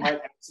shoulder. You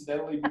might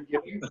accidentally be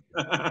giving.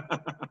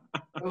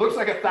 It looks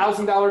like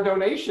 $1,000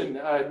 donation,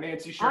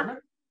 Nancy Sherman.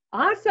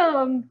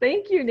 Awesome.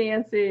 Thank you,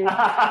 Nancy. Well,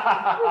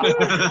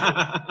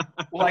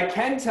 I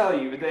can tell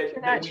you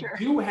that we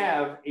do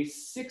have a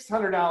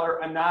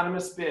 $600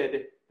 anonymous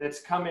bid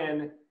that's come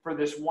in for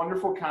this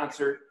wonderful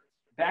concert,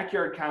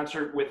 backyard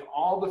concert with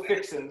all the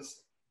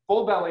fixins,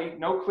 full belly,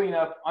 no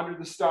cleanup, under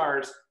the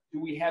stars. Do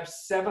we have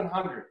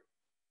 700?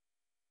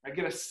 I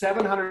get a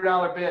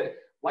 $700 bid.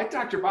 Like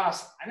Dr.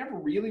 Boss, I never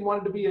really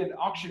wanted to be an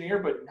auctioneer,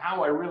 but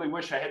now I really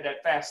wish I had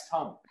that fast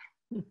tongue.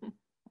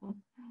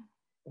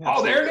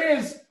 Oh, there it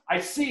is. I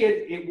see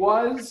it. It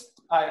was,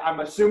 I'm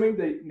assuming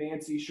that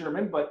Nancy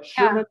Sherman, but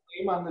Sherman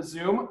came on the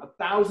Zoom,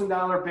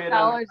 $1,000 bid.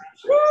 On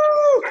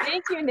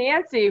Thank you,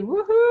 Nancy.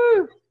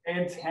 Woohoo.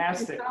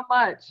 Fantastic. Thank you so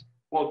much.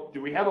 Well,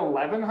 do we have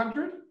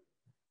 1,100?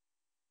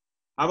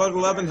 How about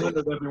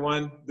 1,100,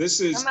 everyone? This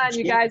is. Come on,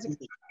 you guys.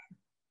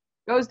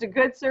 Goes to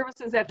good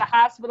services at the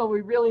hospital.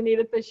 We really need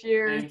it this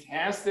year.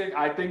 Fantastic.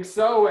 I think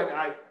so. And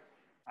I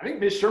think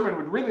Ms. Sherman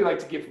would really like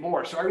to give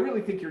more. So I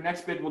really think your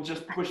next bid will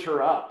just push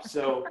her up.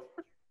 So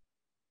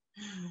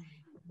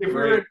if we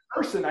were in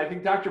person, I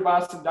think Dr.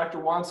 Boss and Dr.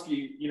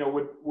 Wonski,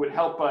 would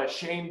help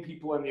shame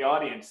people in the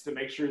audience to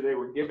make sure they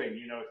were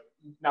giving,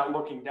 not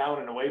looking down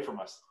and away from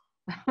us.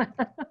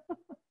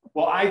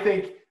 Well, I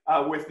think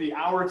with the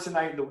hour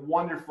tonight, the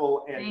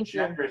wonderful and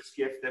generous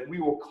gift, that we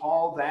will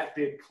call that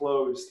bid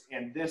closed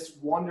and this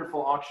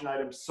wonderful auction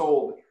item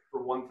sold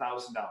for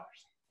 $1,000.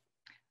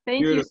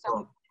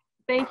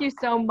 Thank you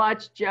so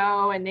much,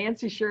 Joe and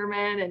Nancy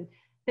Sherman, and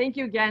thank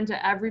you again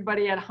to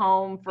everybody at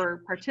home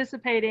for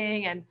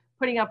participating and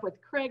putting up with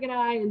Craig and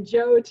I and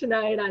Joe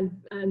tonight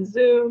on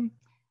Zoom.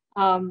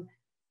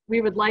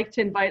 We would like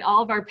to invite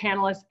all of our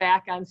panelists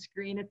back on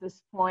screen at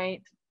this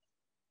point.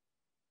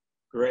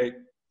 Great.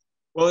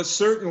 Well, it's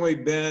certainly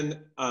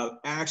been an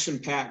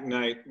action-packed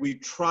night. We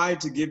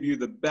tried to give you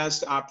the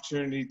best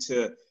opportunity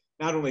to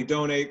not only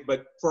donate,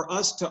 but for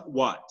us to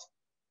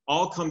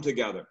all come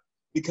together.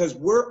 Because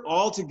we're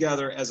all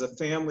together as a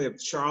family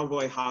of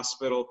Charlevoix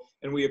Hospital,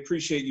 and we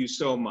appreciate you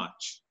so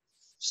much.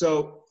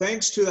 So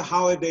thanks to the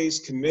Holidays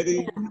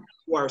Committee,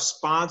 to our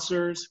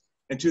sponsors,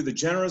 and to the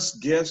generous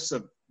gifts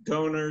of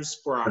donors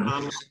for our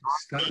online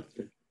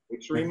auction,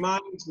 which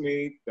reminds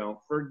me, don't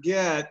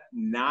forget,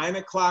 9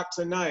 o'clock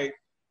tonight,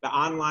 the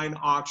online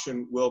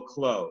auction will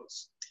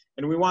close.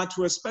 And we want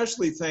to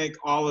especially thank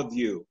all of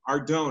you, our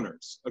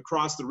donors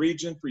across the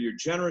region, for your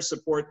generous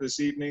support this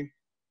evening.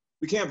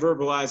 We can't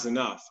verbalize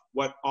enough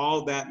what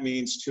all that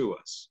means to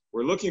us.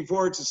 We're looking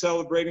forward to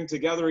celebrating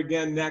together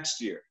again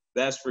next year.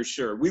 That's for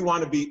sure. We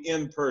want to be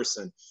in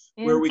person,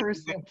 where we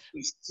can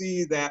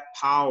see that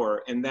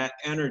power and that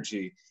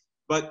energy.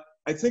 But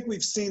I think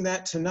we've seen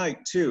that tonight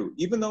too.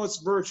 Even though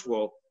it's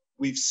virtual,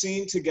 we've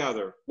seen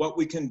together what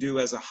we can do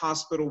as a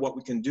hospital, what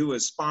we can do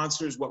as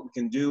sponsors, what we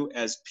can do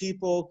as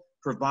people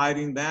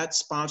providing that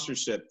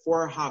sponsorship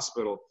for our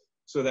hospital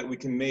so that we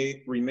can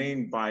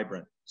remain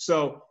vibrant.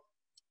 So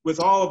with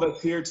all of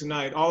us here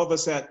tonight, all of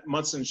us at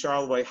Munson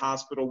Charlevoix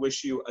Hospital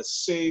wish you a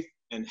safe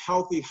and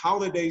healthy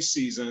holiday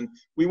season.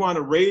 We want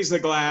to raise a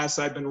glass.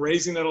 I've been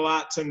raising it a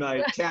lot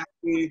tonight.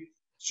 Kathy,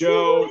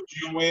 Joe,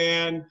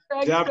 Joanne,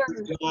 Deborah,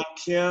 John,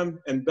 Kim,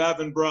 and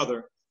Bev and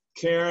brother.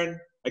 Karen,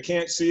 I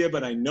can't see you,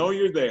 but I know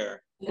you're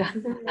there.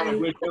 I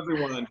wish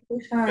everyone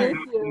a happy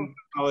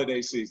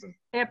holiday season.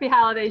 Happy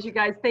holidays, you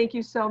guys. Thank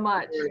you so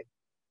much.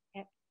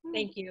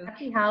 Thank you.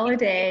 Happy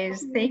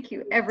holidays. Thank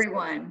you,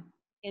 everyone.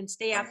 And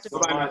stay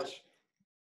optimistic.